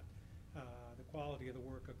or not. The quality of the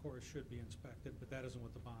work, of course, should be inspected, but that isn't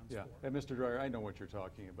what the bond's Yeah, for. and Mr. Dwyer, I know what you're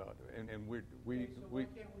talking about, and we Okay, so why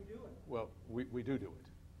can't we do it? well, we do it. Okay.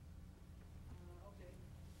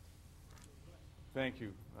 Thank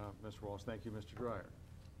you, Mr. Walsh. Thank you, Mr. Dwyer.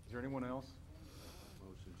 Is there anyone else?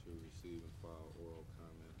 Motion to receive and file oral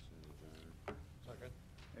comments and adjourn. Second.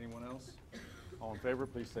 Anyone else? All in favor,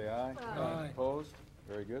 please say aye. Aye. Opposed?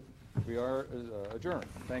 Very good. We are adjourned.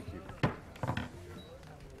 Thank you.